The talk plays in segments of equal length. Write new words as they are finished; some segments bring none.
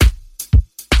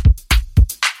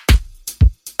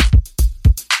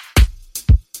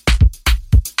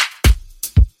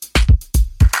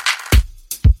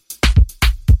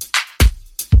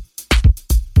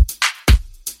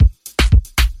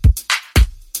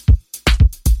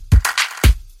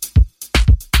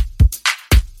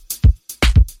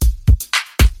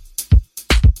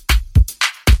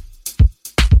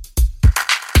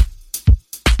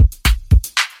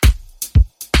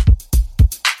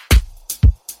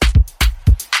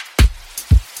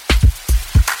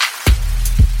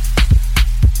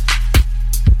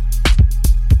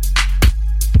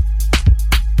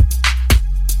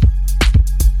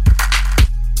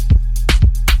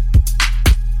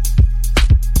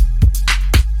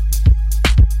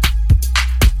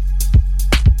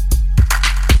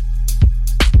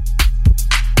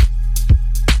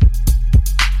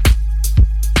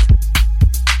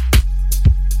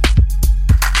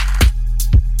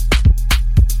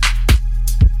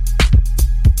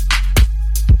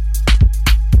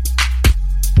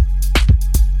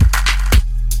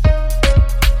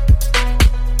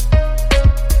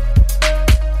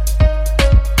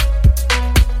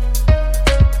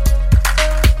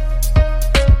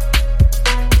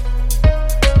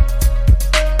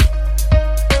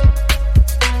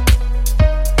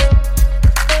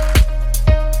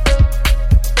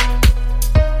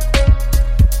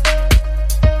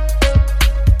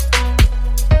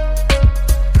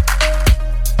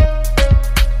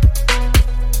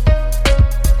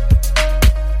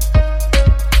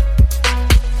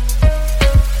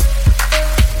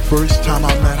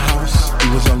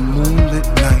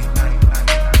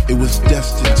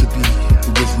destined to be.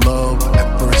 It was love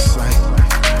at first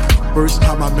sight. First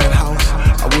time I met House,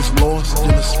 I was lost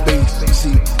in a space. You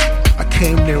see, I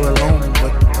came there alone,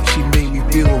 but she made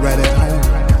me feel right at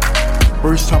home.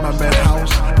 First time I met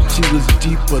House, she was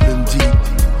deeper than deep.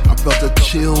 I felt a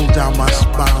chill down my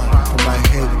spine, from my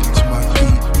head to my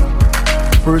feet.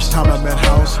 First time I met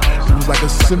House, it was like a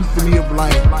symphony of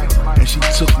light, and she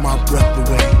took my breath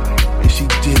away, and she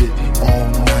did it all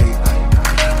night.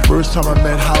 First time I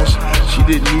met House, she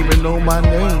didn't even know my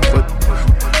name, but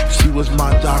she was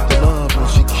my Dr. Love, and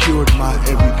she cured my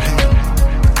every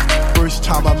pain. First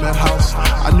time I met House,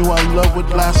 I knew our love would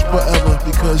last forever,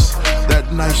 because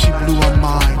that night she blew my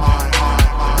mind.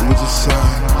 It was a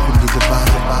sign from the divine.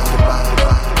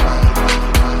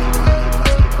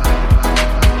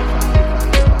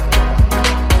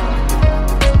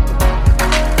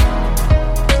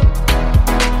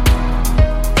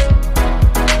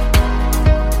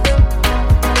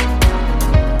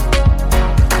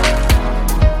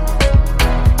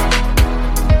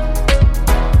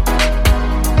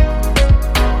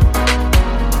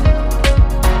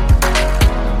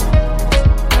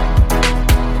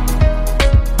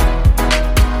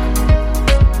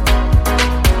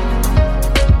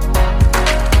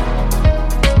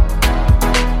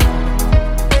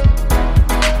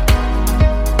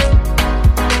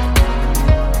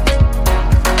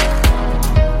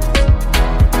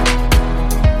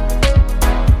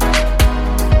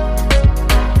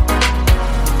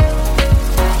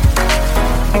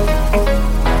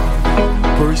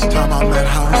 First time I met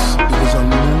House, it was a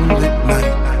moonlit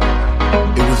night.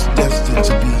 It was destined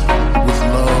to be. It was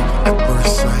love at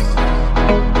first sight.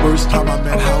 First time I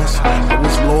met House, I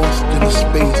was lost in a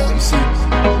space. You see,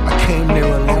 I came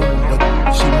there alone,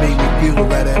 but she made me feel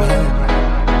right at home.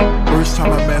 First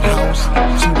time I met House,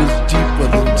 she was deeper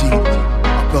than deep.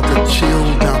 I felt a chill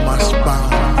down my spine,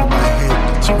 from my head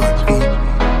to my feet.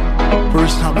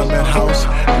 First time I met House,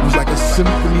 it was like a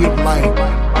symphony of light,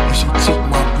 and she took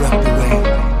my breath away,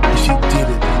 and she did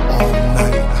it all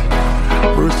night.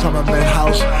 First time I met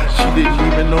House, she didn't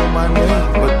even know my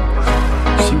name, but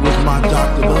she was my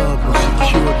Dr. Love, and she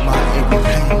cured my every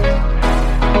pain.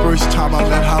 First time I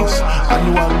met House, I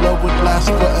knew our love would last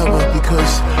forever,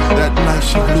 because that night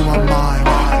she blew my mind.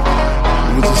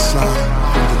 It was a sign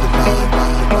from the divine.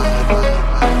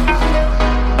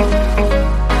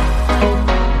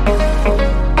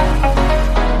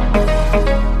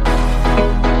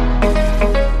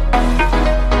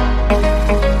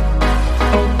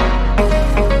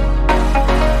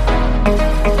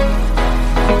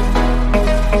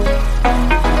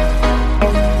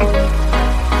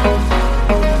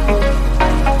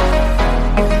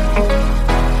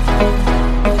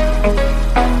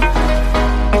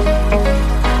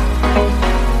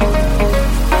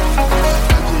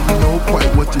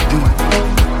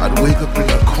 Wake up in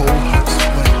a cold, hot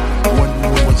sweat,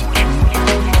 wondering was it true?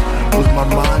 Was my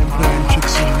mind playing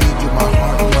tricks on me? Did my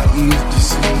heart and my ears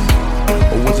deceive?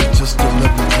 Or was it just a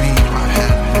lovely dream I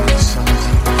had many summers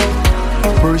eve?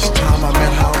 First time I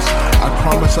met House, I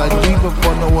promised I'd leave her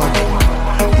for no other,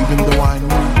 even though I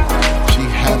knew she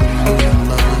had a million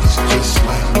lovers just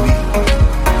like me,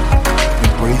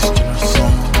 embraced in her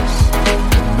songs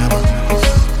and melodies,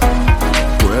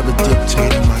 forever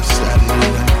dictating my Saturday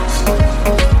nights.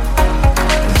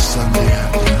 Sunday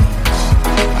afternoons,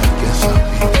 I guess I'll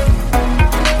be a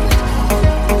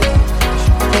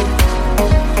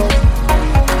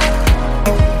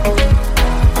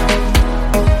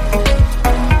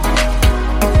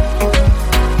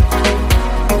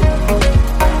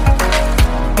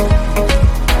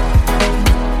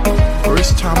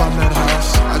First time I met her,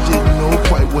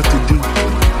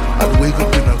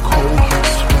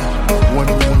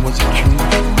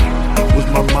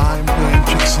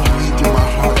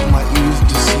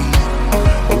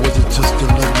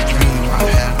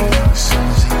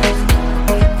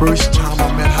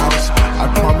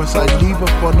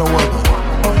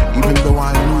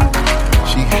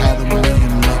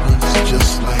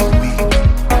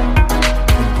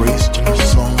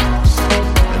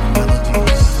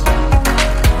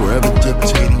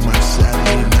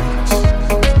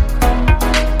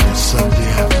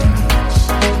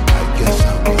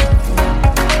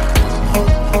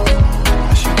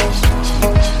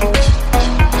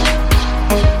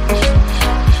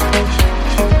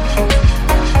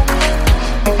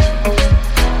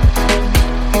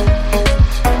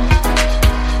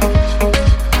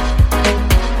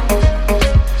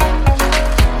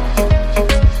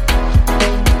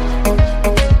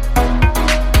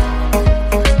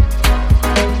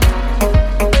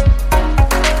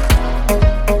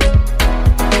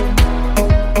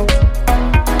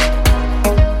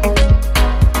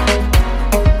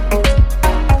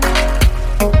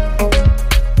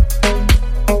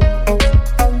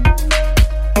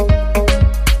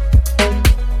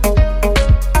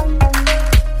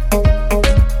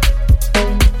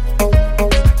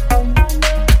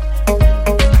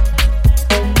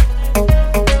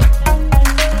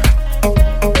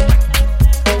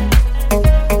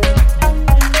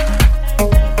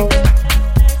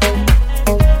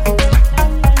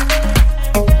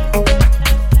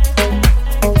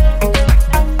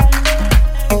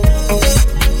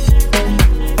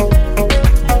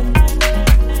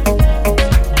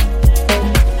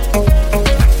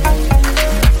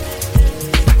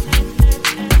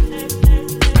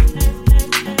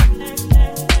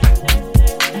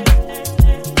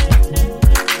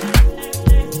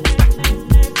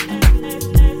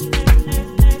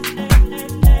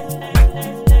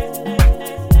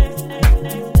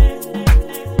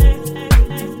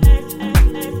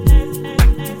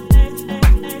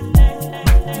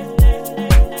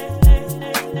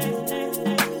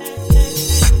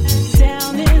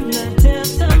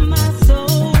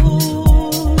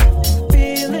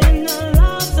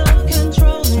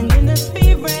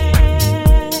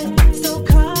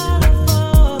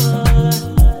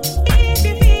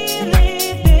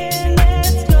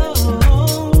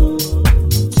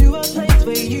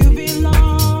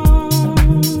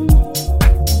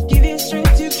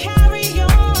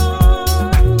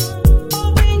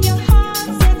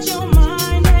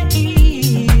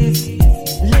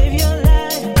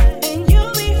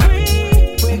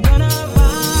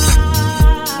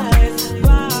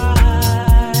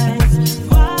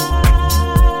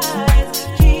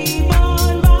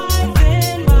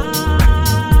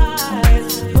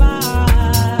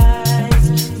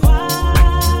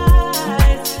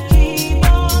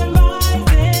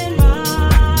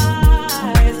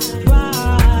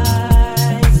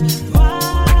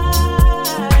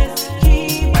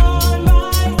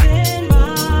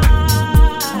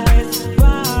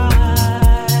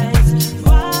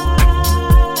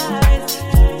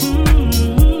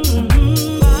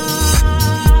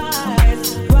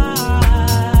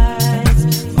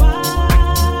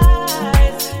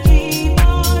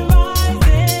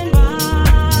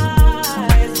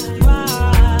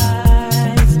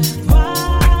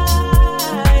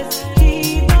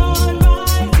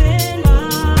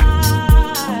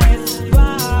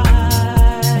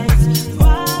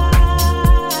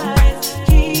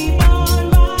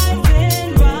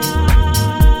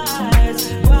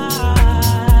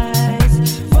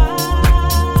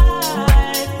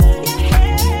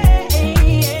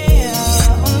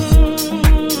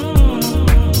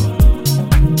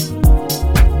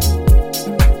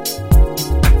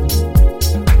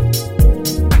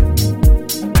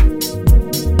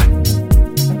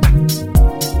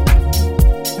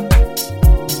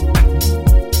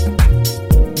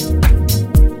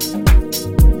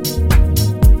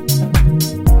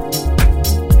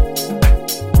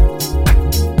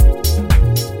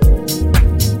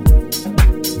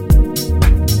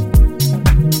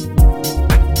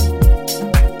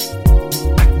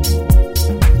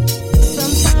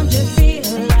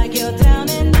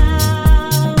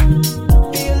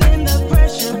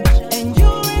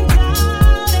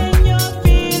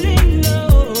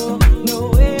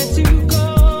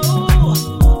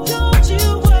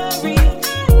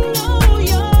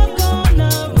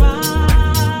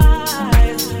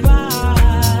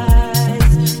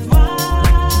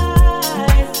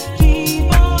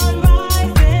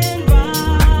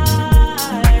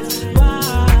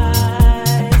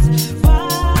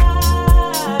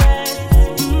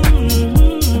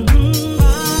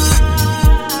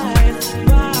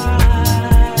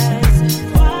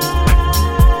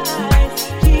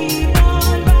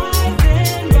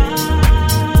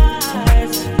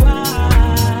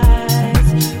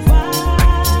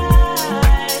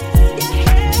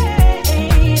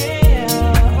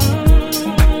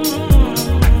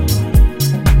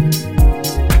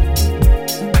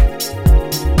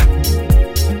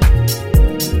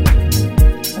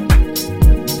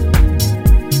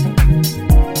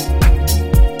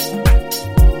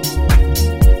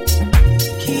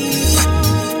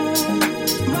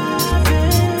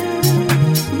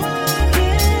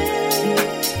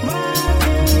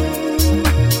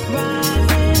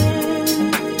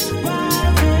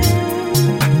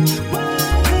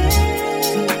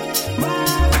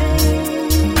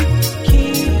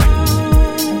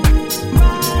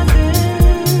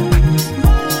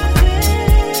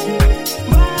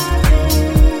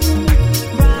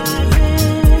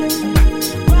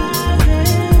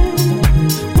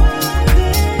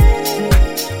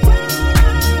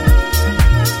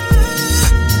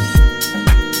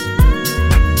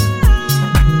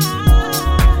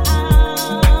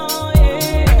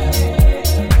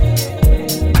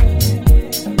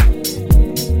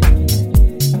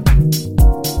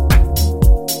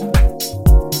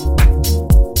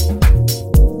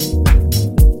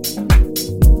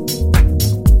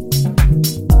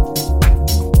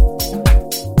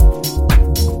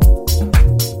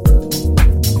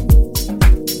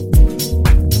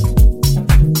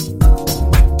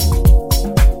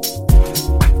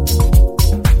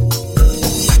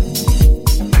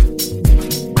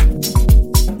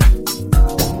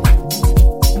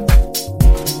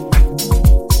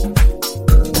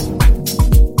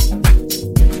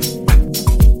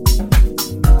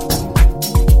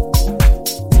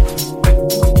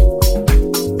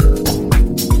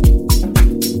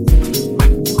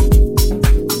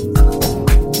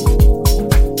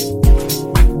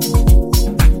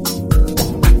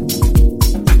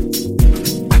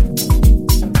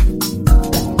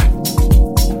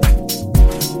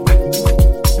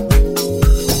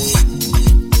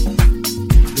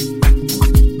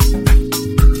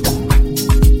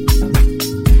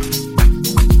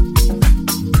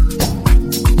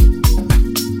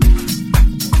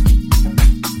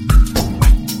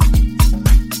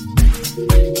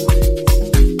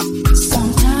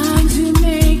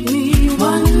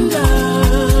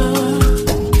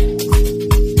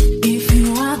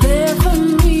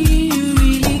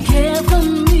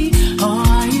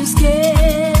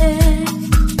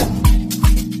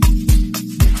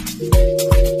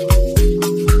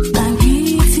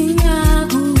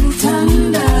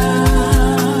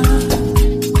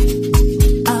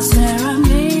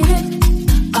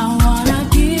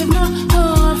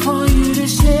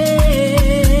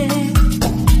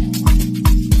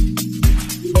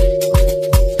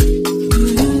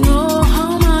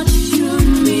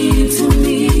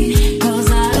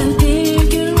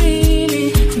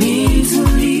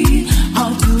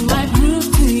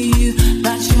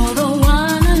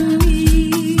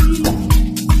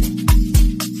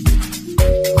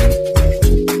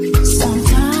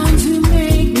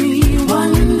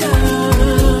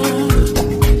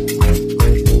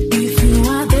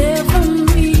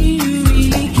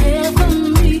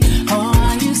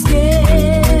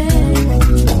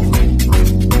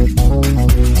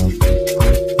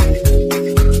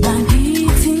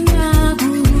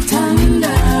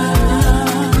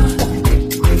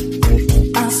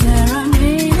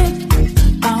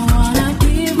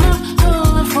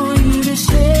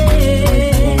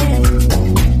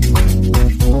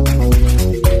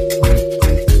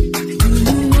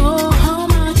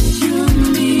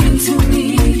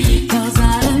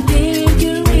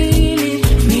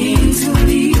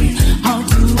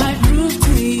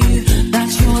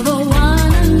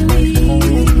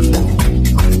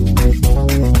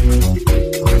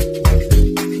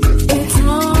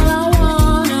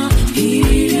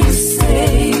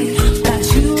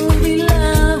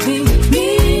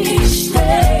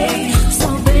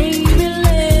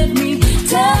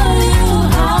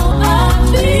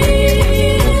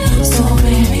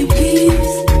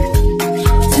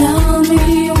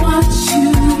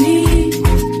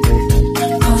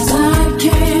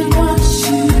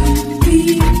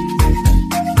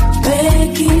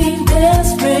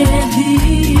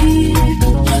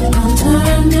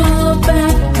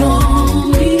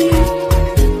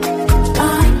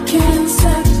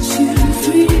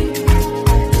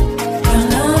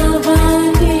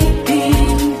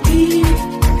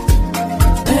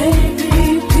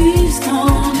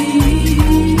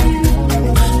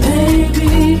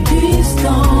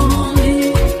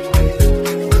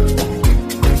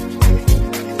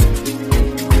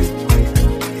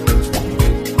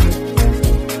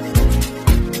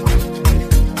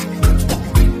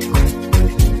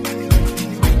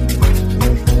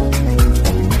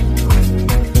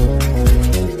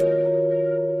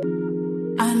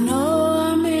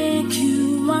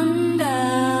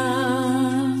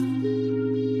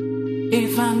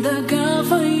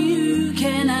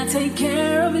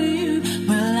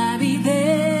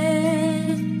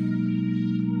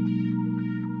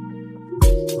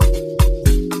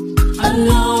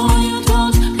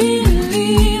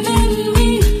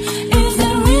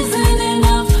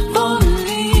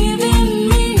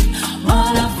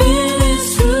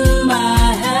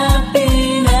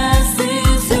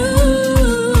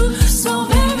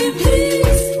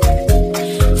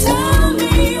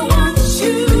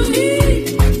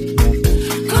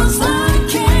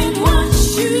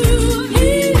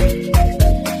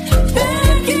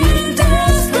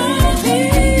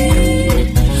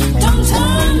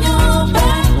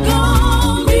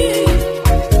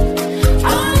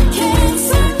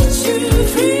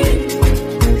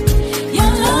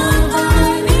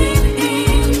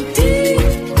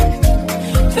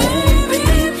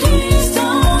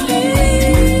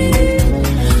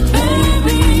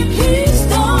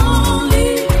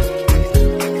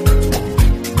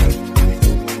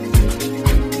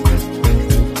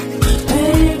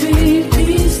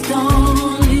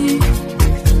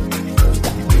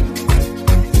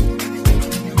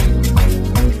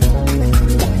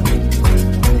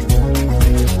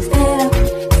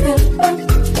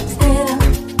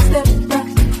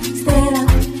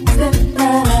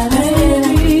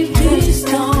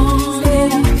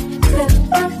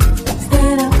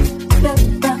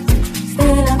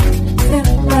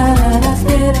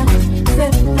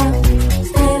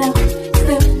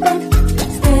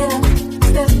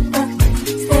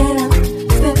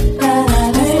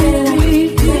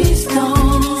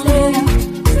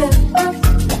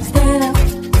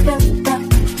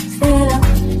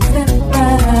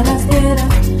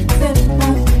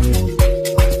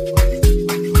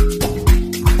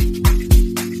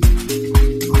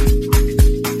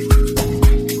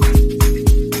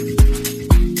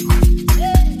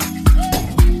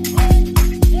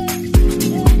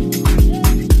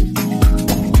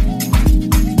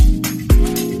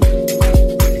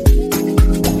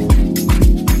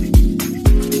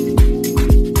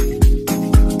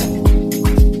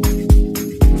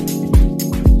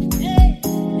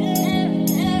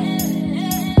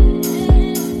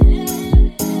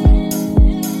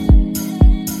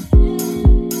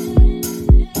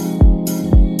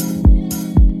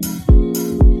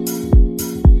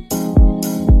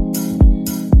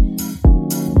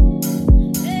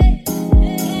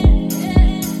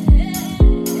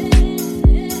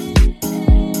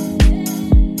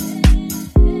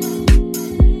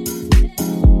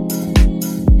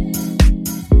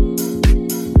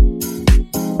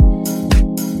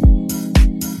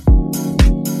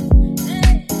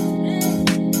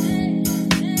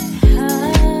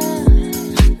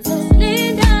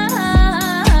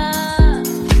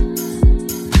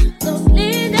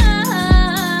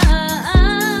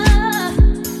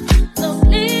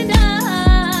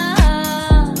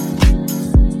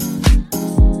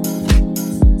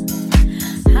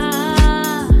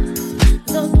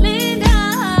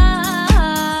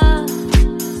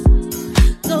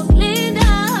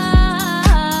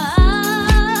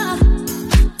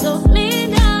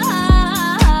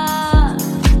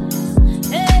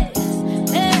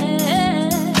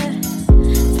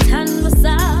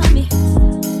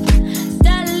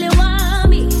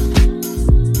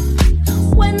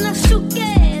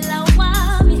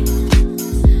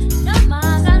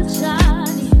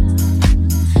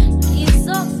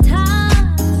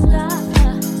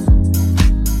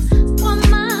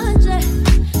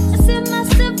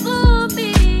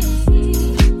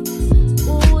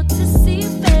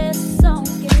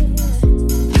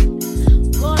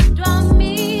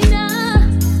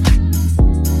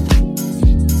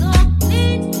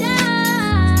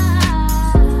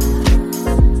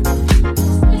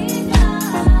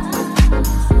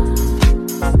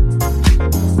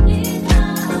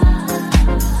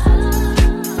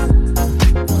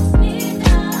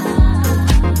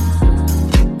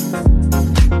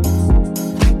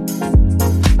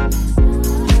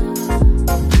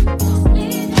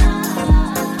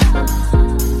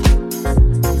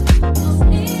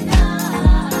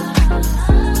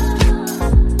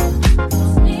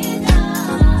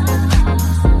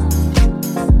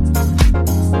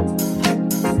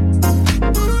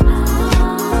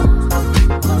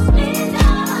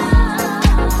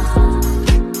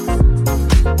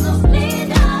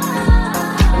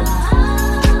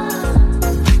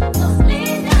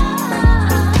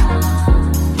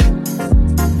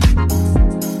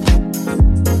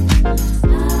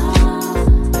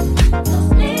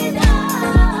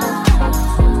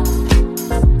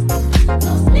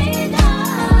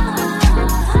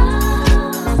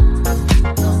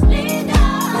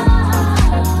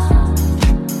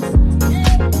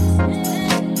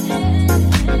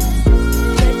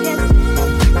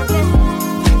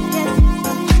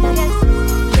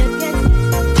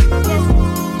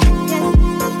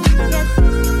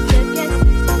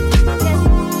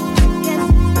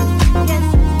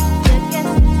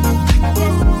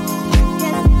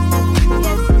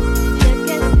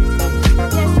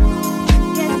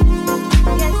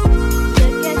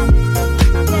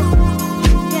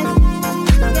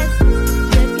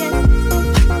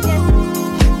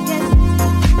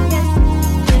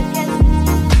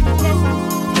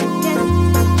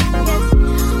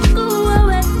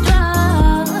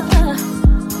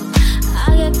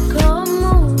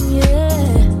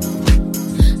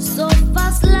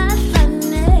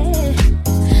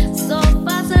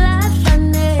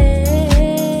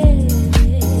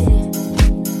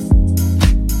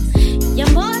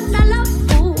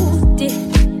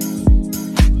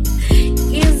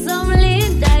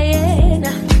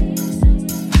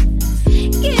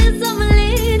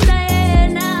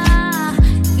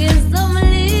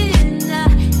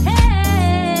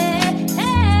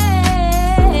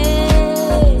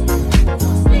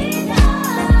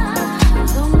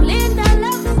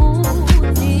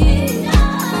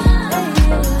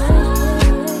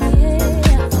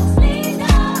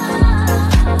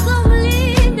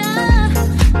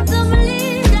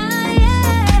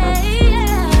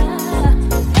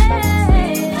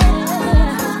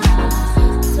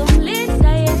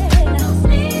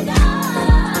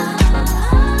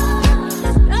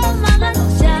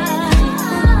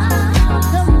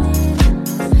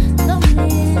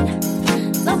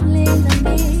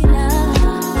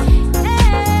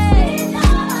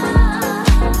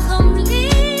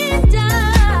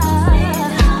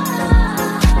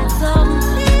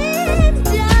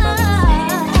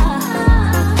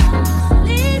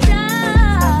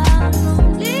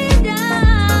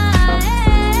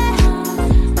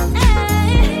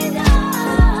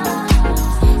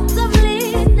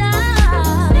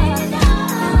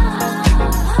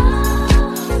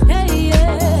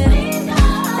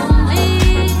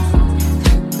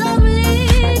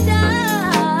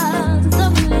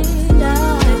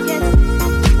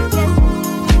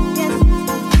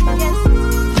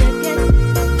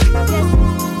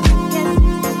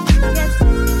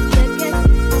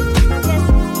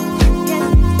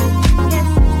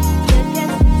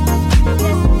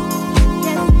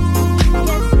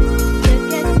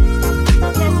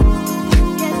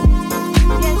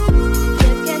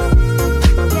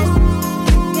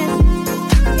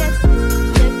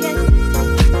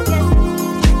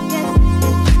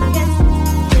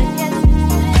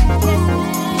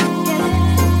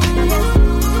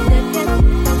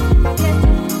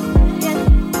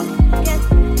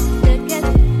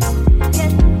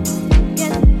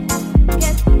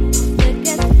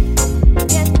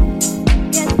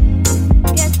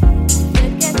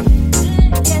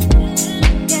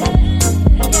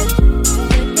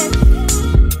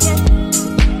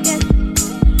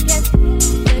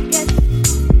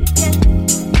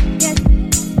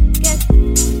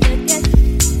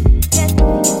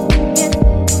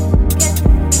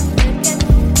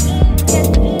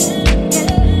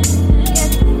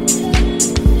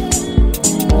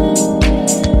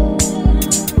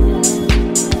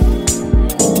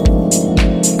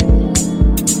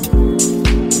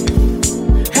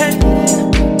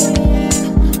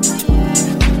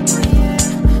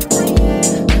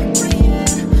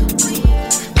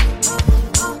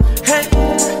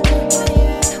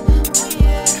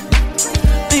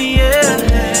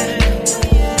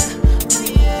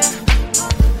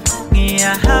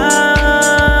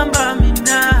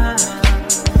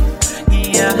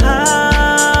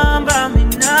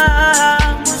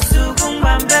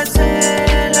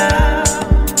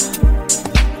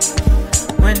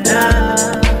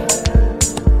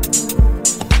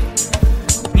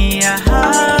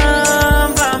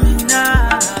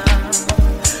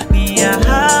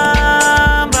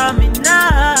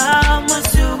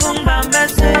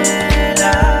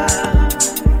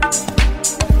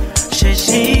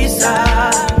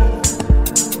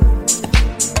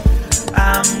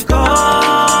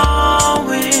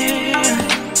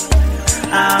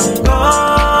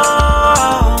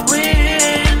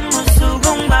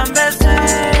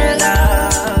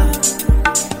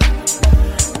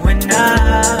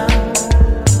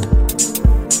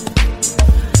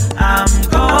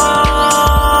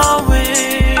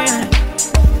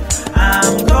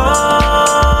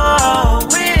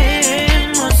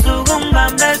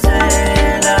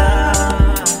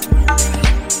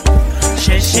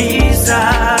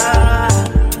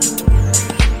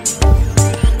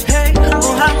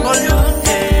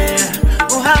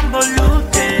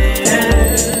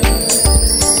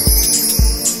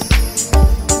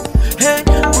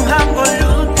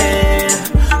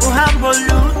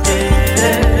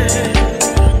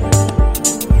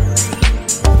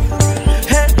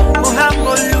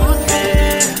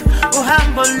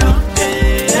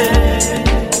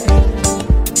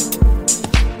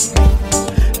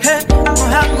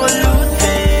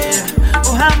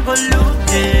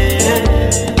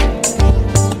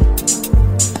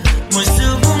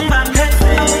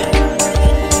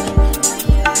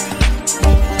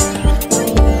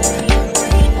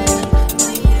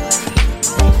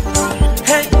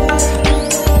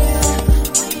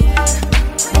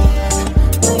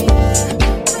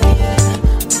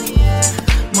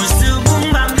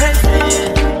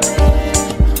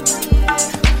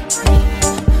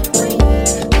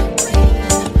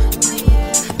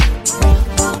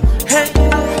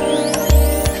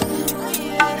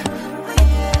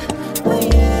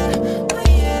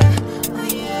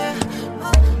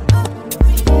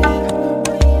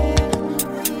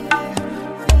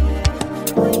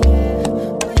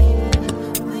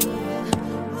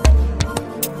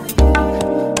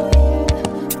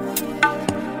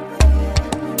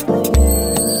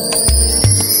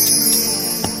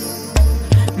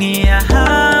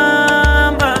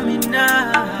 ngiyahamba mina,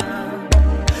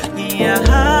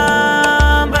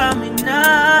 ngiyahamba mina,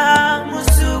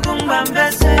 usuku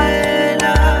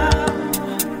ngibambezela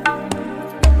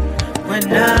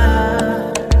wena,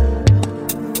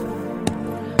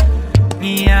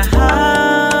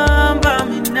 ngiyahamba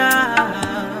mina,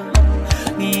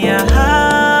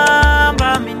 ngiyahamba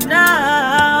mina,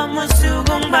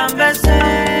 usuku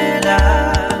ngibambezela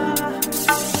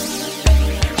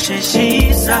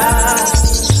sheshisa.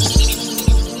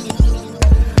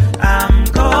 I'm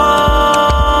going,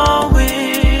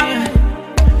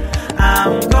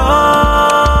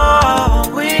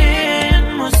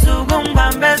 musuku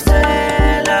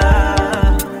ngibambezela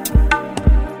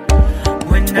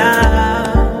wena,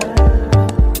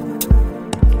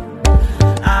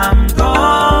 I'm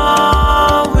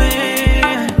going,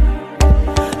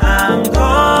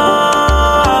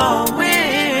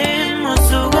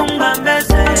 musuku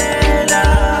ngibambezela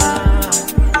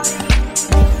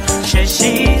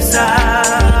sheshisa.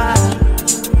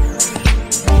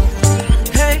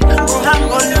 Hey,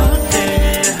 uhambo lude,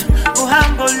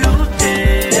 uhambo lude.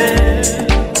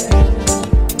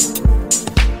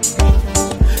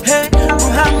 Hey,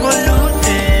 uhambo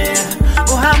lude,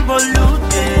 uhambo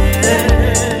lude.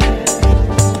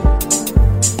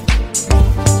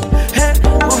 Hey,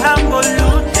 uhambo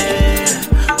lude,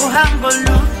 uhambo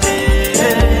lude.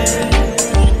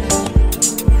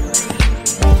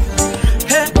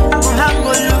 Hey,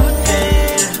 uhambo lude,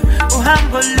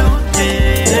 uhambo lude.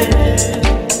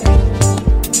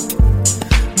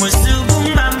 Musuku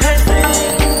ngibambezela.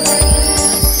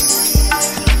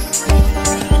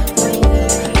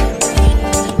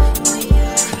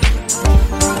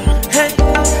 Hey,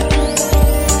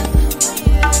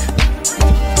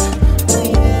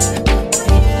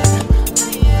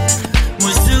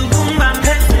 musuku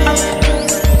ngibambezela.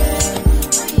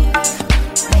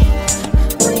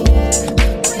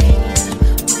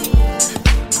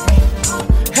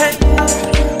 Hey,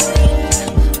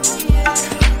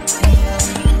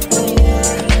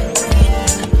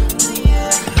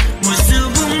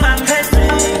 musuku ngibambezela.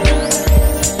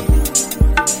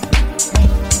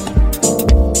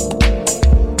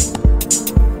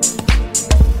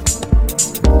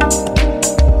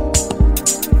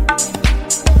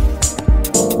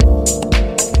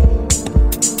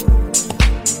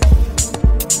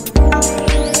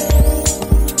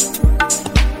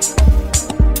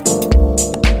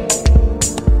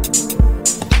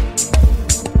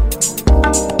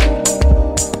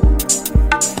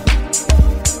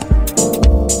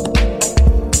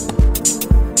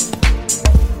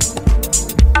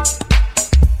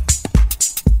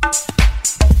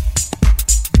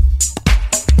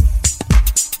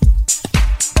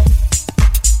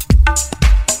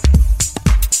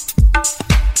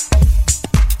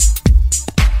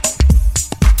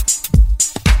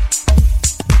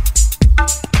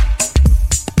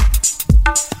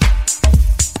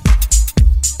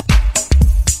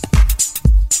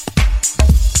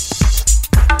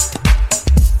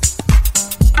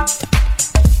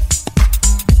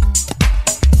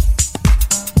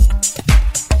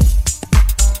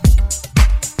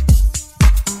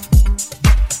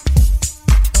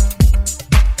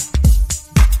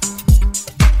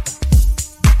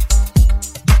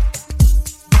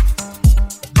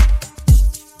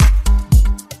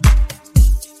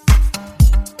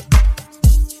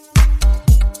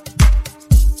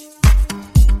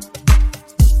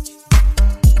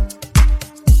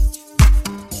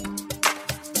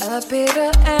 A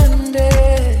bitter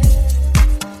ending.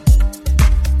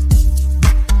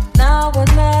 Now we're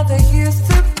never used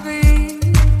to be.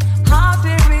 How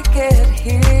did we get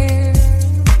here,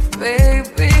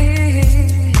 baby?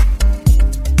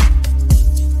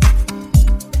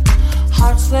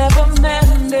 Hearts never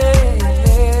mended.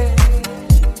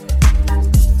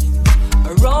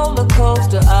 A roller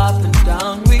coaster, up and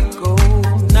down we go.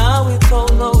 Now it's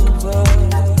all over.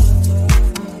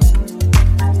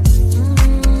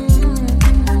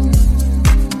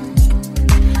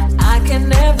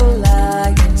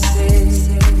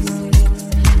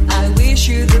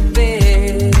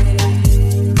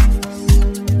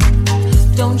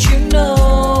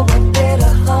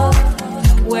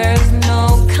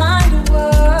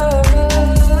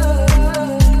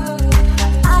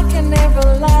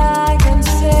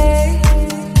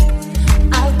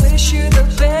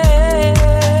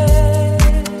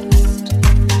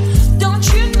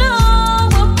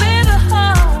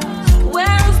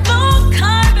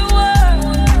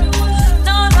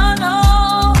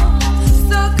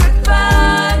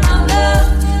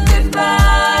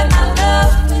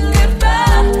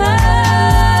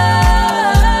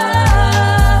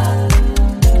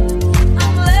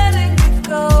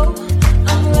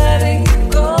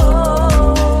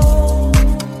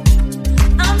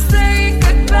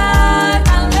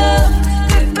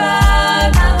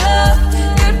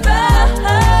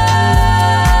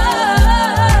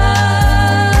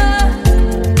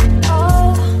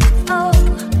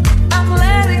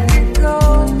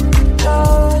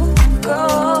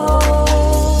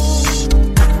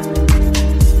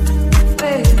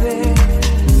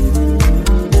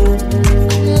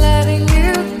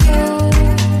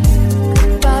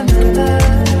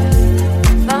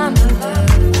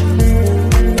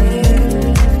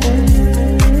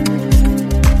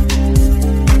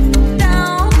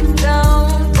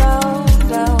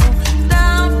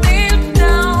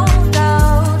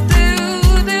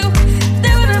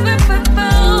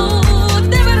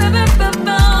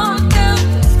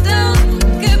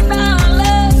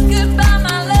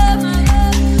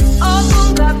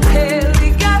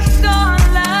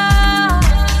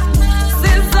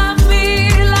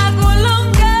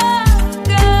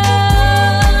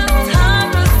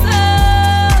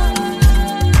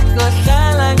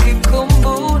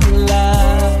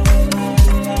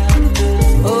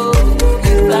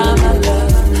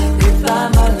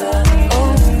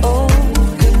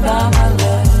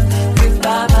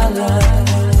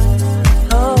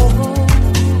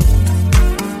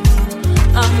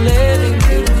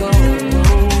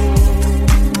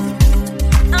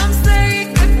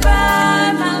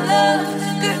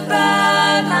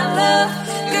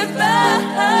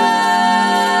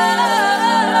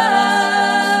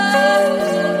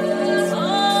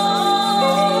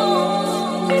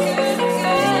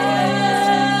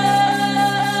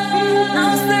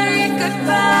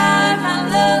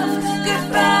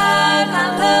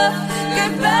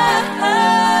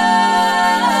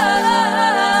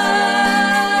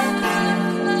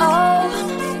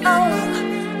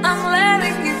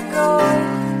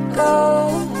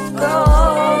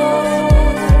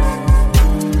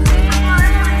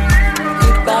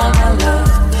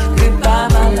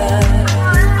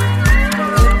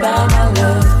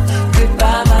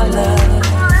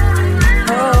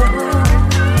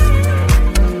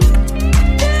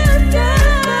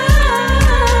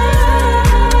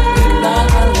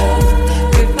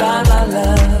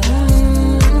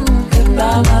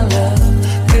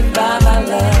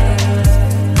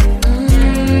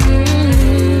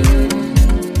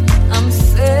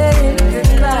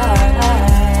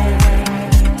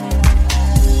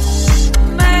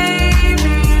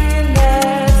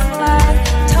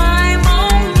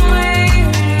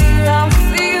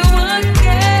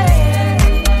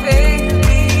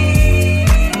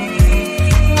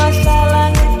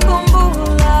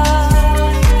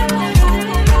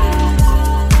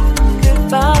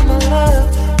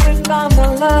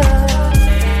 love.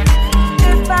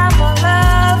 Goodbye, my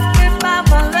love. Goodbye,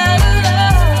 my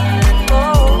love. Oh,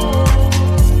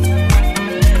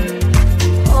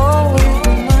 always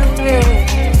in my head.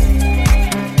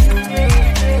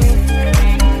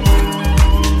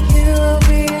 You will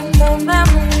be in the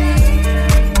memory.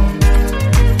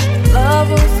 Love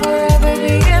will forever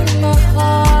be in my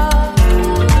heart.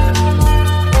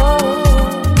 Oh,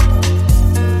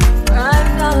 right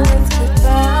now it's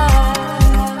goodbye.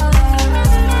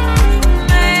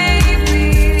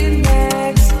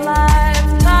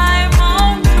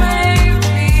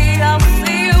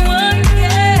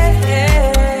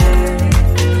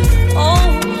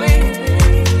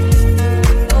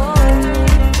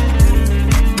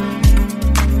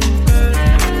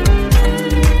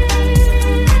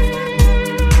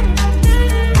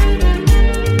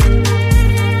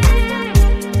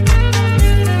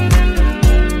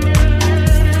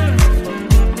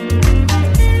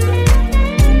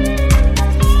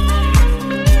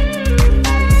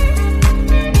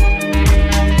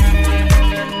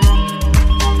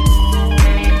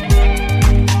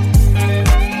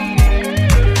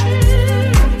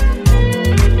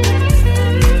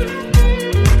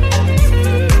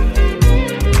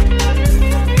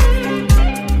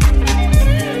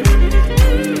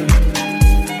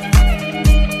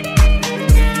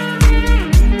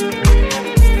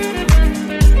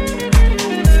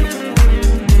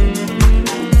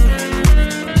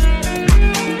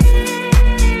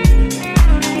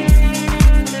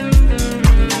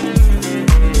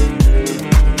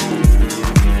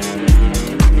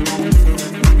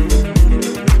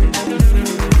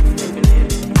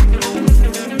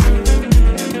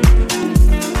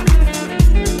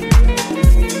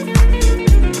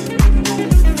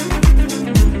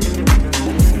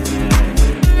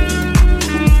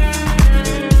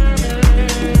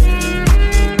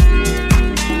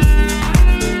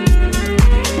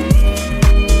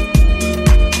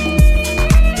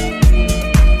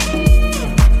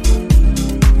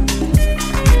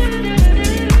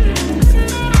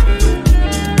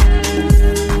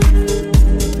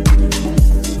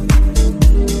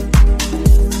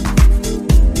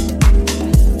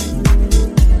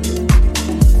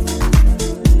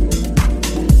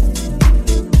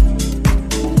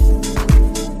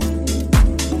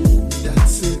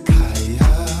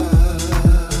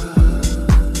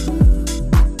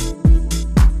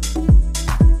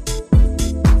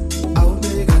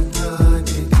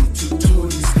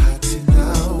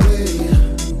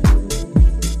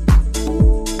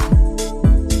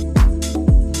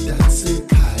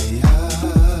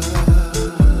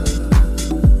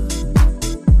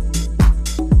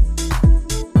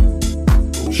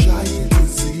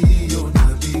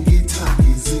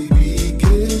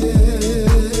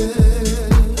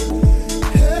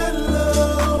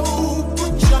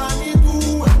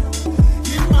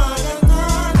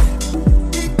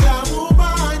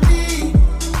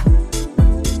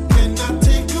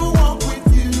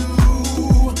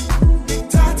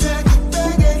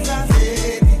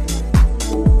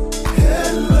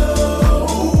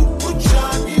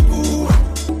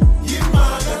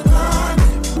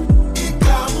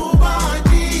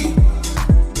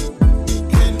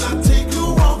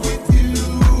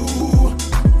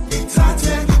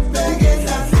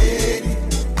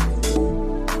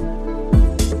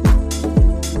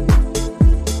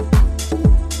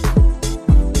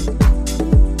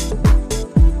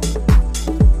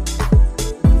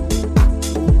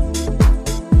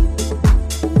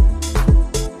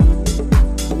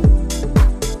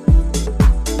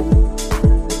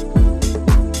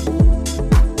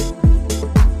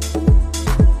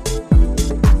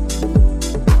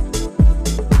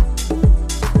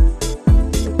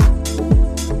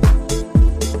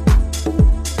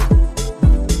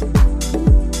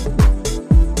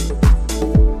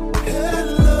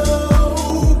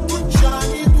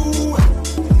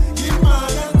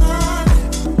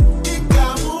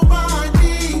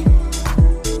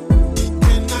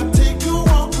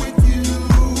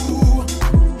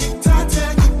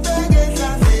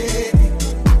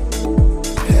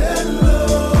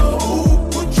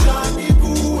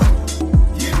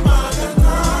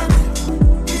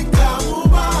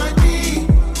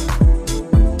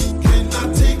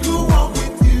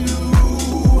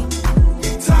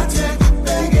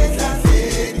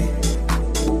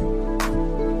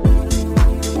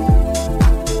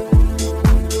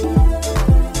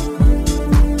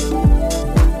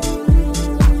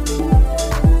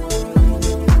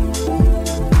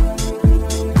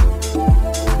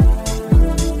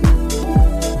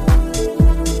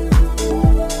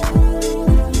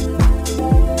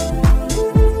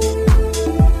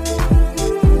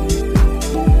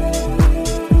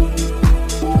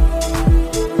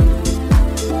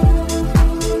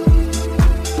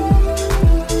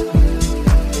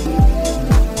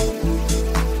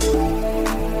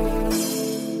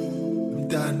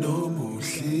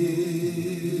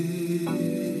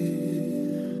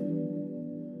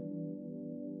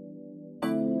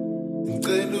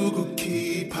 Ngicela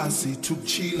ukukhipha sithi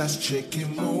ukuchila sicheck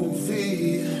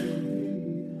movie.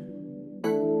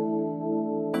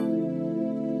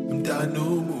 Mntana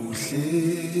omuhle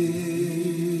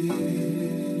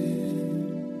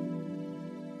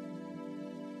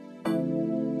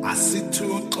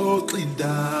asithuxoxa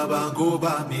indaba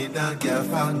ngoba mina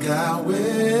ngiyafa ngawe.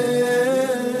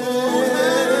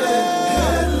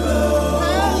 Hello,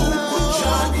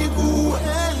 kunjani kuwe?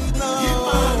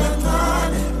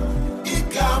 Yimakatane,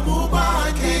 igama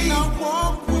ubakhe.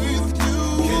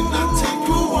 Can I take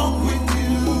you walk with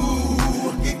you?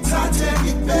 Ngikuthathe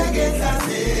ngikubeke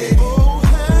endleleni.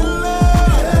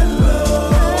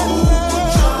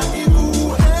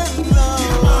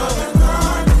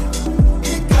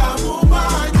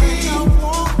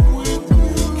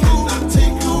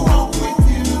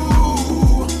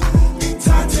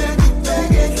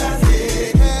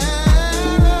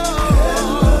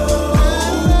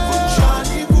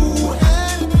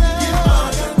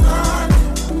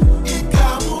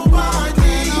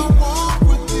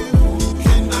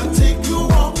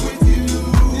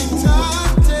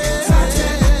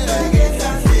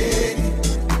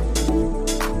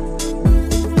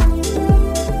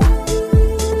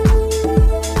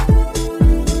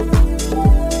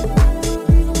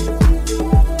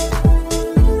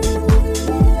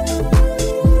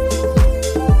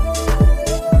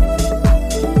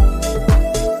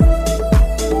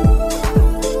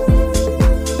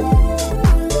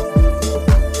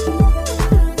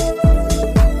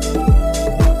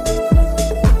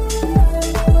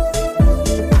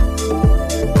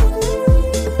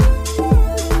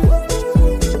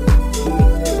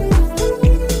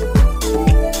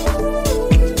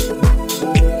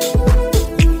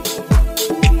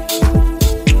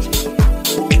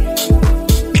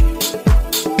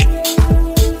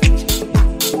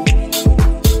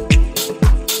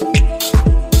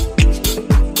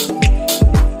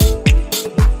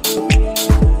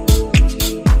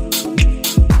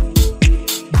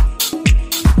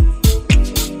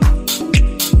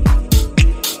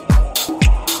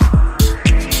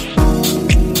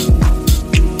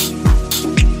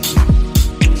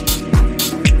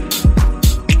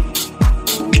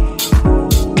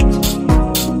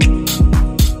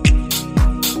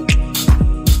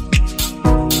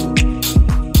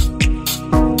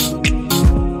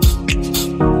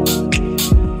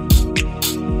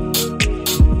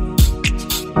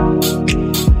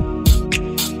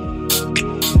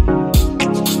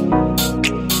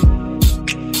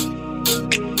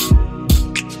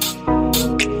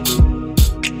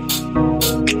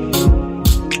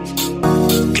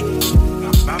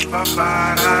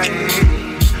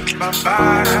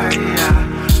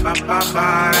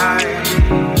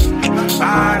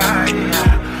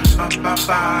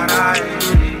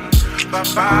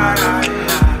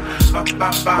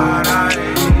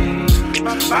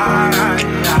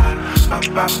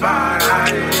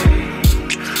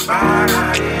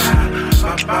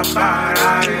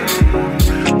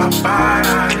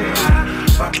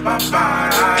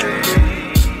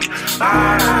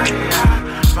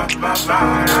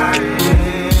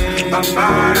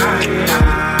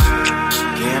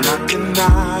 Cannot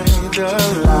deny the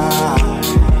light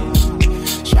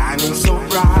shining so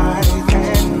bright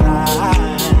at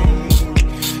night.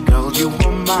 Girl, you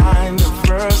were mine the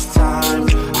first time.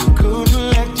 I couldn't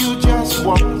let you just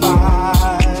walk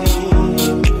by.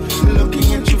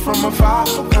 Looking at you from afar,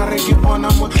 kareke bona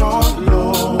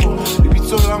motolo.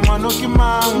 Ibitola mano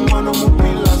kimang mano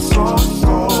mupila so.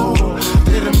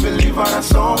 Didn't believe what I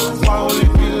saw, wow,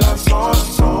 lipila so.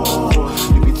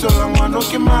 Ibitola mano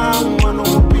kimang mano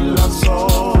mupila so.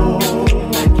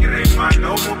 Kire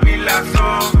mano mupila so,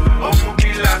 oh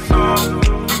mupila so.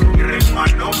 Kire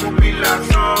mano mupila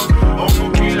so, oh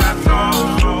mupila so.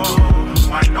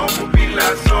 Mano mupila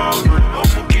so, oh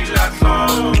mupila so.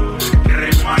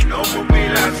 Kire mano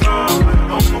mupila so,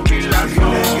 oh mupila so.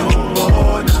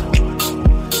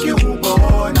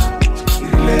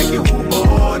 Ileke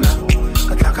ubona,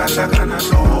 katakataka na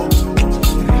lo.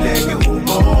 Ileke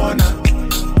ubona,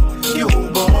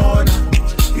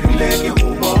 ileke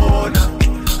ubona,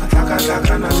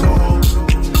 katakataka na lo.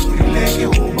 Ileke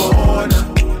ubona,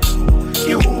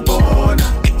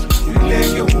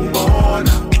 ileke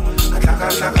ubona,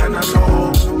 katakataka na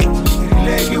lo.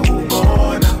 Ileke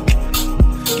ubona,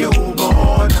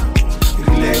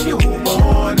 ileke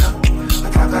ubona,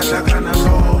 katakataka na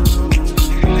lo.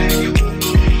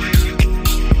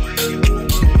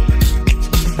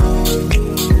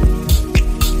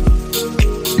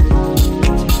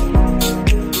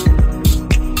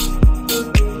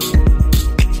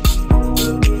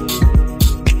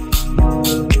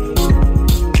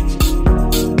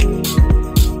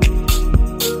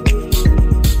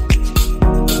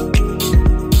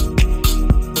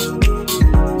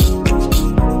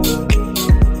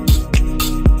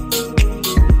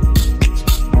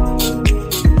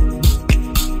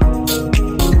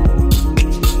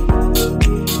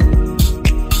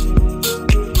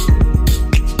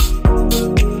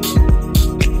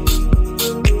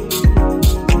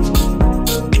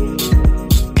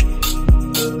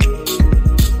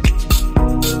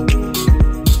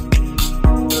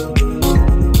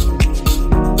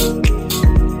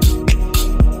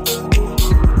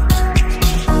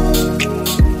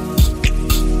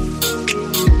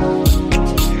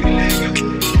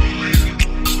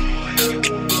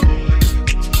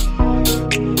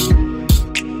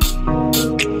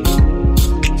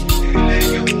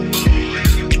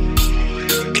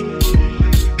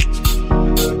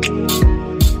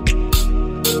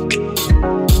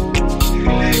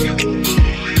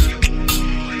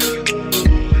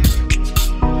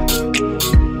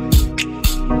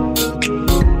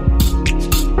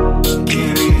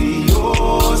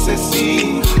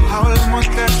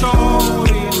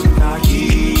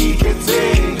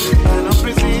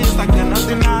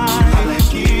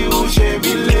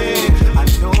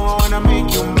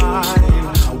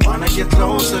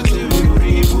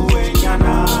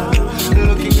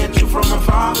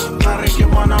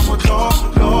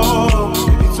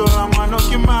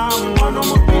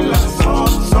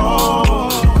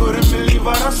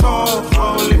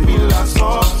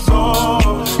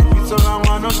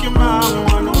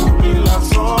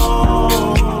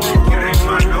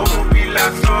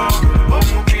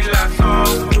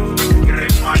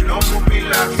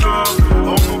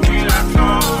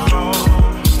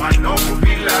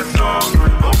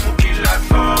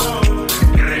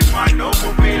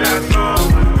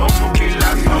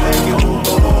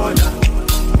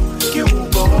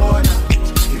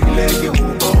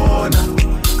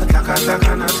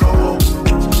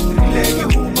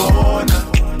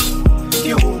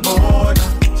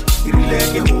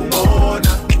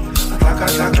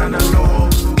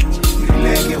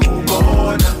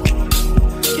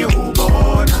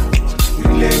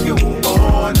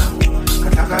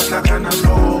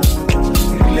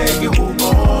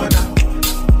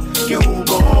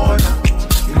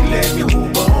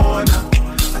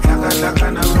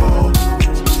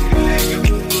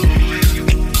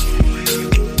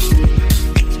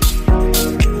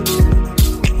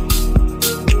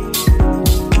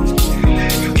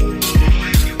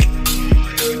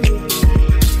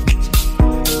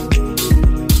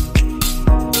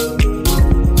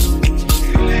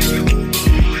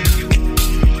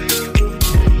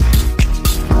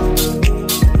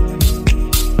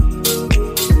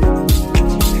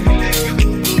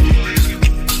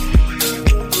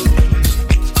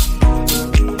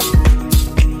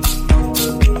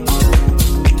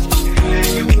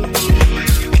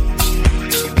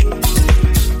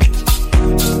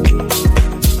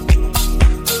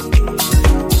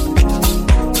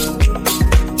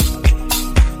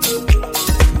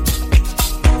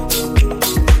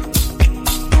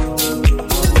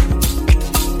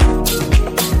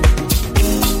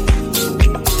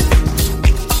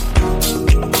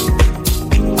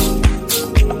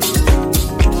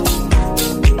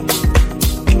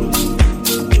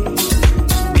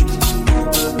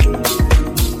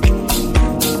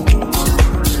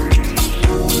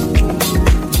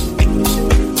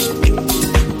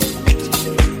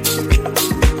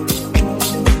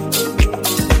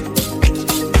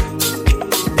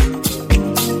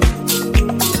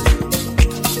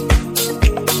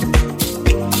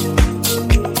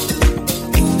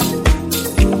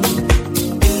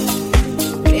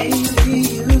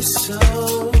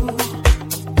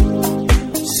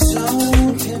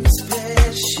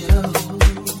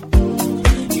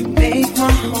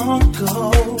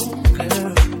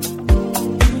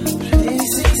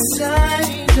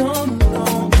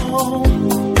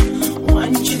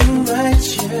 Want you right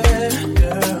here,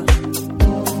 girl,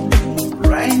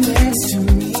 right next to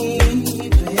me,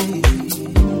 baby.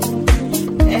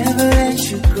 Never let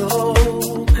you go,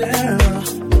 girl.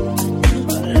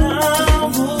 Our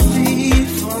love will be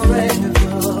forever.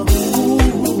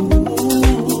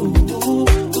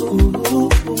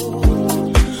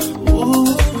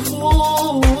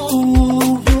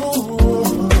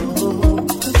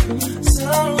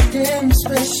 Something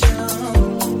special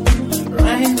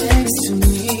right next to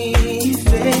me,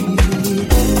 baby.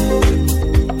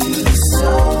 You're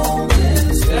something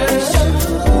special.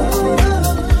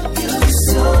 You're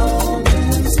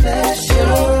something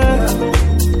special.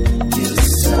 You're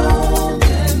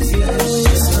something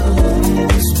special.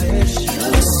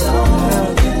 You're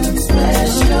something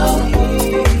special,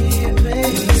 baby.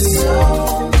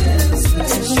 Something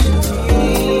special,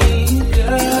 girl.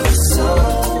 You're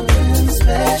something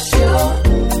special.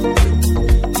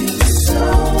 You're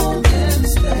something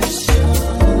special.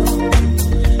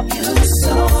 You're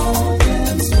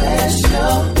something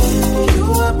special. You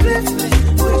uplift me,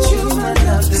 with you my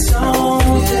love is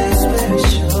something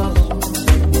special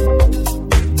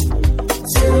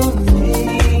to me,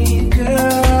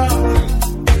 girl,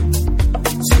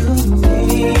 to me,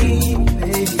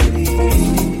 baby.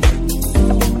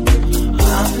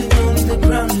 I've been on the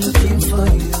ground looking for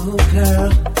you, girl.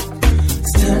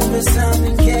 Stand beside me,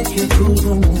 can't get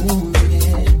cool,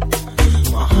 yeah.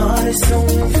 My heart is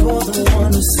only for the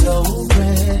one who's so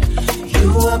rare. You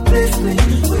uplift me,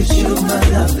 with you my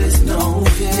love is no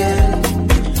fear.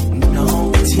 No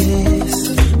tears,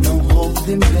 no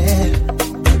holding back.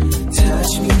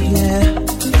 Touch me, yeah,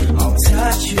 I'll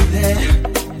touch you there.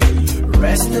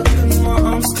 Rest up in my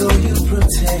arms, girl, you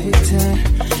protected.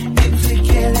 If you're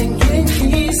getting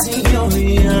easy, you're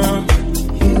young.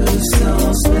 You're so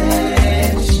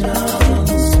special,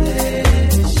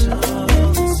 special.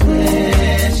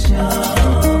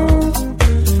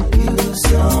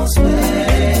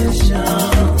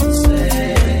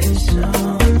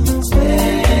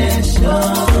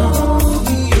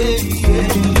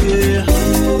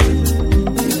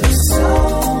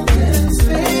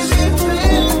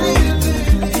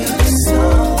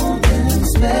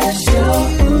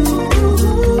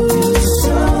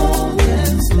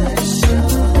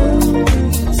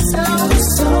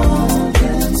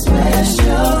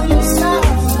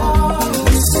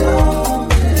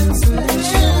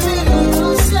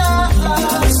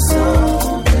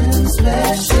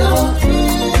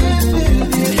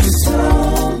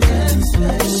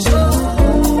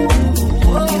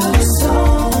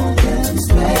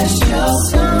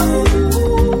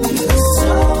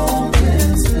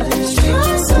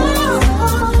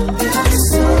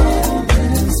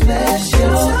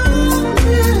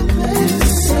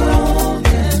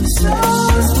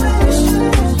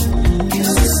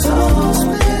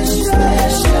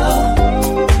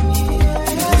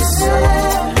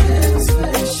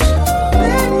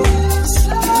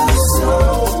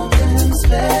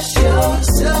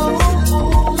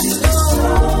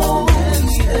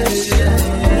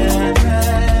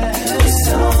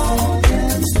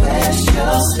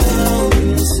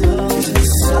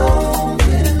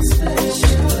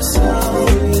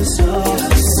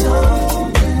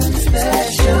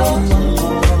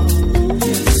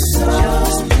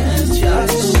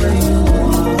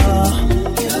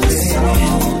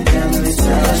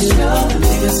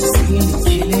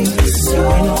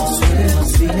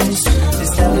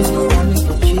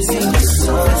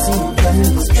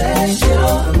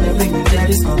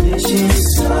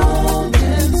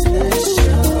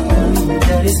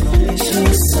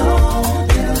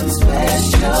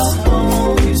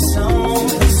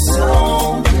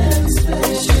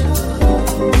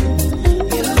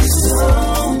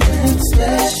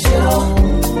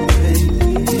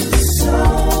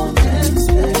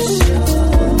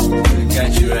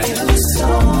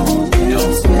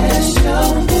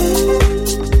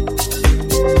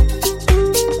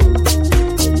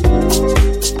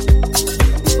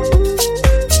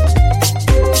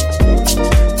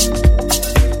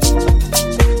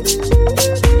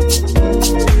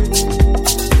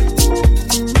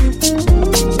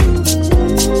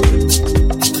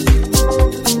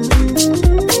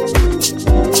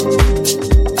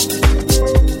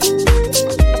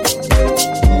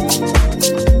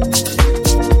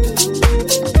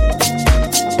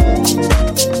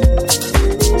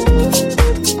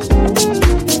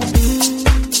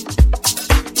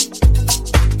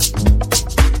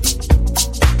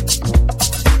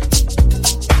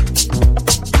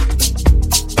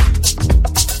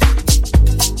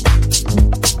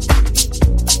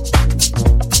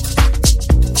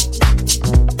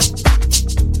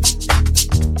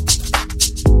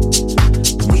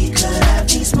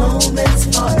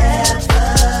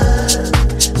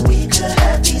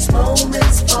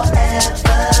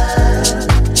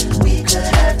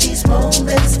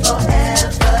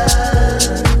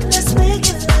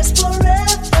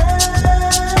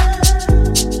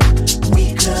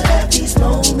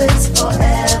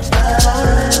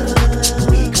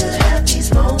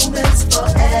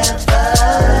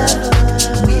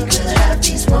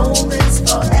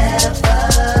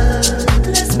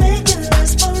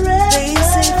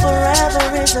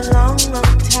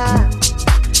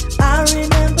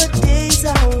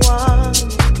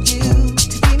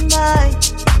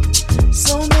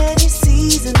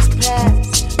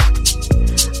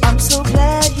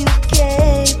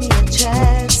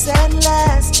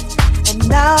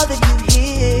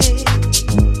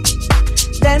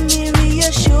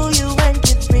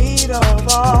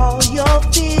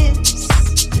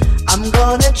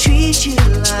 wanna treat you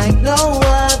like no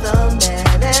other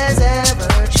man has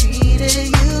ever treated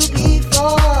you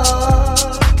before.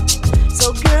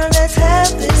 So girl, let's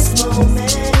have this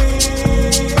moment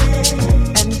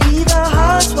and leave our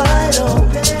hearts wide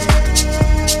open.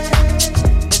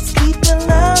 Let's keep the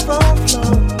love on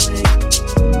flowing.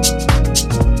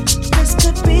 This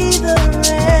could be the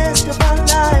rest of our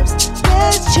lives.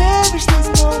 Let's cherish this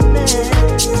moment.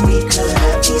 We could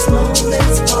have these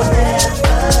moments forever.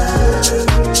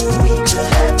 We could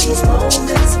have these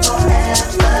moments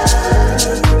forever.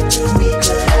 We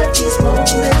could have these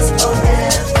moments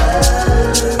forever.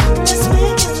 Let's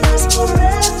make it last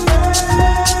forever.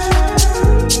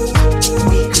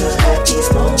 We could have these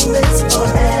moments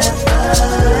forever.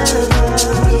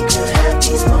 We could have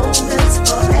these moments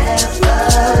forever.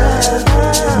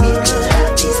 We could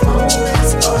have these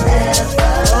moments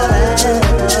forever.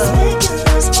 Let's make it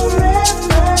last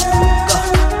forever.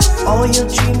 All your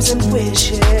dreams and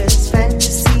wishes,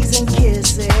 fantasies and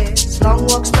kisses, long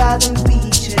walks by the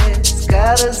beaches,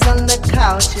 gutters on the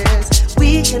couches,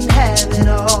 we can have it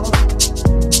all.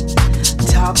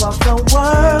 Top of the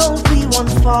world we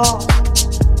won't fall,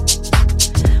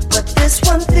 but this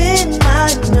one thing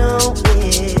I know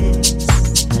is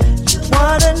you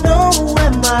wanna know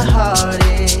where my heart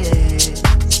is.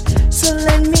 So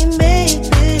let me make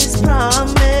this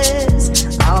promise,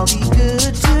 I'll be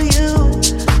good to you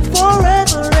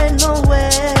forever and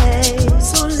always.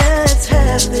 So let's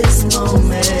have this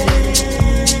moment.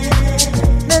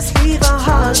 Let's leave our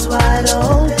hearts wide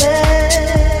open.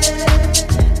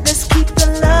 Let's keep the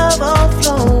love all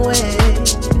flowing.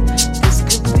 This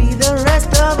could be the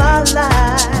rest of our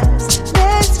lives.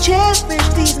 Let's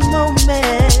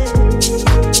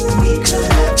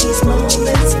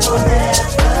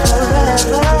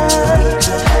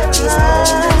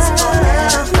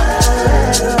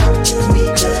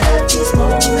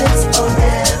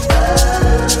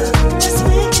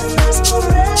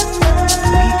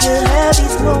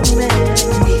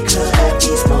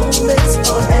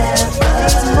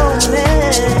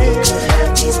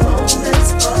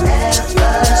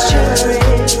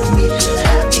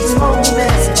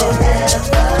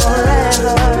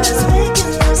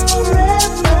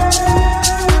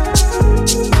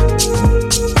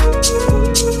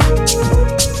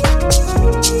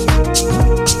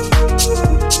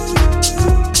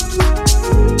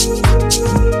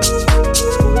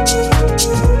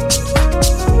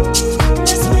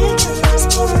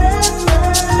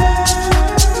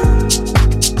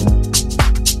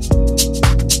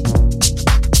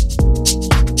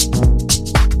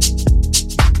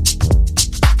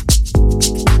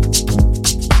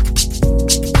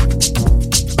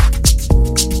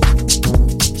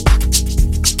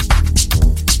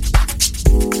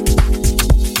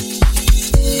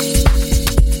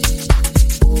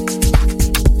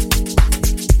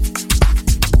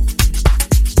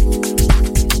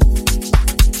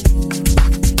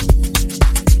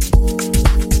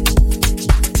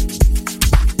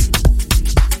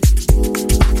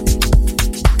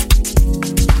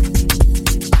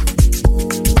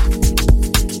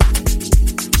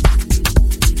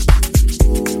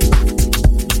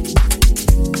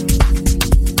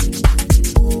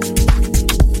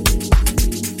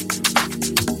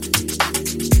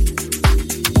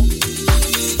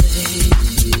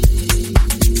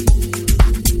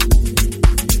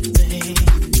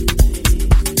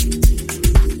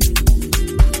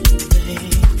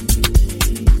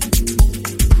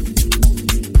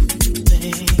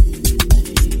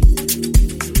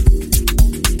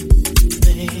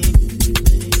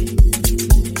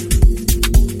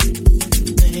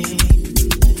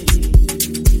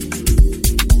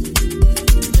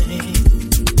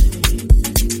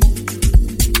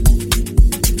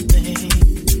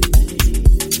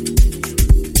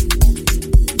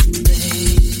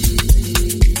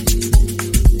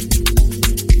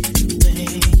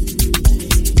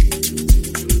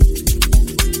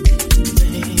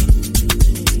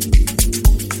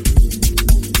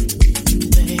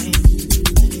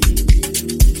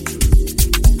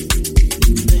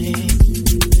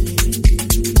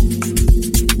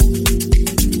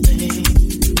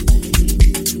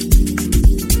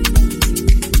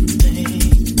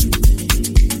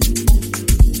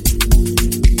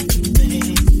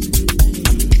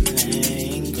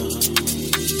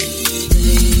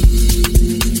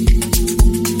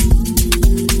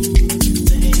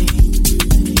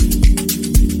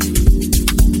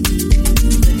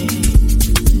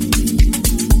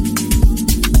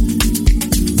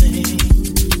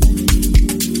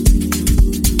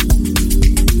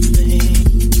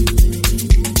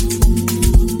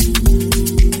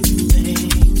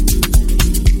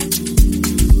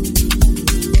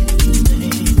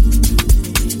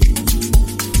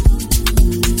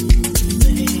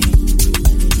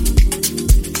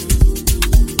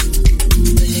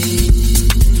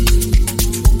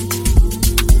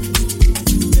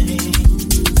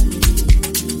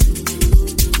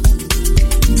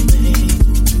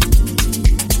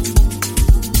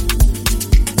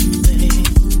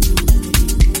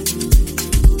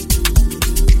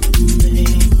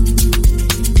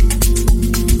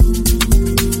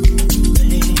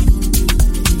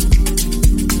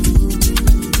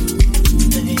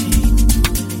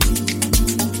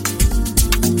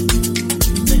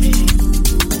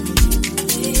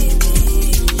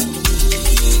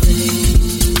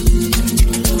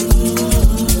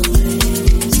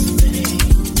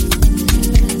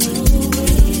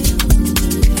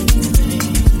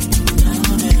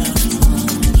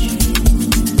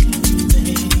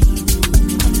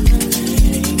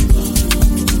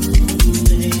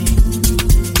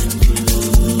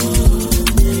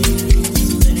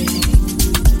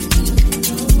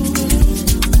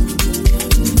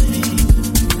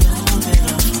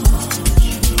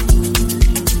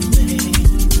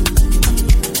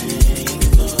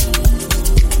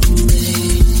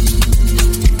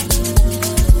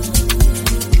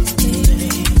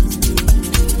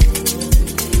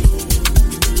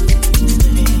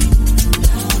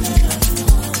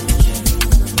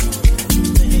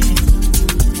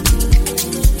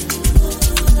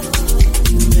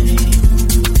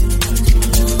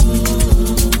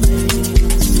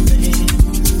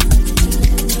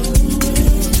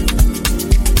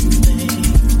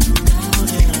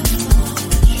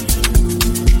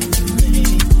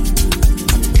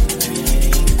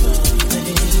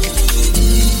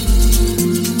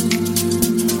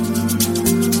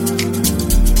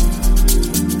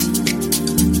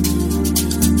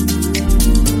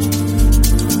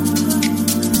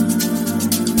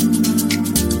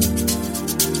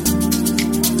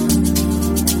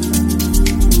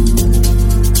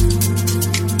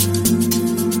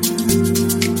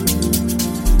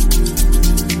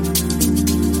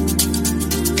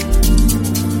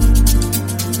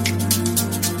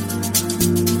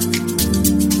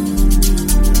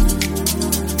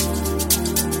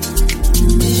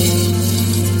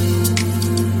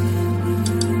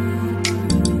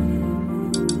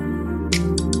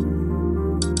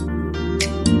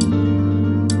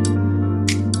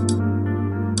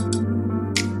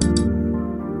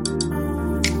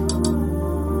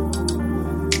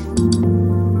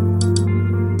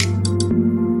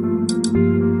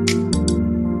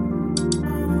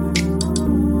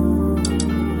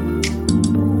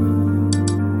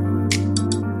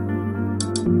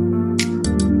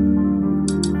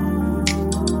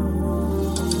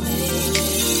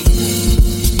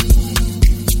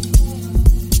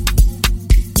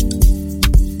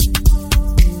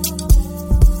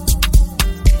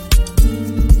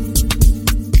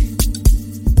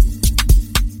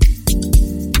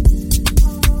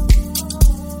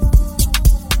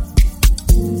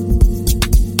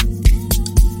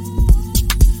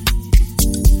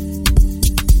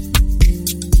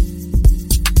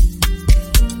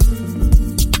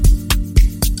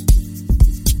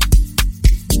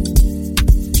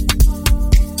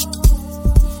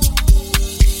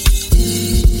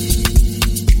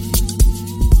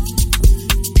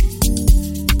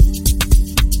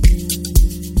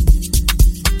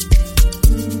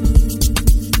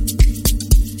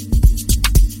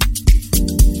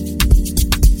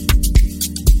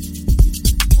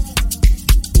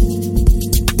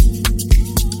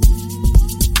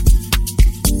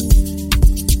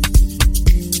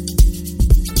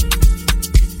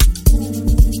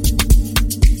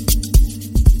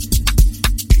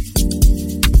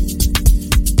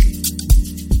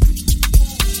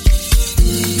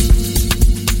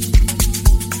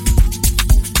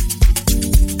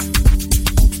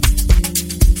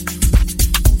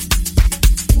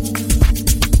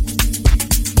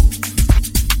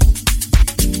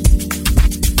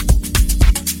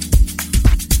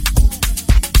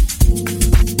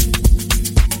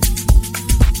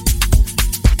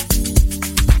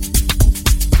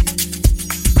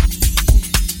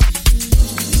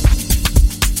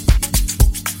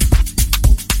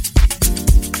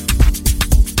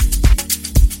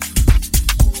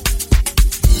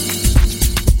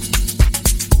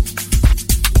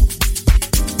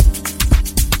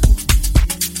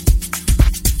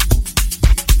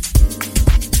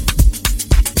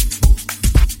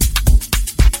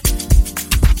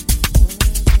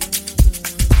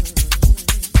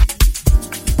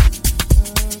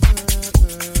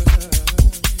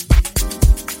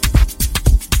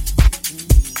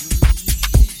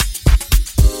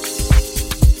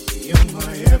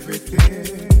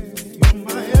everything. You're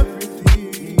my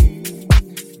everything.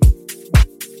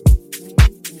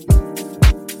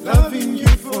 Loving you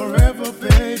forever,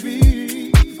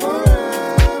 baby.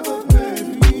 Forever,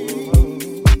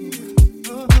 baby.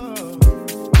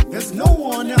 There's no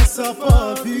one else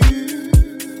above you.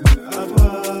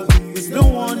 Above you. There's no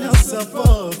one else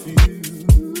above you.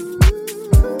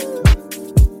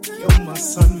 You're my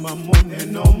sun, my moon,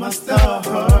 and all my stars.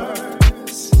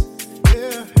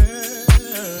 Yeah.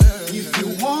 If you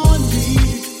want me,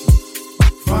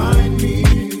 find me.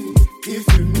 If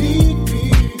you need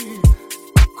me,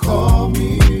 call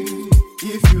me.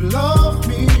 If you love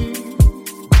me,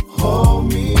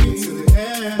 hold me till the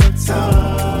end of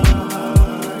time.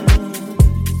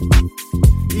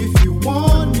 If you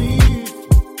want me,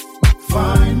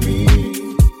 find me.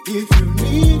 If you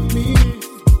need me,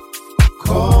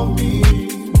 call me.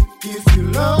 If you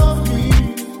love me,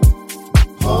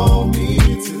 hold me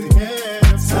till the end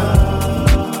of time.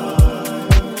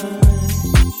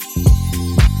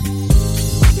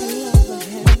 The love I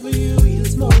have for you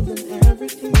is more than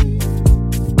everything.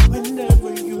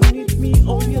 Whenever you need me,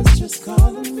 oh yes, just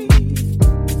calling me.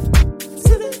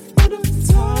 Till the end of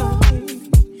time,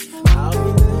 I'll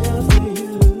be there for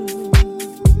you.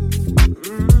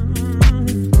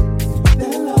 The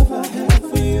love I have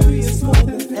for you is more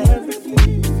than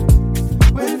everything.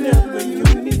 Whenever you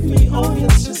need me, oh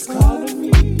yes, just calling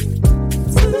me.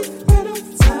 Till the end of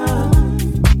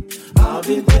time, I'll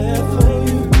be there for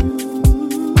you.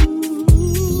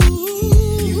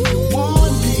 If you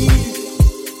want me,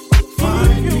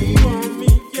 find me.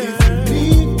 If you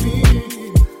need me,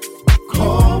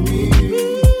 call me.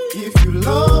 If you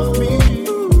love me,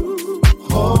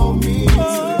 hold me till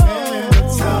the end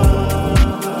of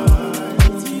time.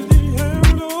 If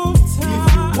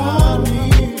you want me,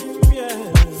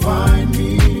 find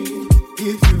me.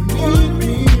 If you need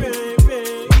me,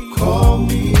 call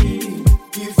me.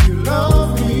 If you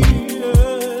love me,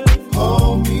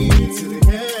 hold me till the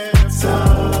end of time.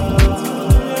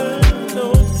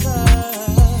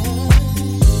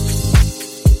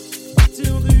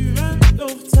 Till the end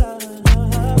of time.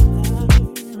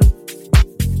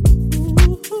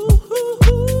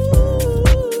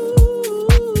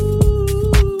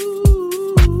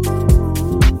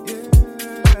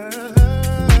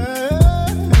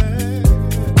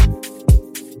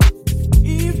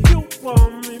 If you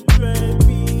want me,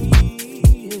 baby,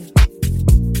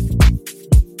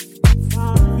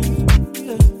 find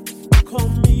me, call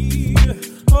me. If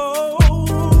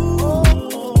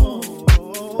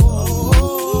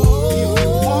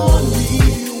you want me,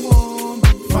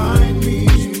 find me.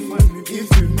 If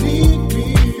you need me,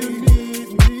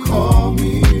 call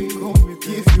me.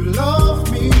 If you love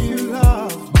me,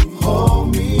 hold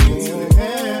me till the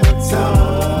end of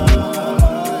time.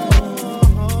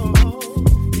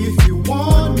 If you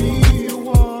want me,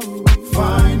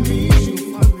 find me.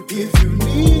 If you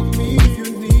need me,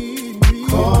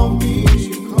 call me.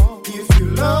 If you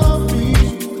love me,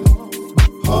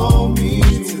 hold me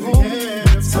till the end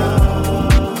of time.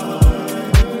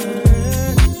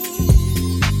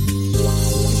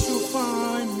 You should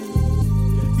find me.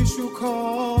 You should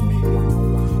call me.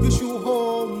 You should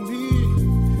hold me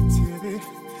till it.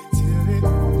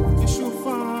 You should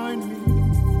find me.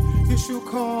 You should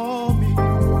call me.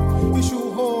 You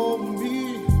should hold me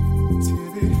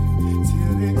till it.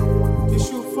 You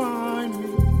should find me.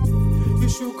 You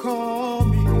should call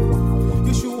me.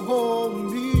 You should hold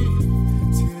me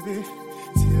till it.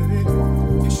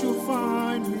 You should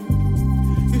find me.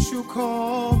 You should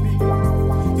call me.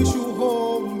 You should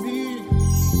hold me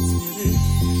till the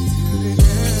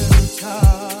end of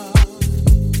time.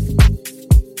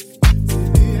 Till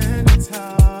the end of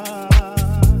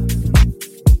time.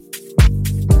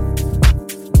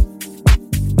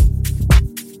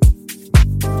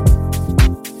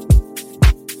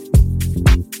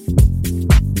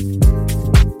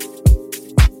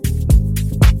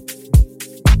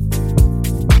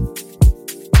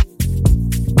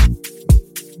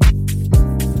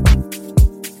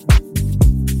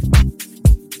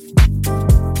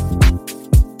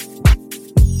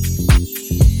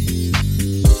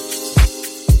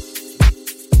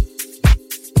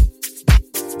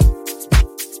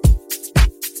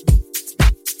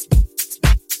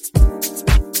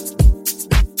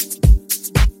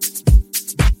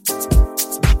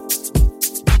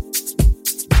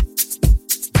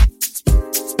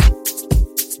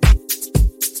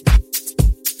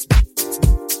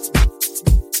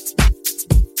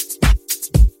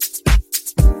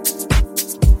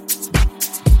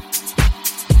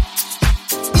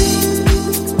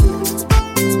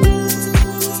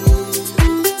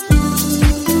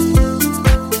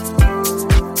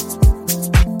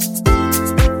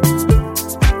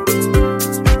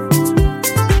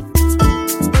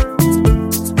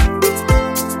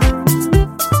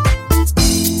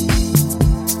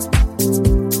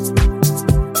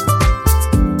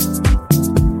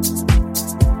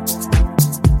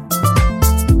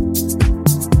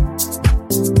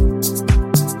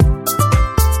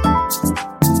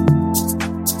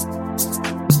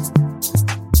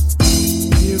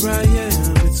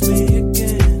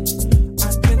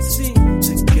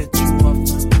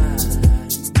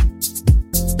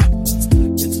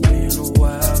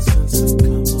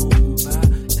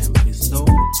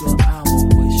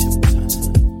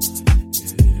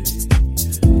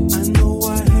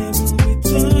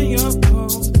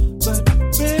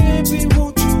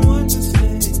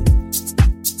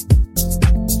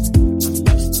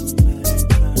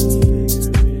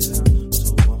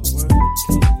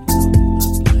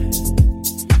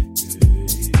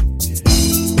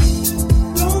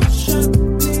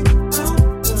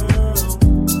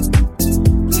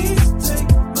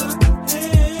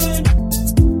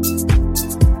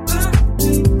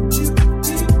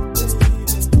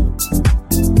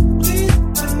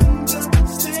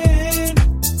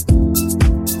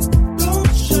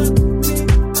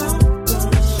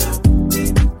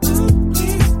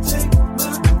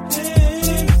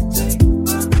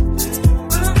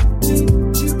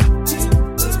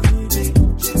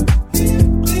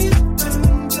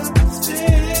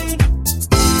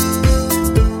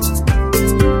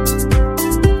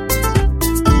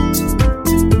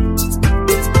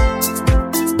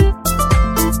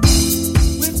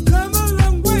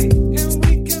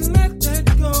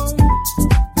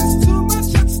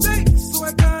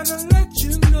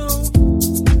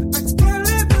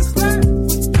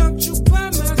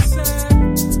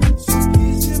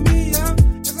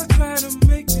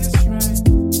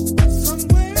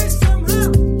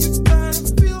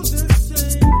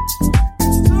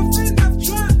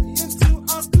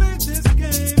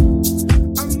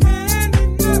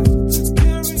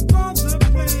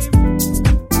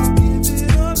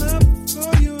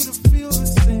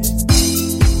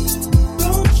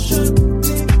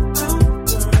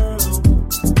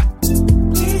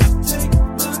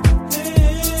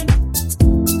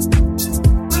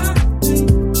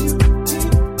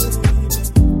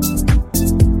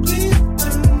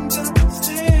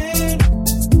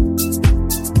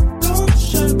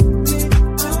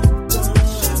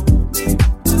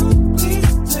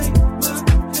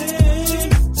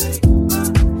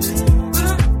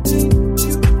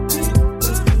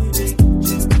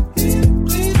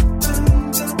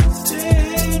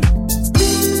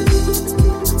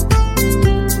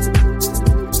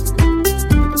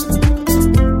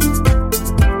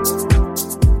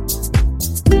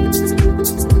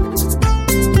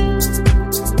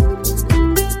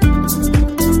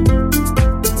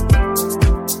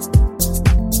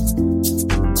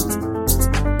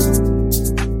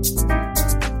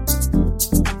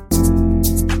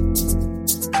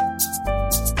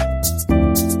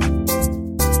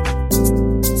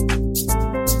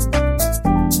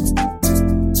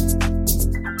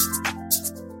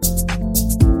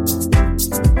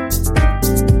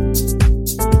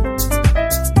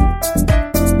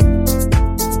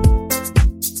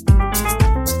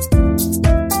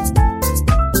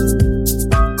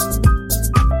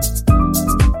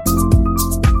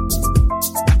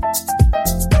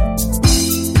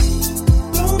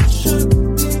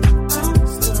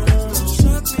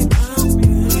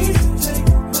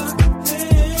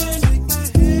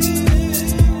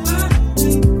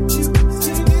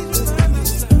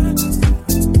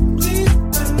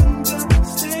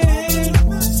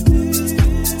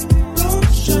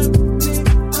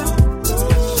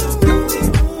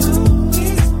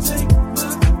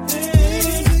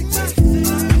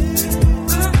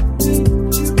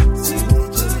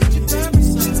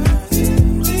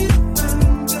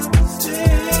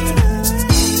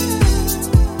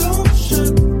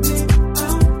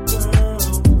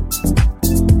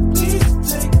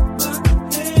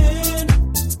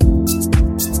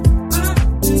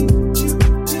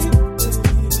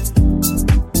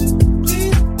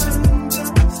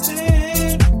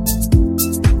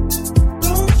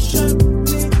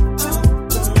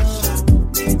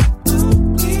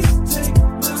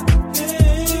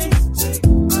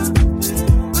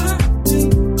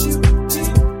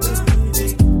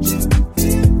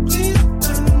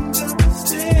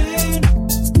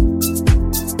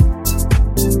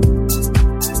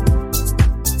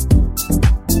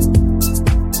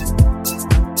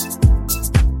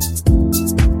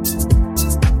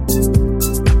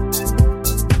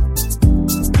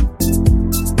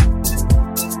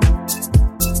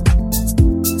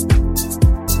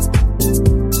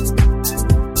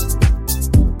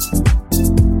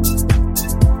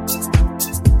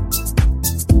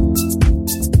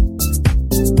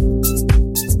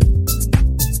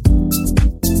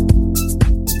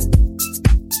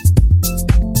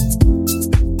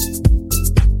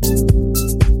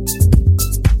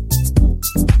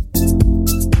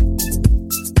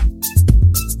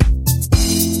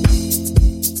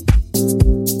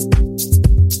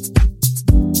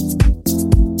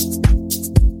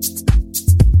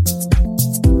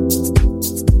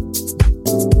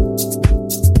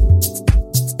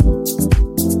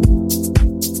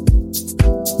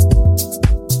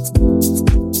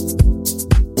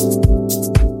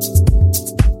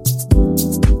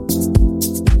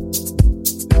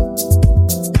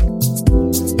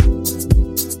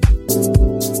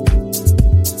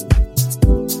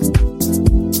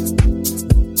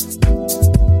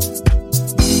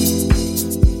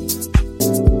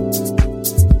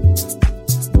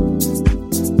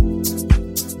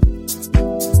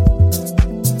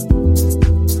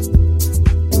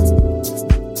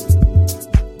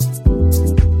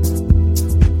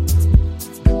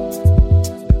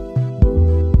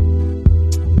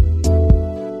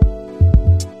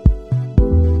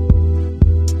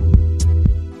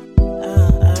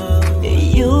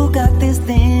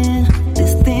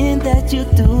 what you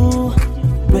do,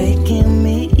 breaking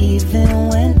me even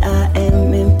when I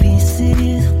am in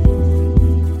pieces,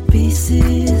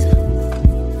 pieces,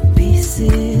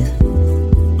 pieces.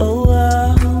 Oh,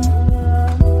 wow.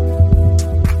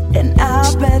 And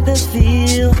I'd rather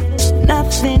feel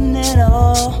nothing at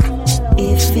all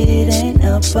if it ain't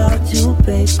about you,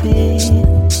 baby.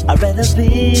 I'd rather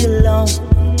be alone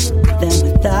than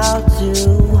without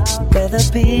you. Rather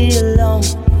be alone,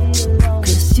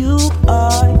 'cause you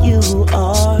are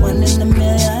one in a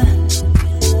million,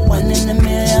 one in a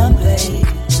million, babe.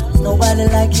 There's nobody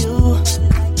like you,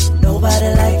 nobody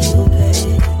like you,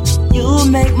 babe. You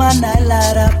make my night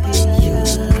light up,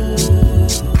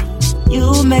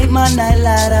 you make my night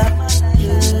light up,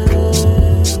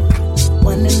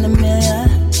 one in a million,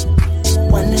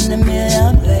 one in a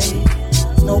million, babe.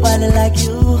 There's nobody like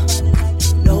you,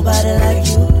 nobody like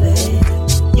you, babe.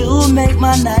 You make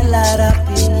my night light up,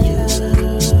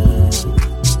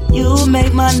 you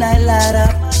make my night light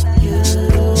up,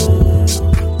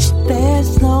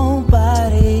 There's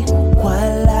nobody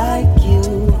quite like you.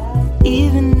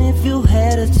 Even if you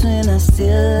had a twin, I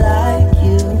still like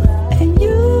you. And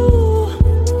you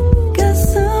got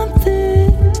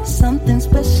something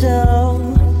special,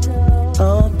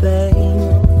 oh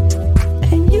babe.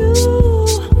 And you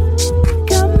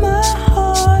got my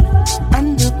heart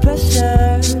under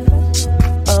pressure,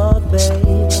 oh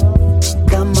babe.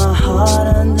 Got my heart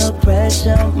under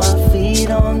pressure, my feet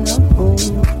on the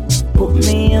moon. Put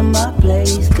me in my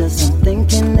place, 'cause I'm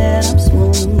thinking that I'm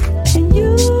smooth. And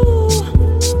you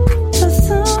got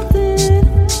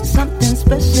something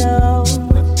special,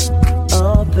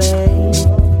 oh babe.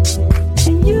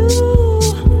 And you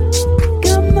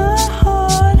got my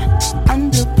heart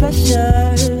under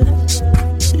pressure,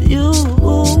 you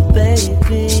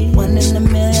baby. One in a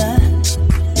million,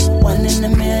 one in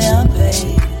a million,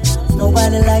 babe.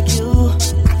 Nobody like you,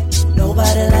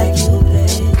 nobody like you,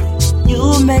 babe. You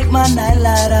make my night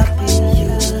light up,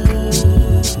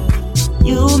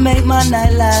 you make my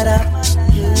night light up,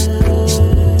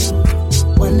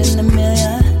 one in a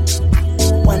million,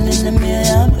 one in a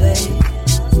million, babe.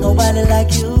 Nobody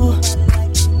like you,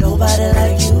 nobody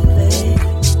like you, babe.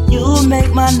 You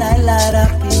make my night light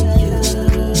up,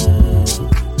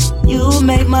 you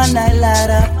make my night light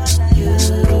up,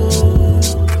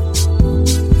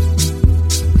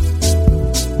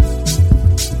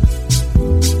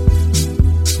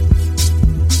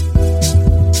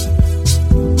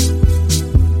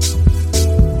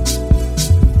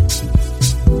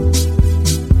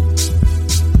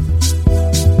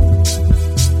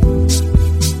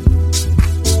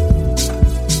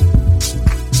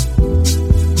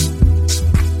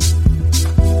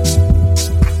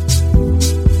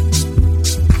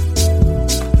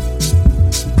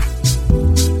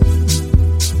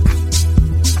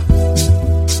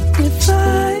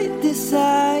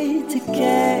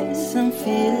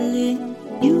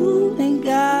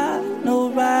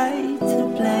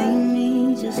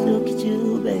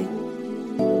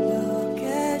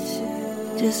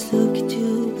 just look at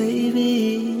you,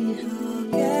 baby.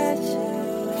 Look at you.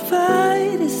 If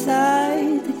I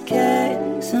decide to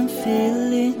catch some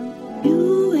feeling,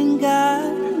 you ain't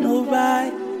got no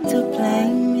right to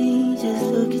blame me. Just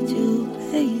look at you,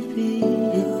 baby.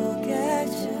 Look at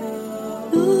you.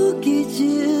 Look at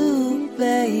you,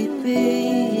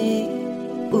 baby.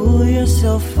 Ooh, you're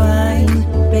so fine,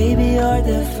 baby, you're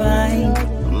divine.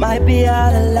 Might be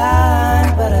out of line,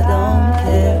 but I don't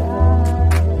care.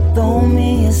 Throw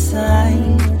me a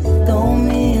sign, throw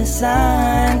me a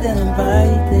sign, then I'm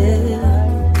right there.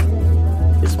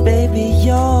 'Cause baby,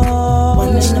 you're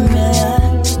one in a million,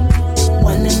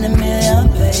 one in a million,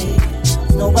 babe.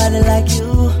 Nobody like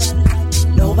you,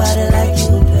 nobody like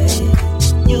you, babe.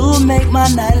 You make my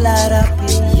night light up,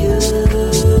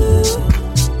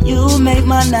 you make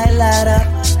my night light up,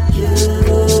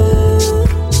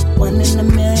 one in a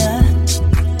million,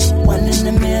 one in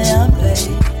a million,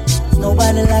 babe.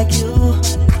 Nobody like you,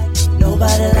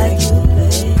 nobody like you,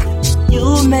 babe. You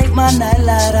make my night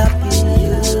light up,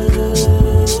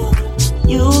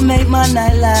 you make my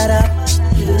night light up,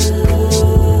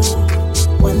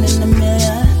 one in a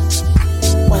million,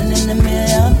 one in a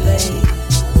million, babe.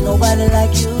 Nobody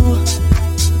like you,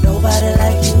 nobody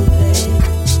like you, babe.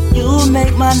 You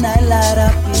make my night light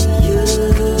up,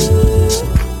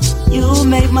 you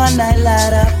make my night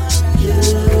light up,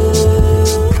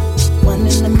 one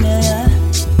in a million,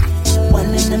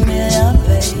 one in a million,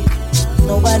 babe.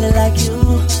 Nobody like you,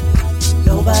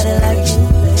 nobody like you,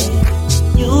 babe.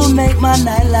 You make my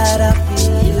night light up,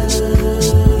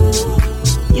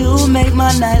 you make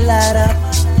my night light up,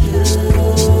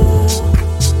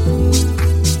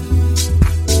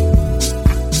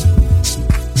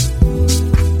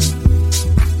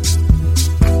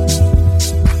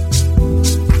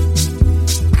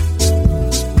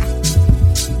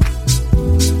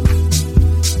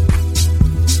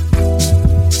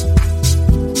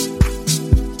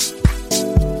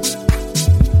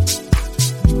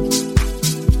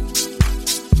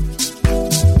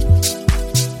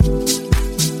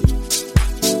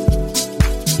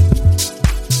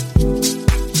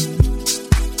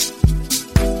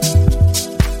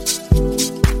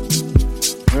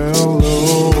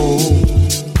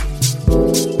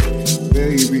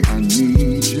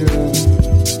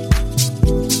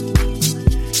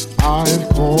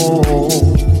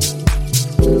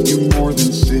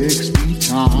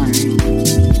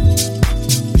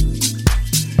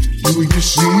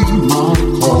 see my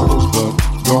calls but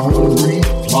don't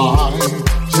reply.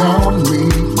 Tell me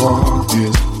what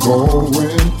is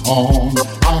going on.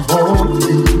 I hope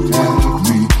you have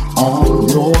me on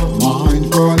your mind,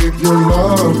 but if your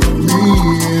love for me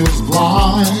is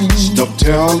blind, stop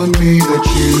telling me that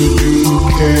you do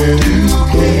care.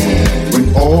 When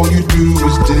all you do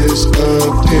is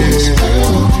disappear.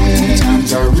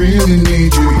 Times I really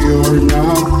need you, you're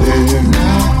not there.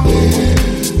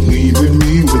 Leaving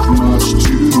me with much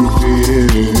to fear.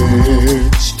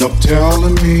 Stop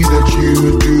telling me that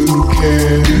you do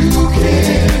care.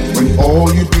 When all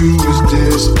you do is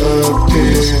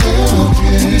disappear.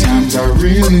 Times I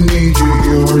really need you,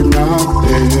 you're not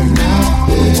there.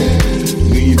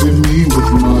 Leaving me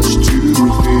with much to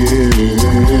fear.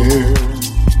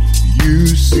 You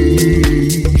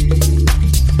see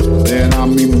that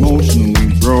I'm emotionally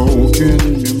broken.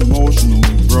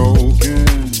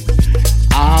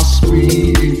 I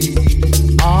speak,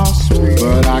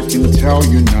 but I can tell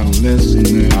you're not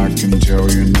listening.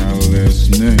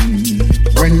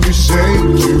 When you say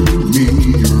to me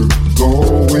you're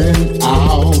going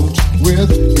out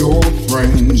with your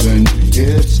friends and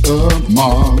it's a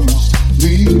must,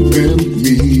 leaving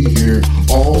me here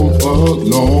all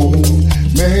alone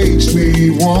makes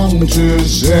me want to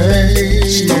say,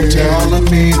 stop telling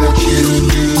me that you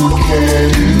do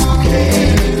care.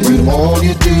 When all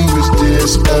you do is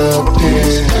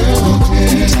disappear.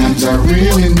 Times I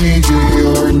really need you,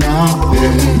 you're not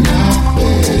there.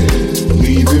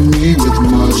 Leaving me with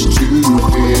much to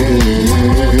fear.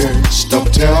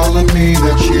 Stop telling me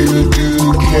that you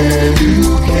do care.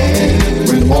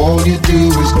 When all you do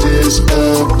is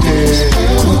disappear.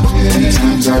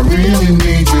 Times I really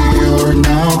need you, you're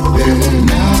not there.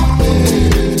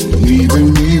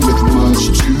 Leaving me with much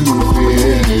to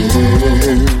fear.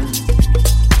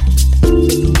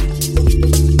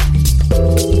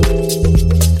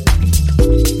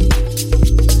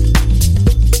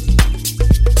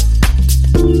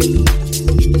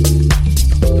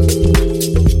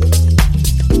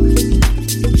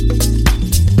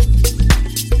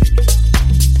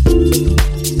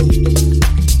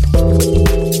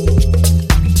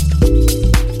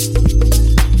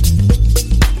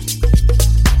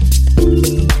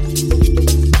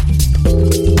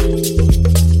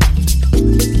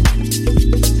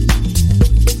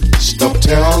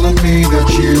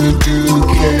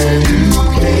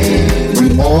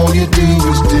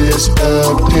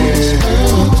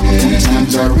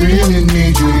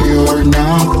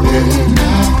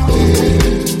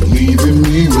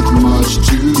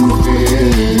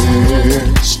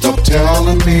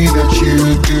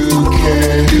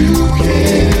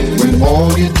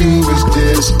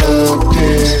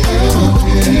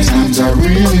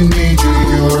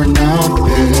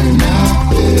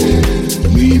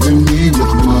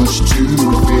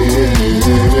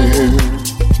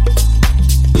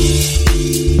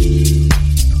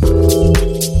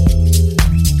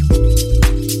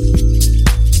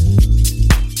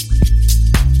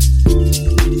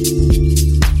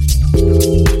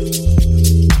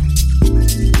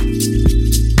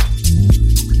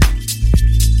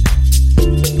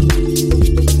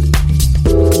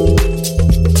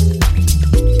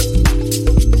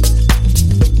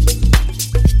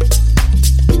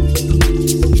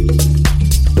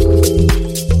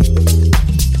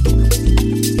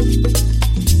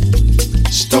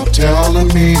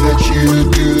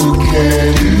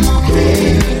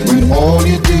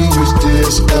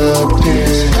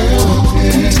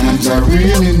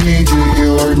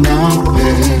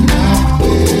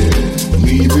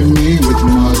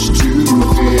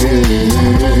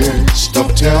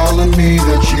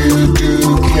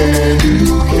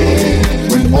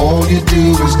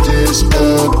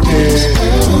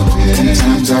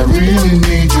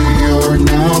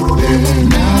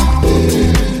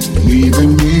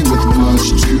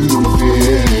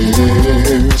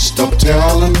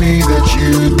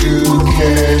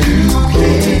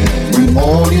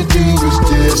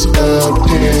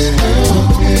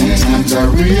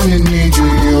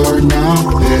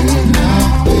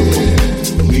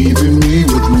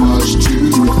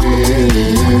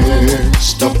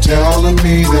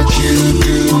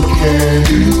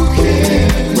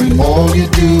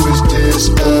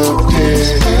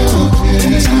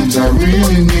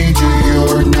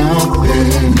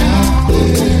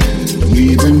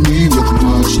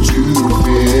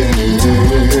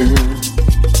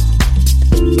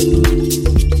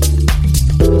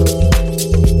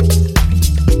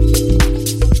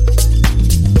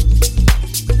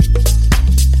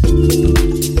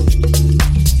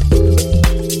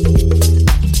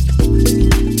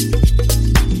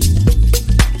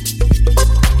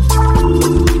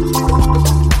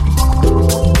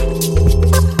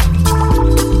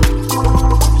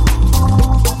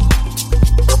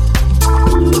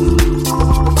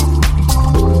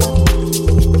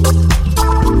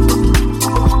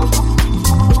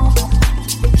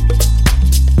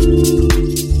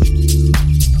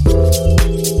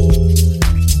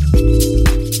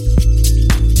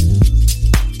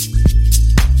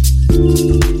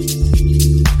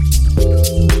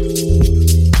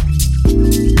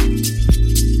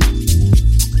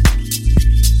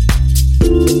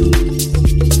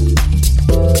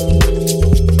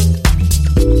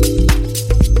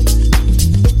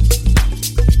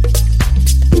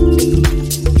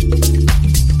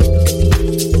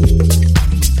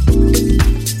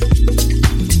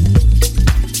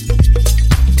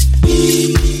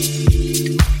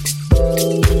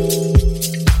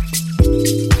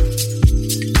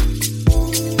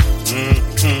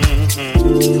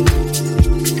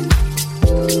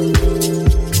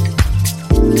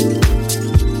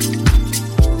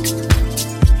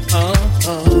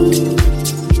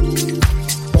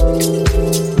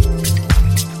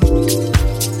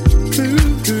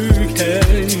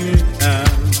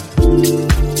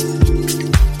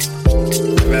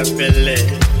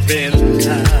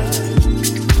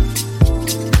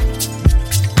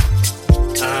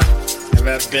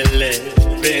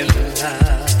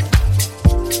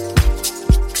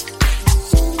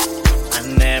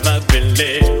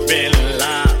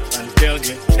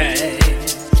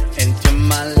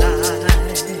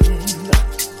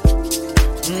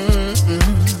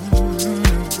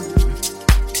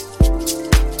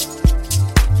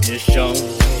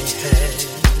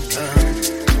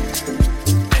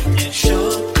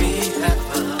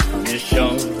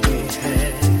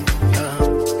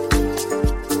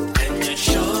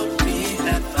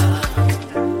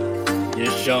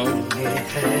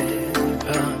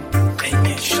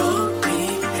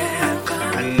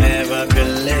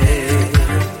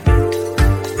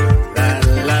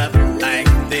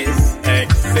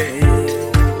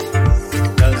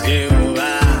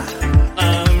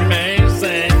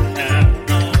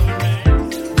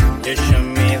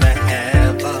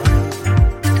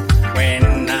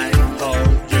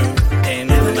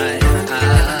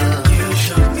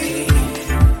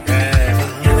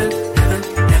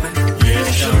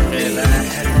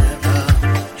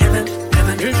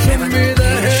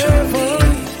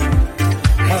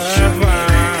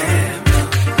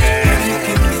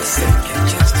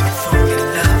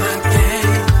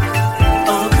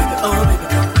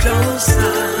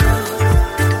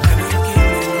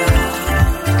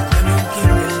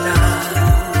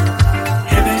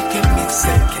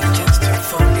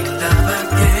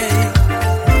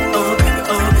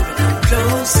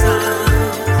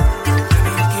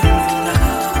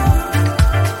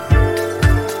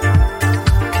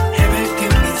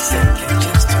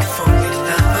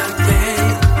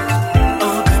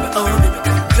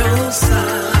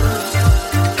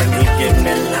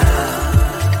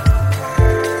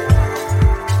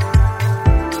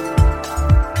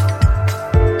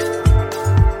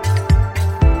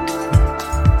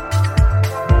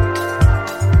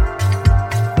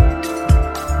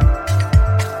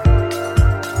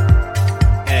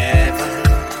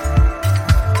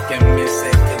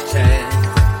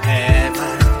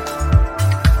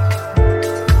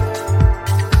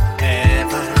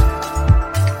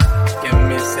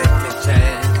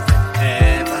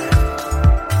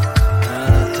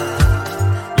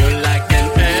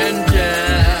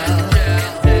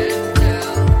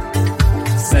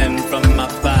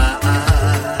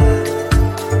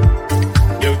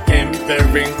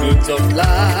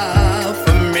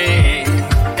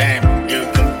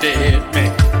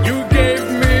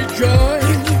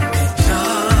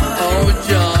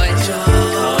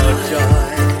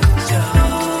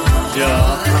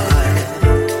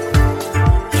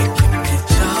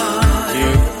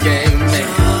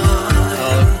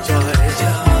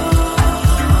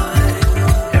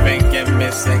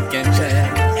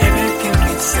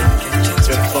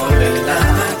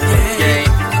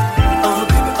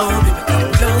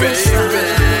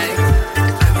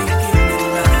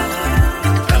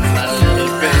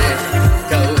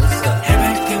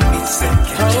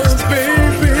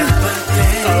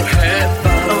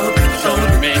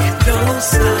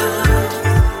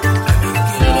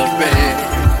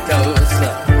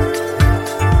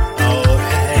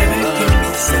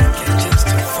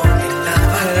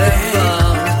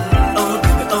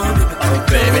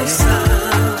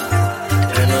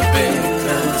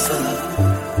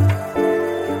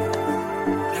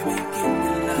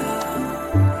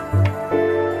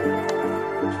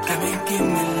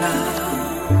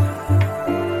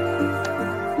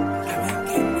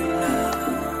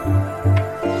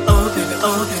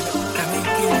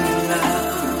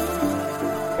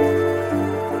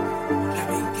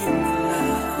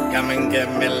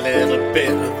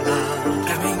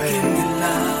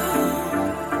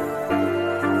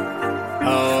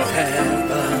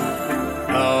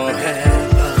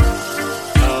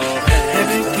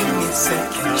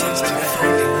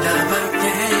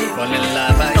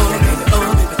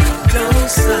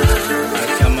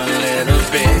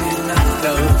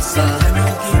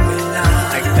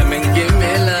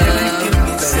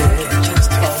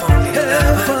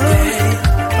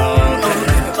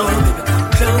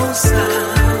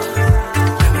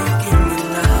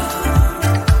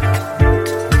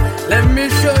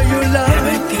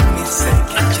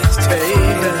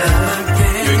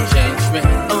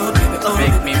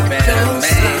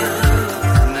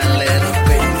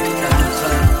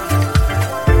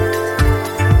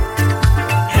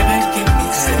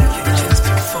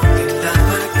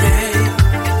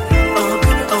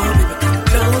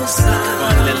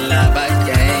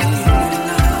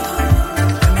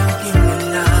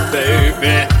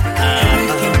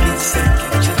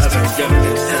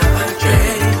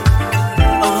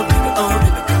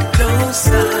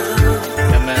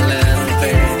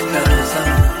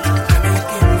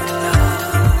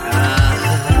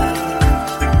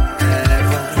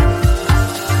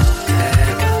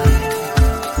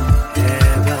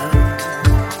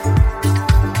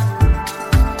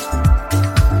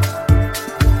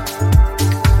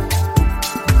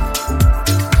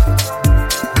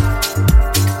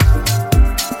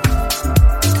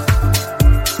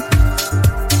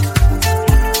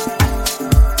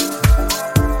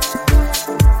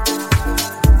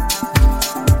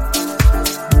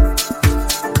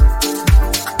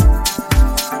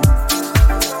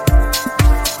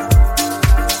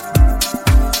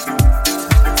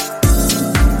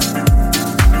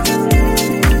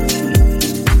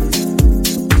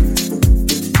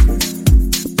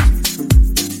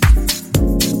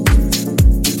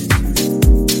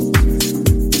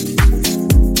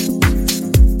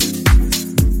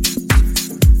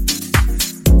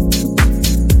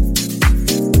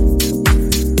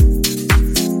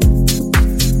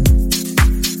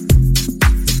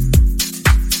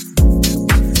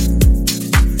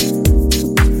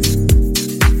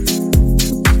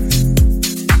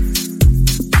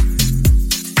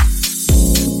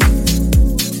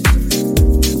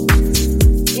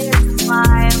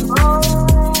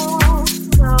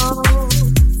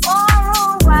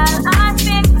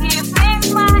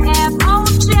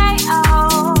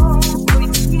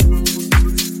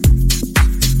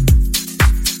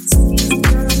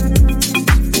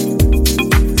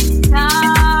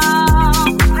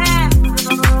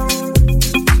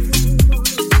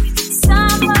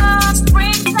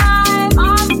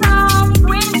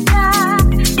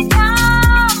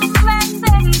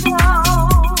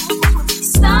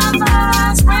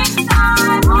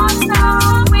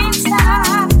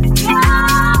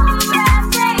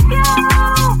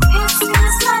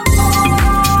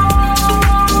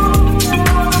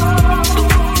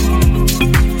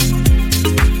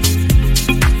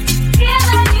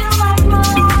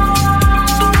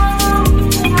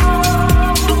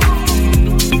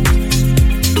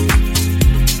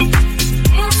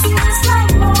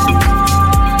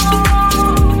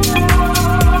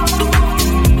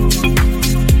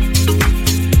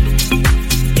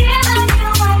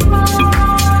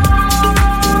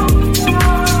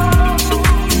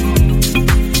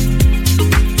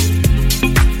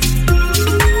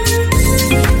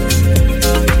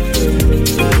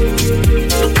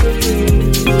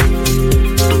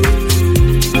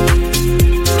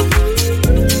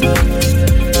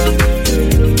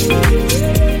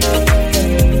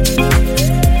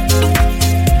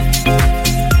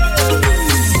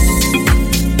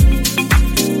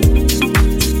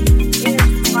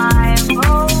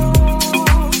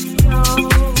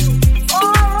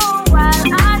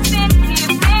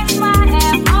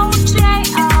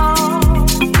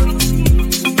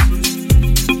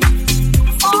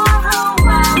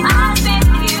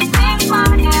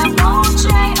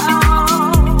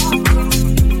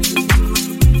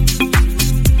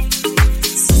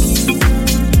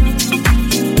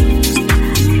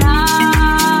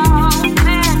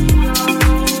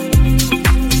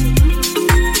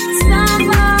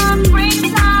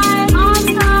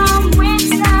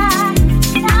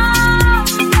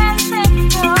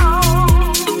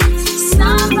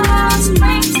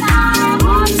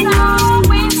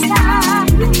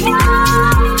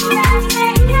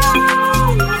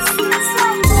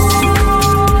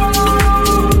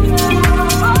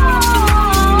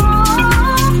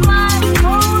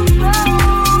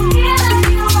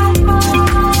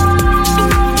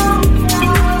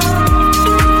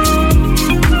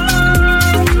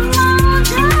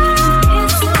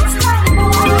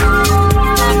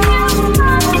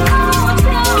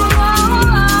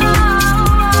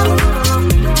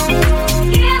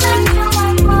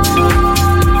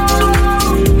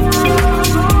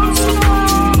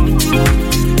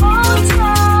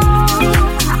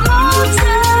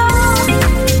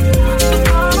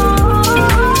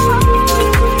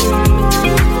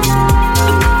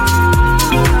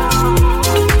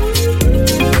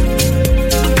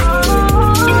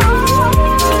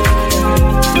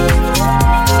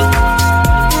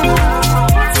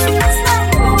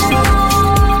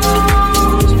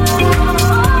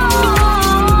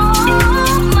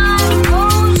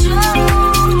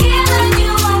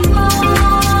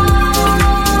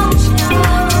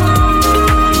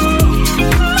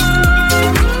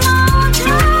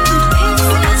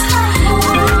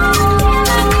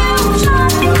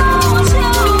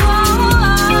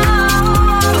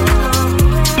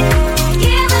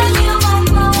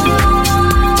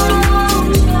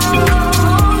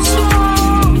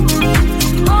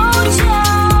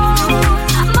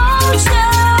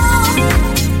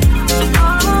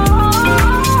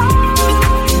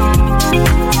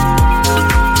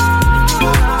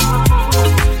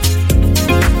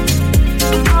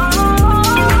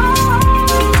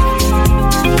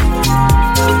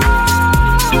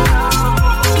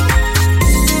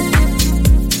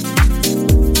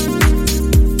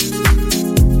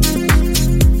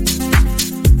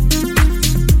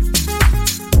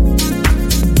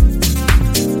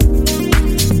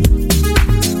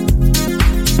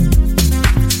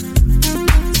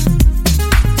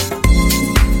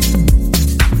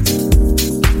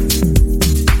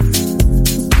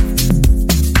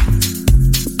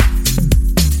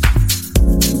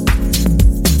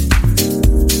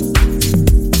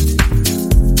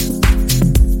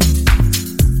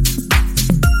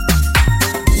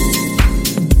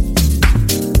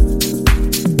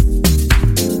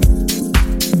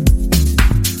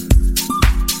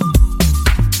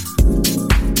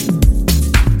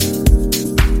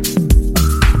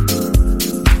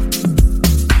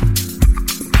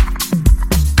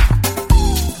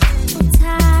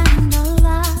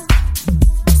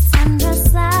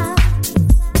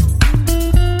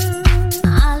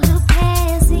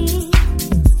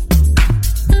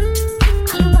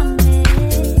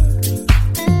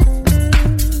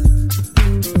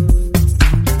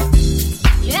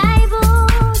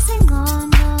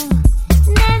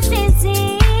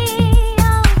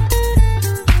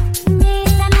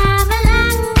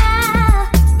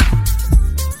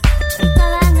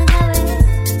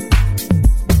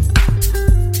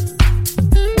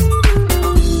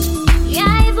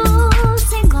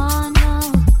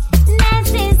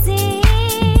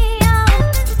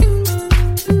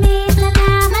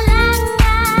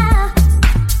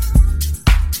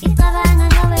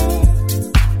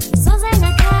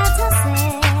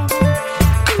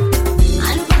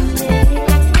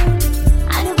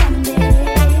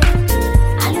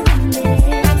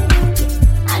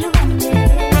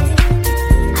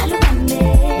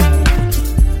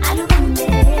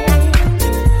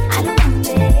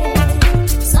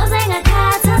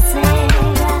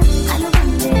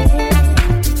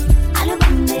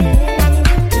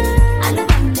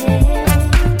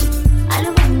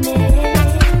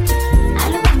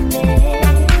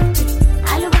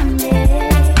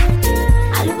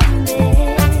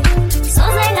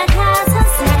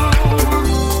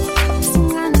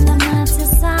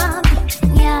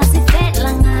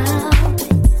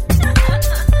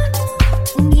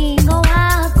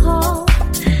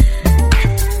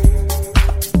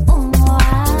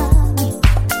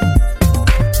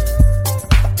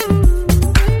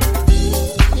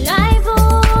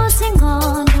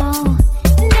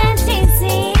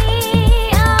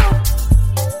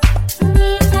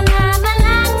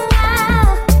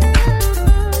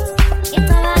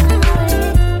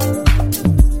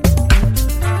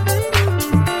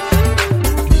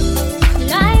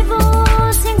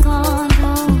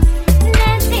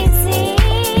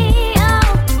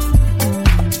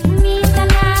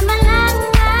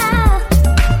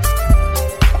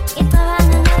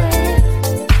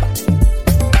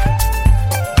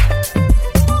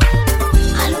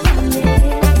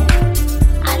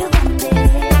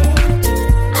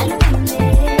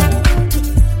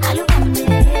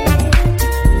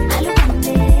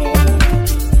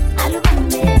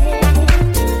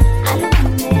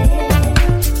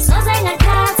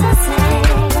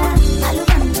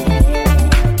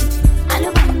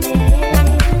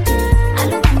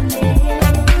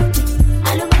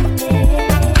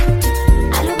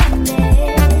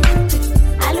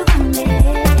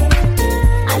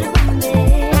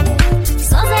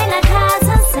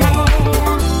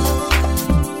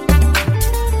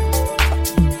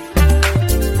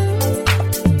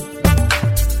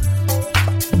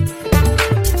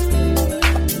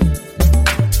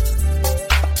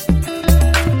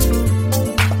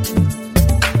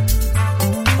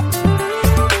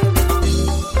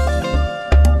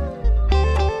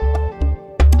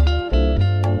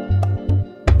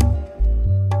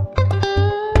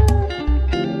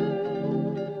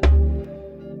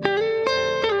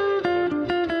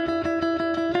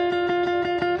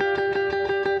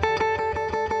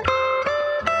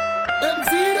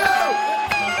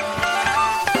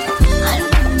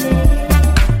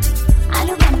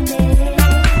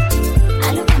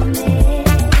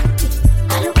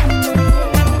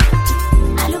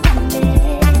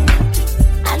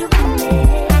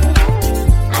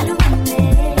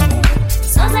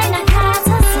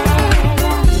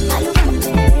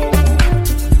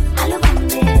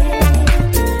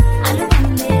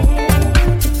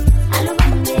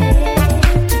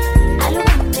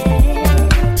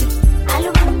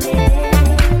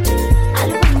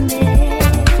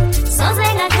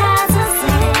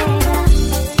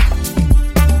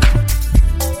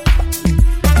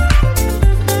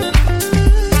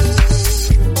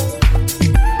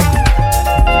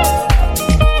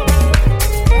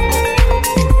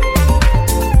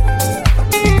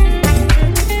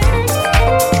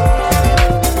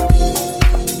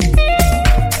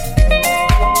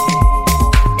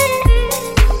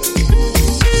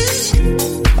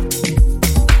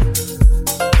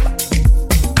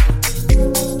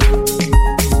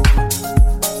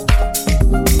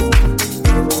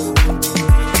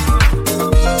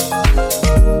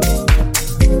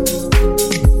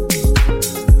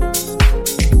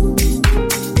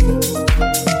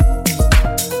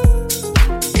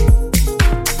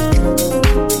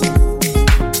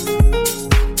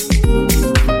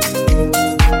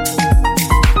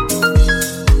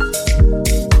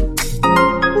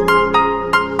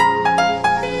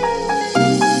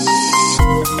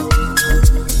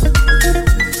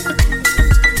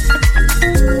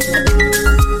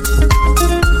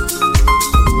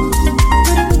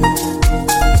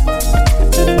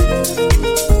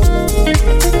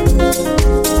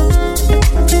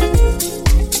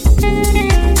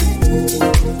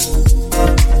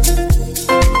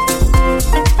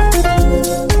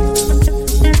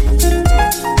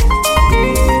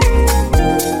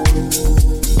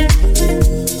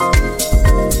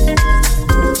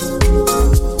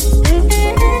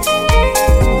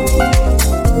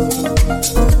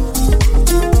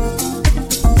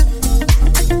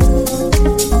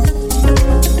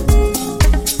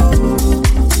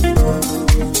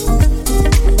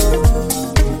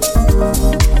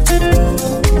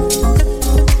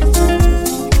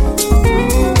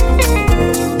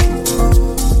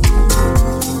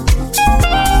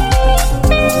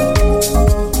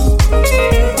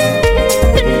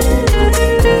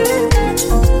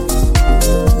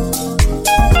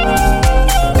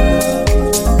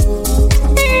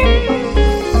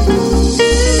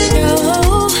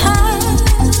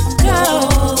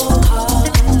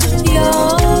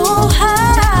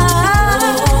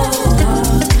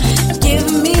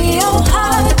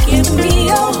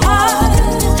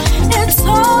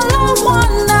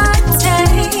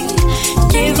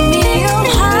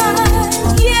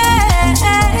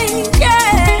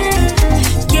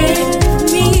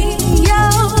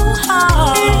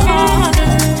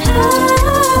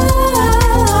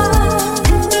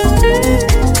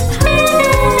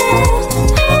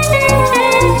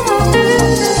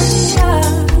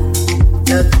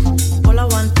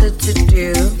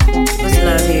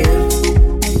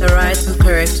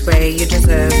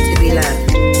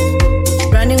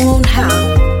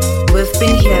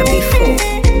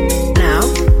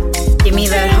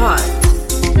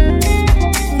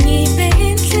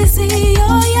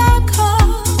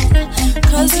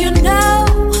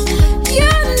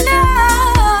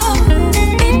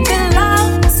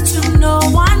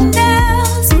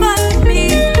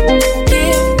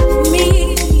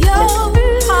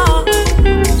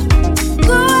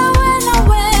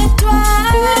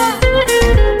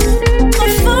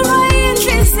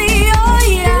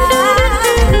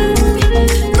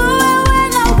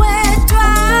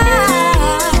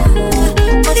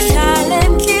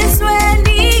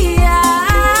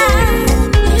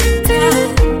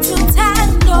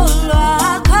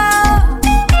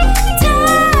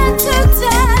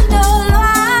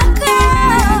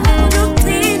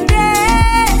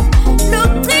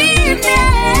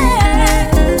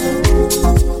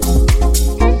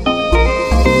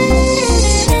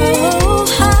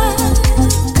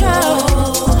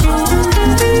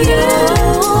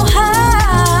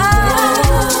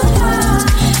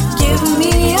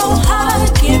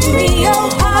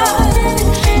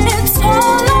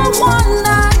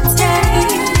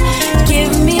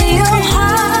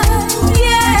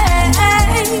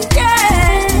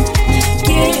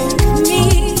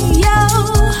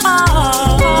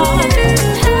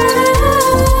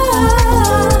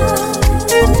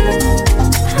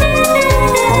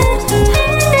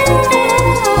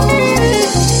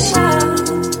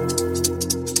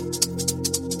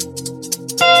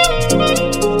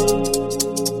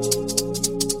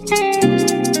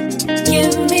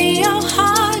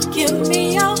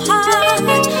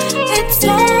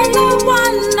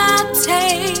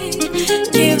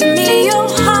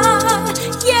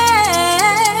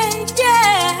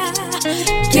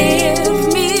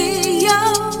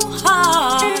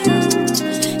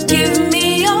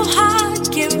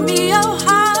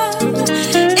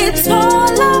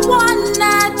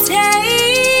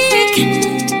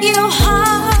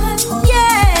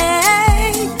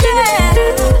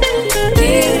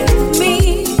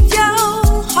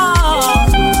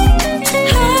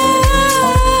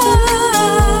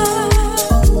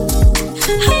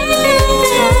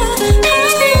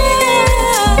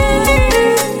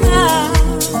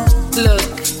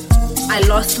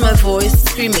 lost my voice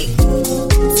screaming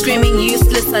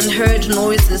useless unheard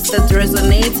noises that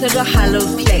resonated a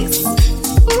hallowed place.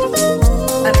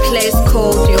 A place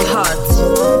called your heart.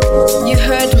 You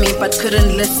heard me but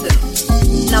couldn't listen.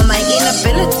 Now my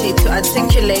inability to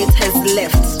articulate has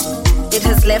left. It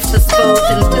has left us both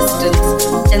in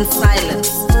distance and silence.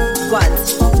 What?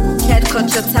 Cat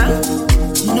caught your tongue?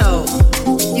 No,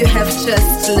 you have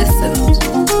just listened.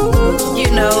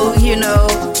 You know,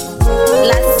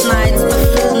 last night the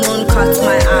full moon caught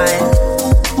my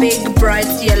eye. Big bright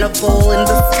yellow ball in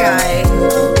the sky.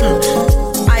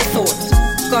 I thought,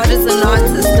 God is an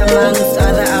artist amongst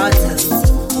other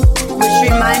artists. Which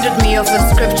reminded me of a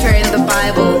scripture in the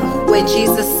Bible where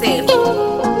Jesus said,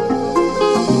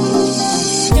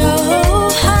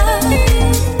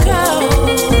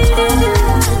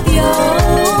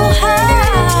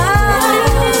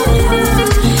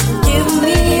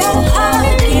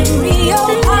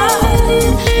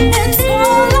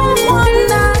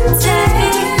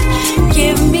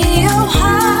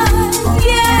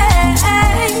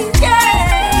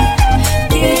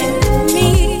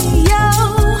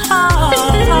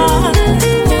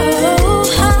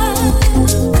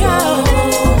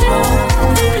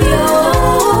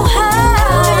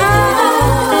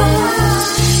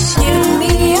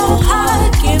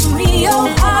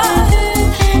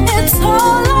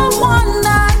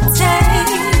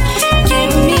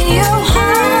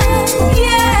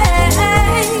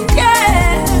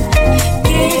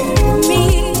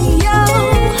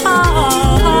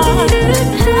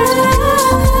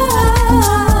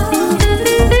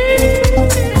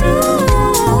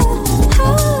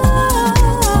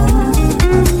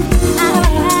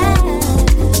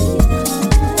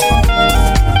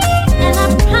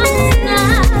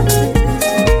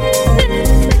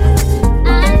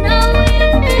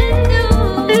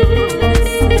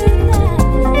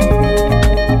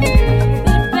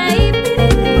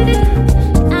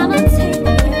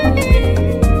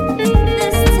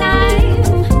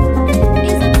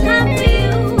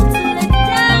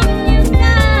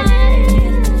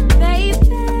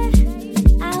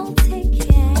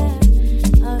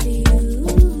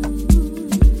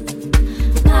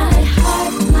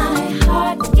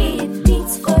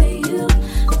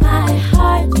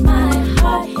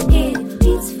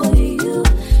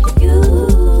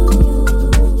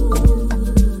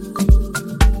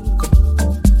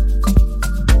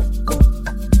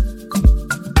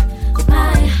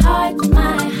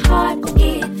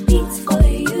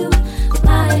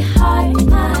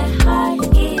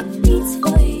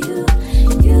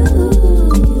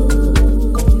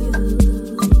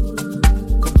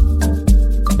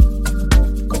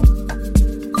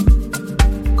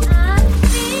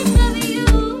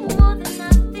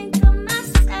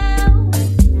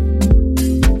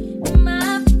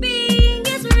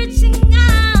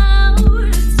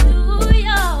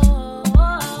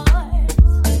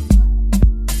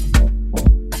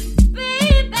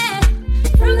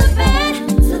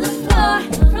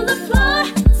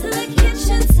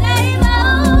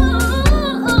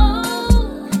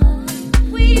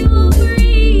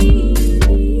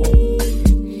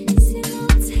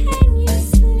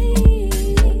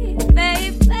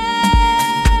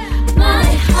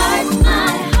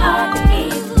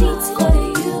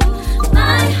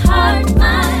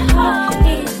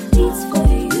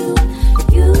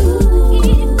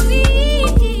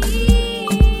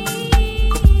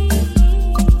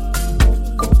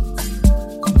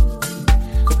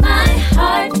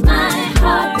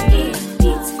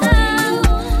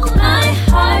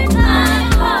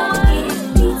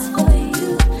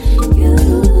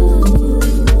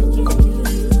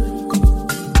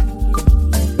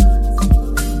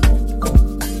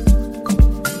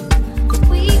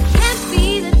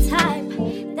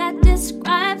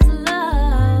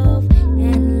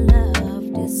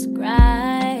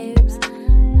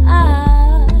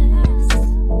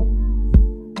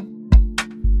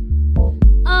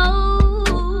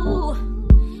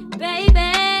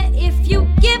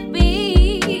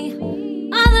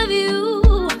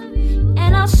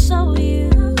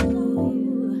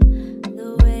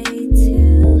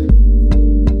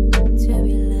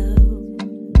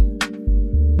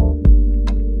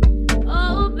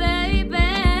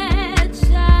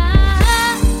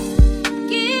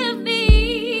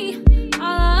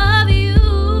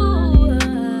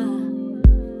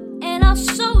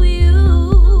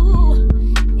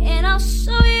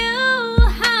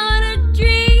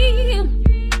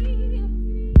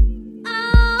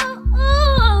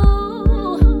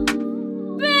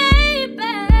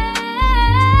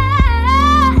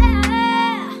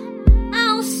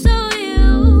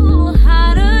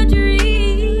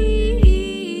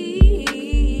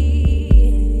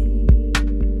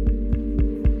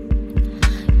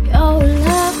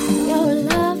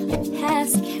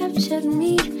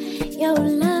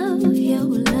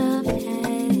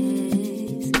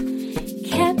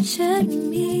 captured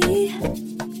me.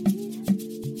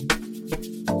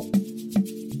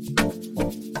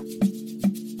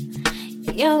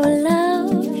 Your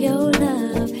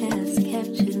love has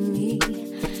captured me.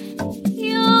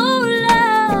 Your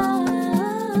love,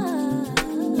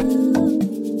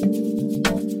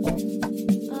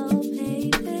 oh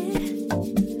baby,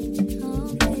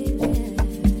 oh baby.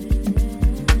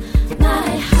 My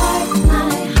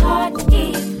heart,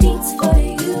 it beats for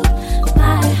you.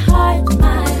 My heart,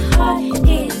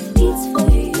 it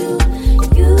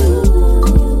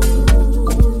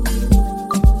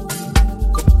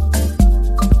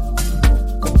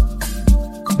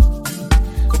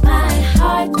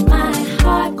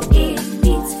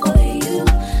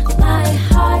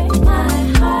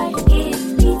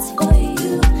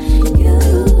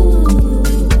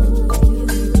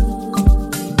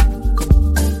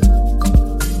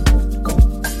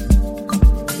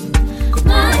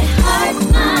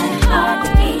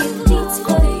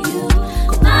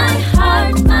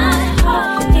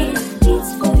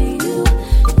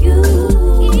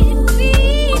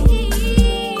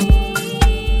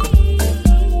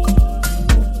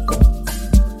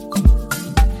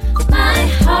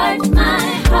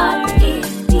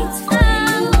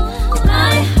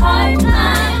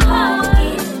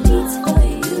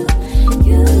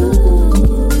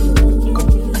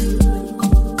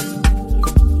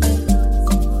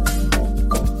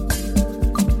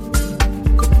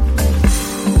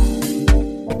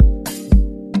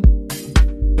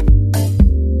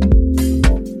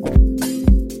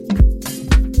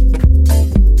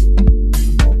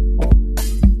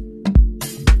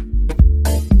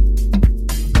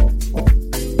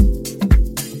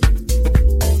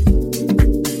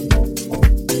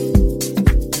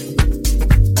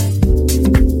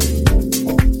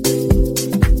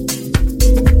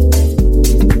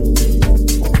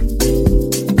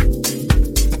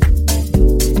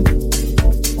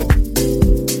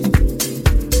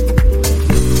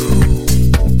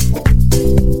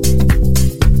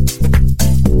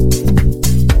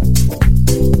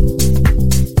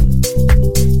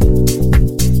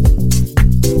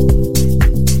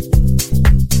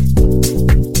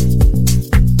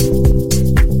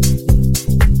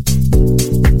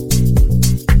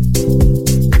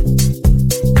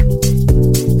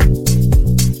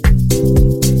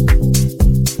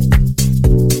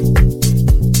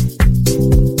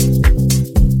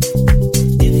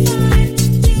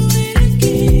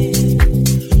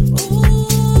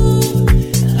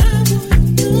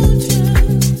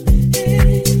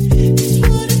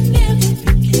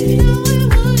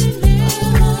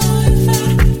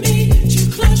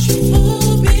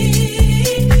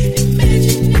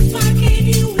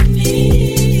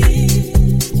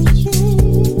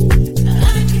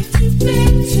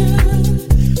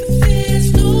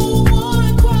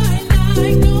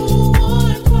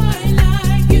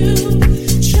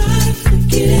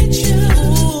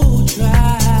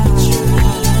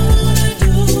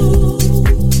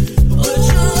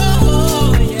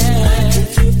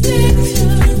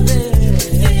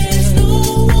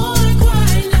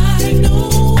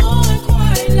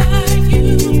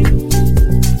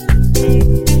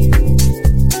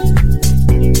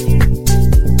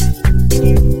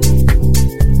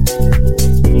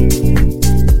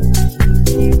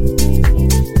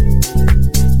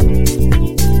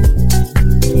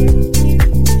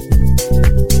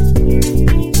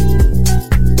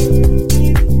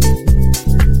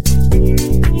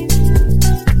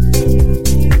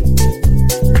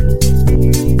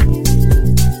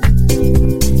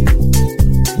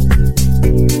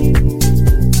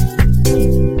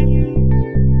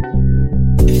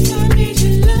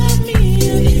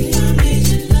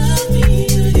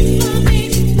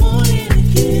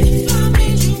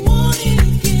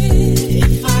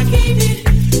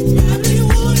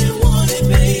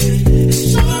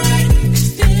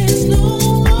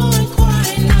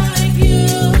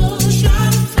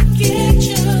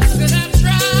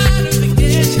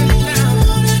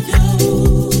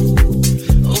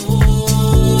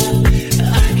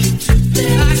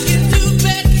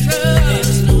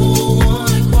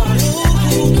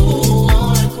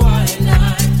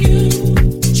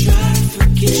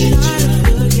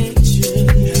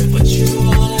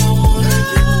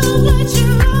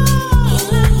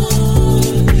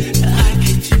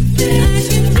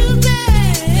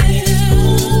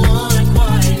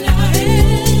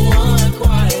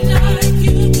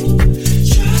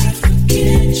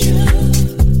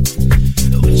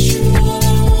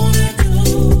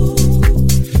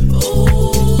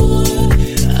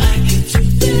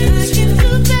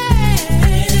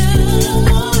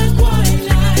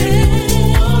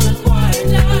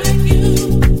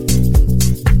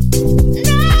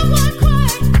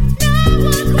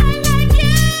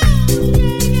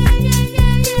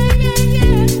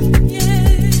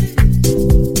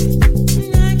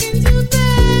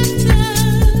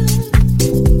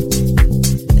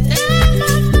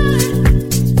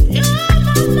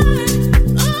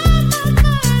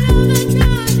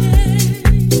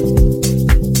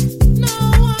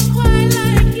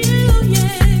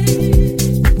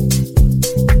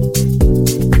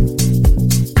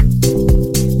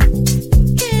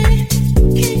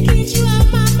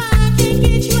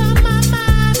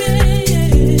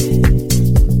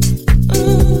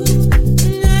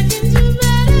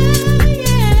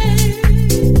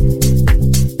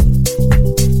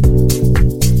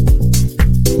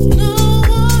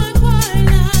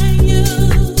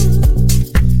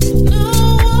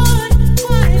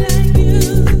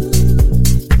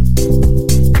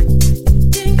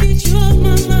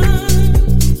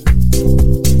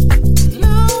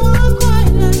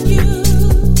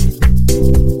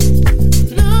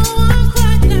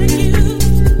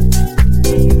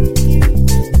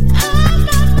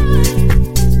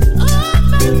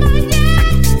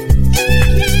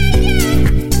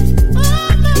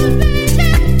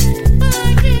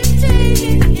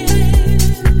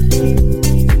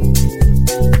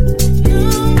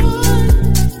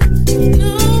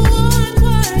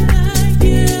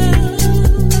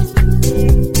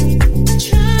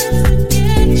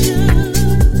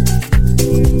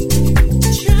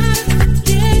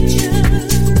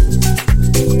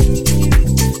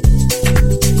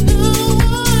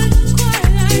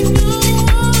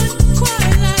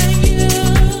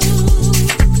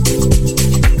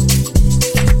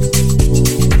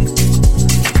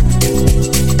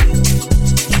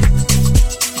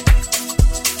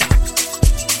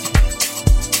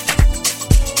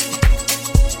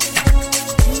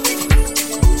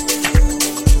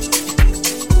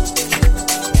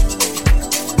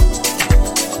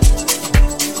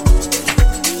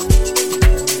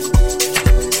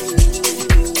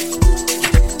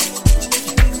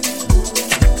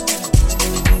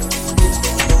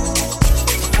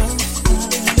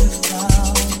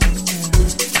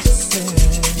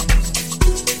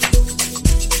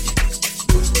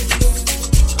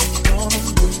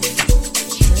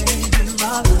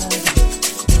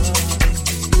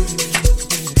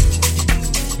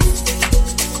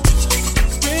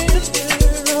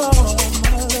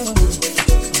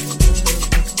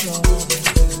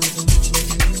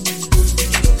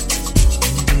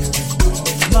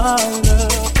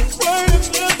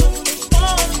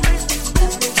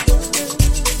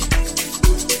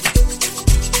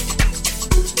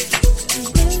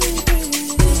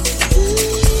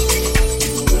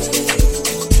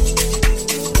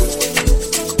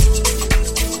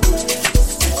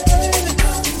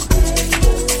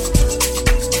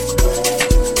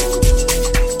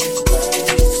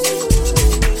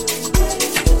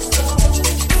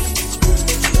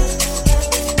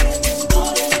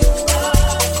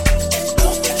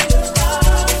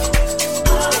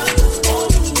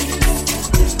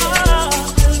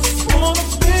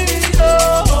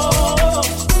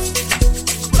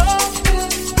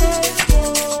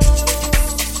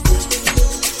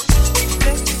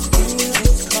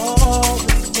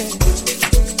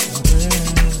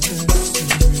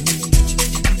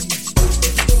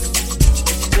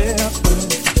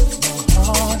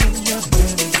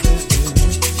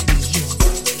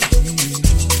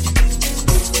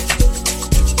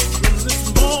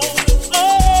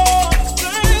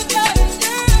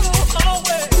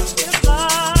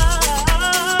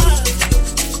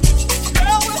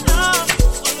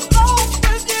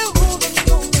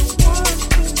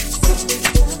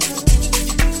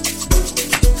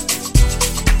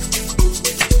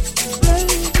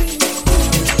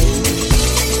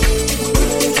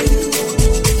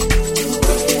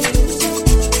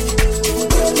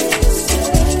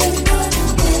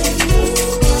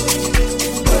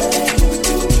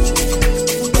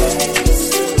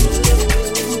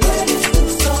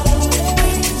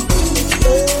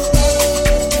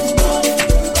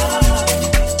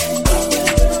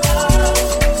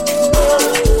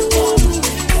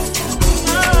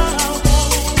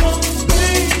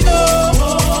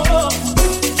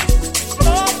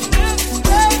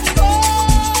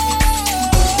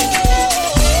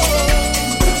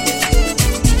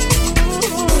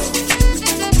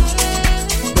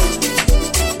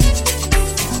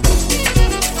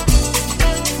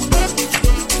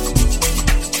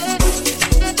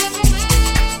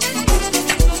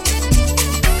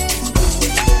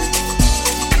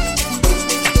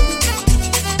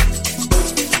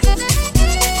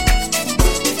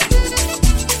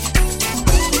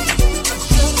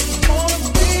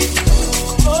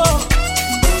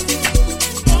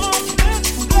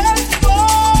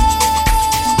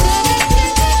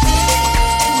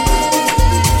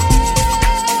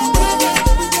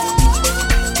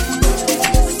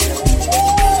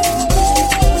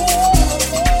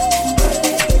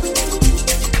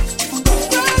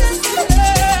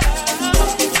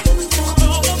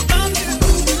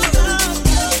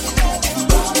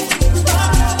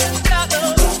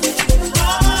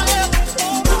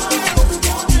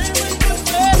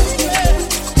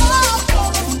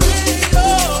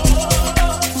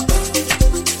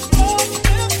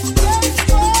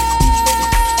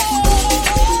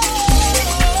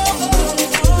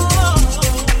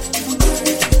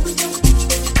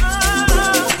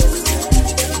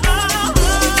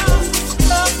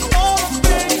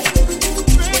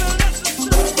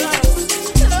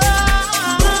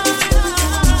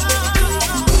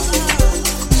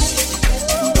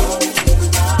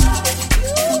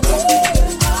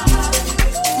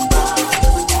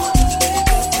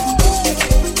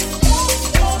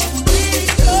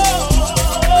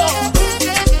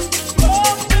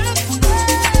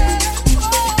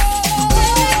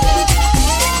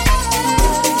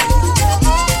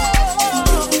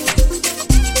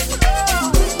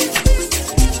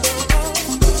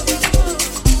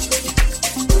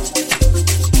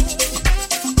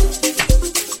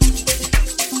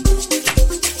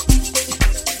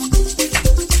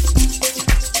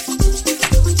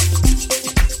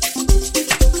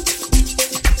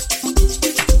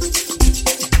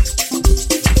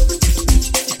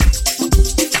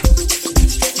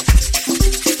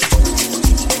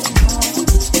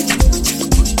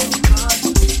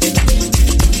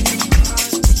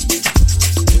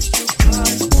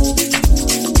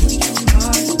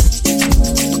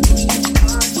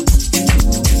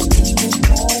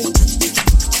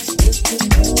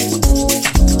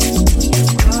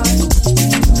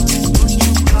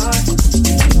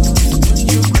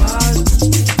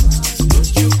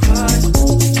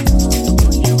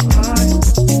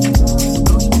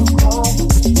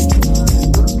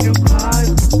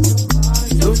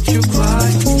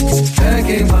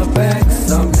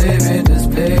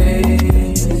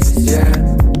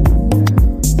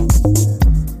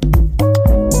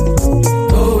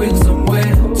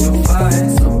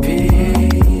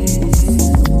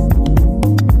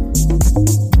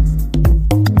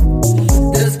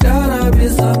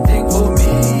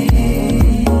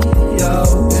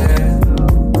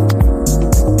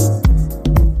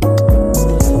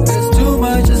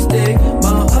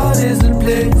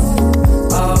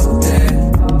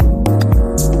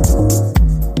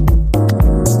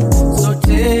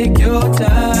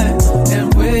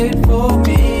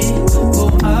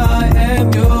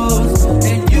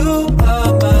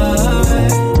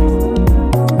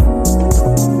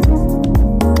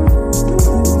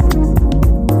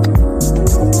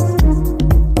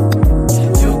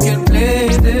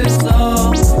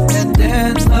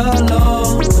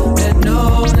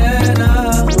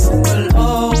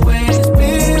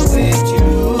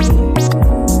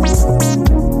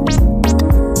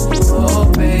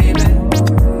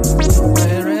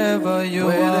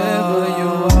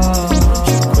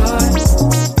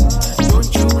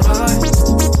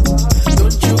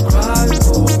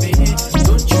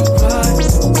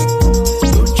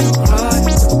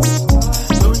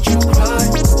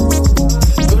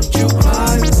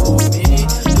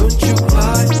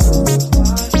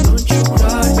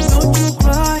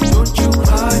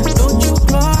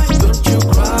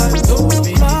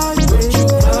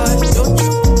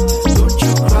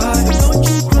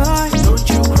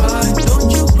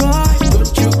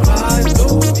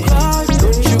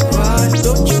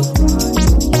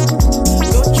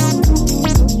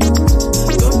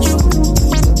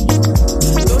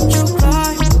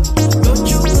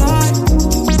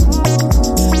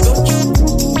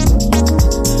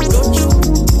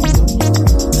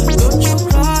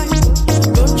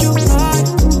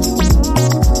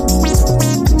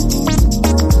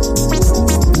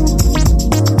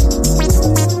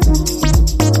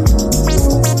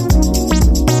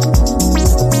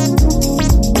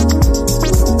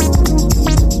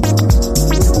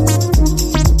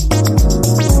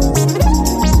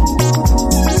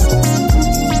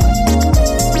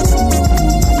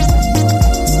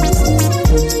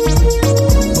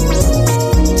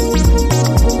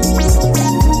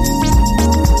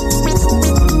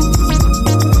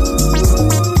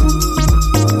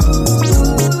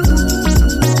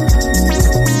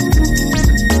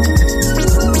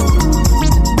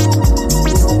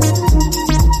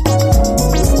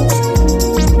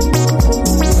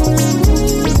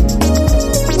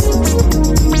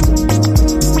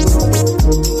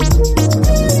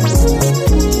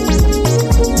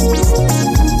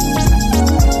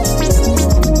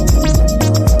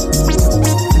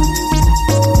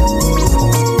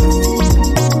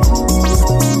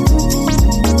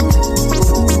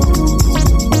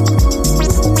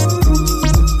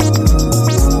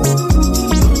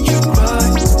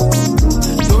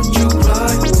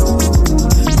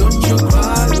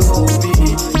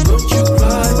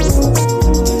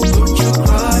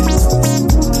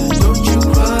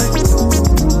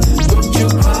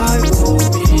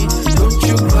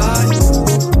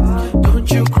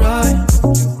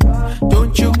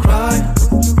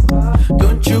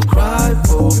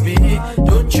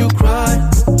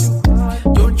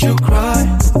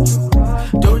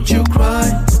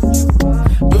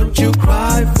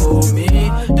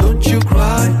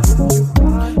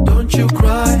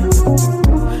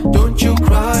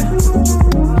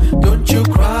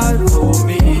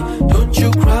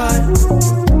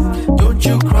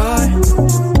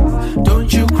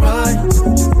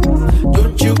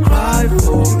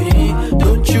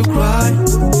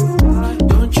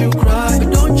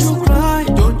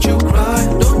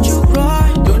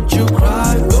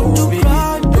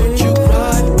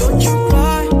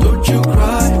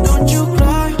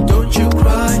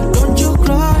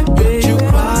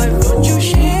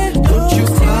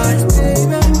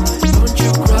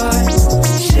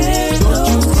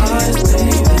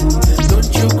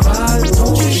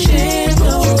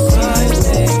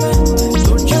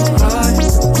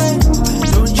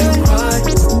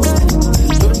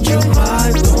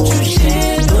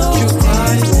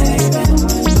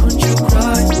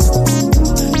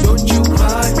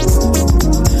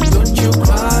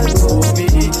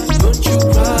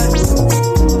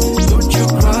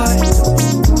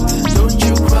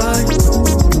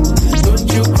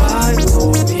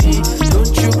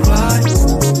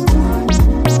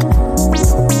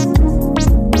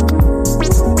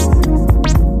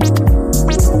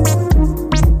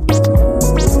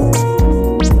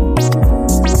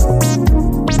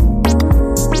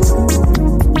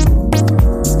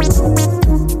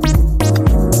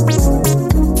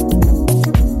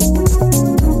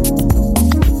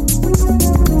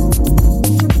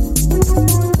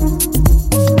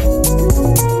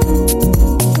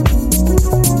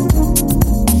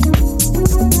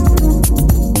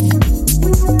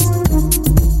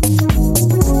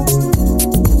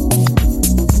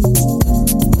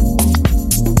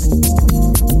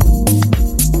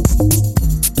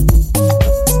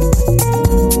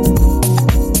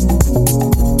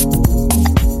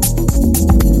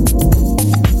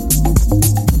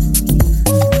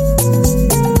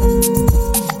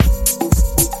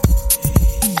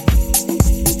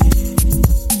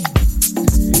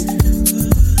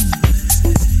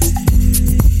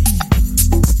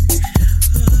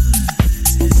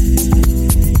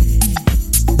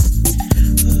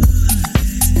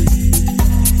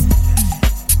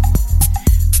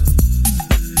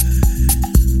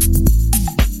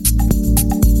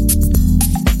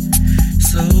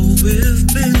We've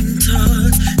been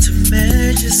taught to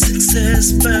measure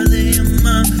success by the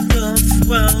amount of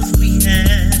wealth we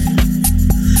have.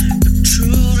 But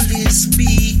truly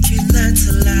speaking, that's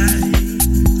a lie.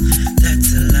 That's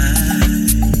a lie.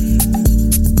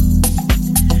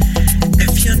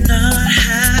 If you're not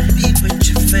happy but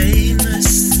you're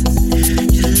famous,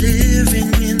 you're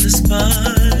living in the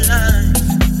spotlight.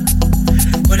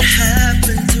 What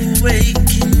happened to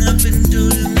waking up and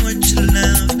doing what you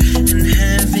love and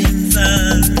having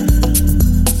fun?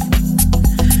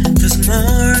 There's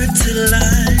more to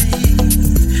life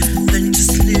than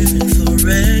just living for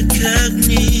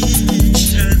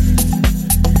recognition.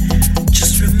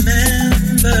 Just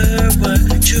remember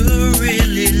what you're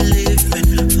really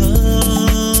living for.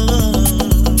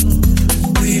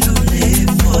 We don't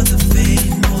live for the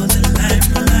fame or the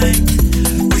limelight.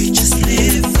 We just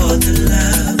live for the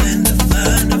love and the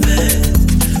fun of it.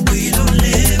 We don't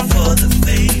live for the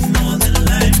fame or the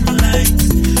limelight.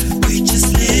 We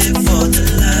just live for the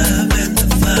love and the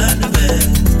fun of it.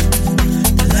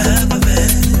 The love of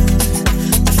it,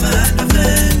 the fun of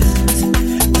it,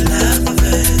 the love of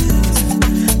it,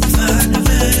 the fun of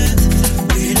it.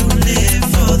 We don't live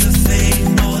for the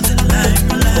fame or the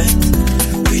limelight.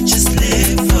 We just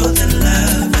live for the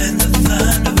love and the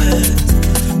fun of it.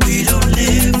 We don't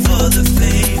live for the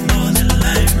fame or the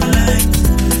limelight.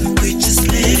 We just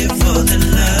live for the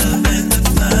love and the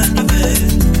fun of it.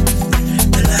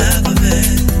 The love of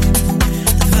it,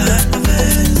 the fun of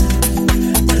it,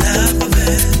 the love of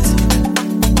it.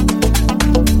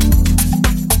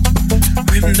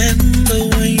 Remember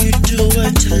when you do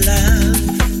what you love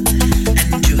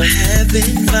and you're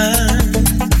having fun.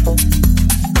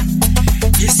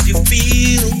 Yes, you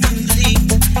feel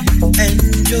complete and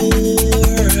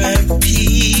you're at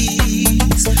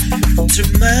peace. Too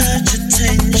much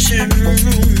attention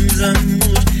ruins the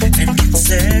mood and can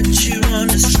set you on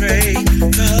a straight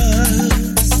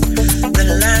course. The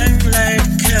limelight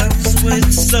comes with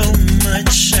so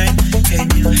much shine. Can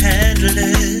you handle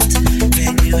it?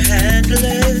 Can you handle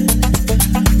it?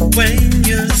 When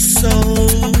you're so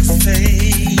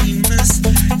famous,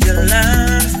 your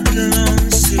life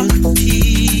belongs to the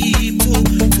people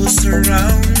who are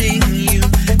surrounding you,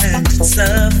 and it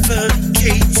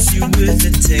suffocates you with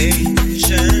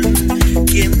attention,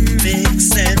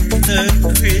 gimmicks and the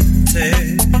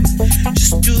critics.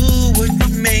 Just do what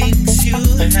makes you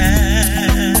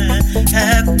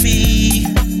happy,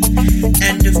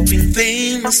 and if being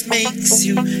famous makes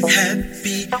you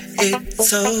happy,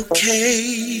 it's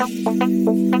okay.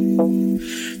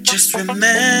 Just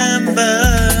remember,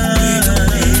 we don't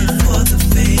live for the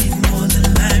fame or the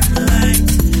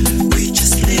limelight. We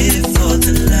just live for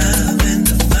the love and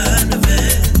the fun of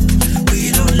it. We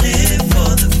don't live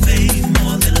for the fame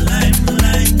or the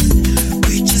limelight.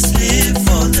 We just live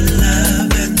for the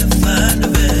love and the fun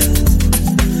of it.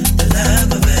 The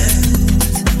love of it,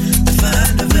 the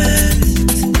fun of it,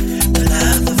 the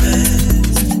love of it,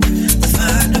 the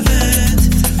fun of it.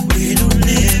 We don't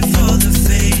live for the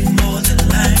fame or the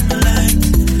limelight.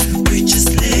 We just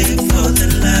live for the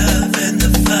love and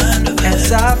the fun of it.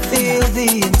 As I feel the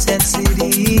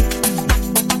intensity,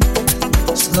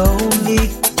 slowly,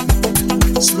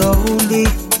 slowly,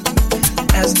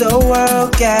 as the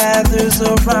world gathers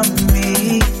around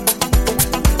me,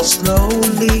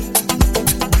 slowly,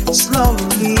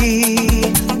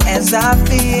 slowly, as I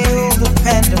feel the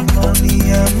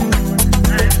pandemonium,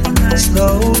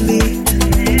 slowly,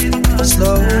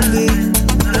 slowly,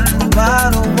 I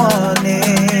don't want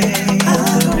it,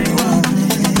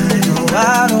 no,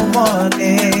 I don't want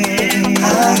it,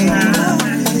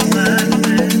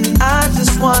 I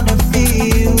just wanna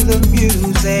feel the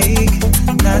music,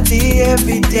 not the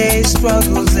everyday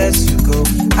struggles as you go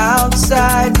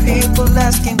outside, people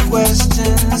asking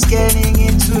questions, getting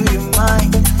into your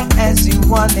mind as you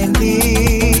wanna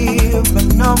live a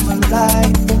normal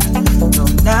life. No,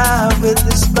 not with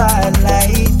the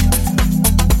spotlight,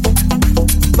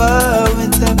 but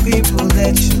with the people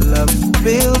that you love.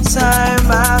 Real time,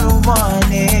 I don't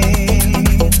want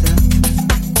it.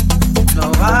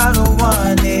 No, I don't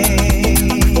want it.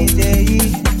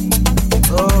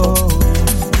 Oh.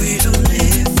 We don't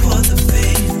live for the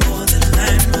fame or the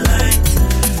limelight.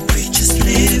 We just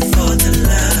live for the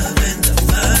love and the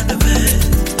fun of it.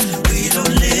 We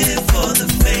don't live for the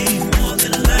fame or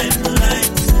the limelight.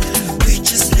 We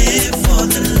just live for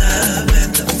the love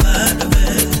and the fun of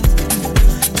it.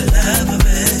 The love of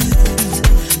it,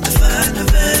 the fun of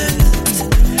it,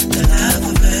 the love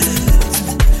of it.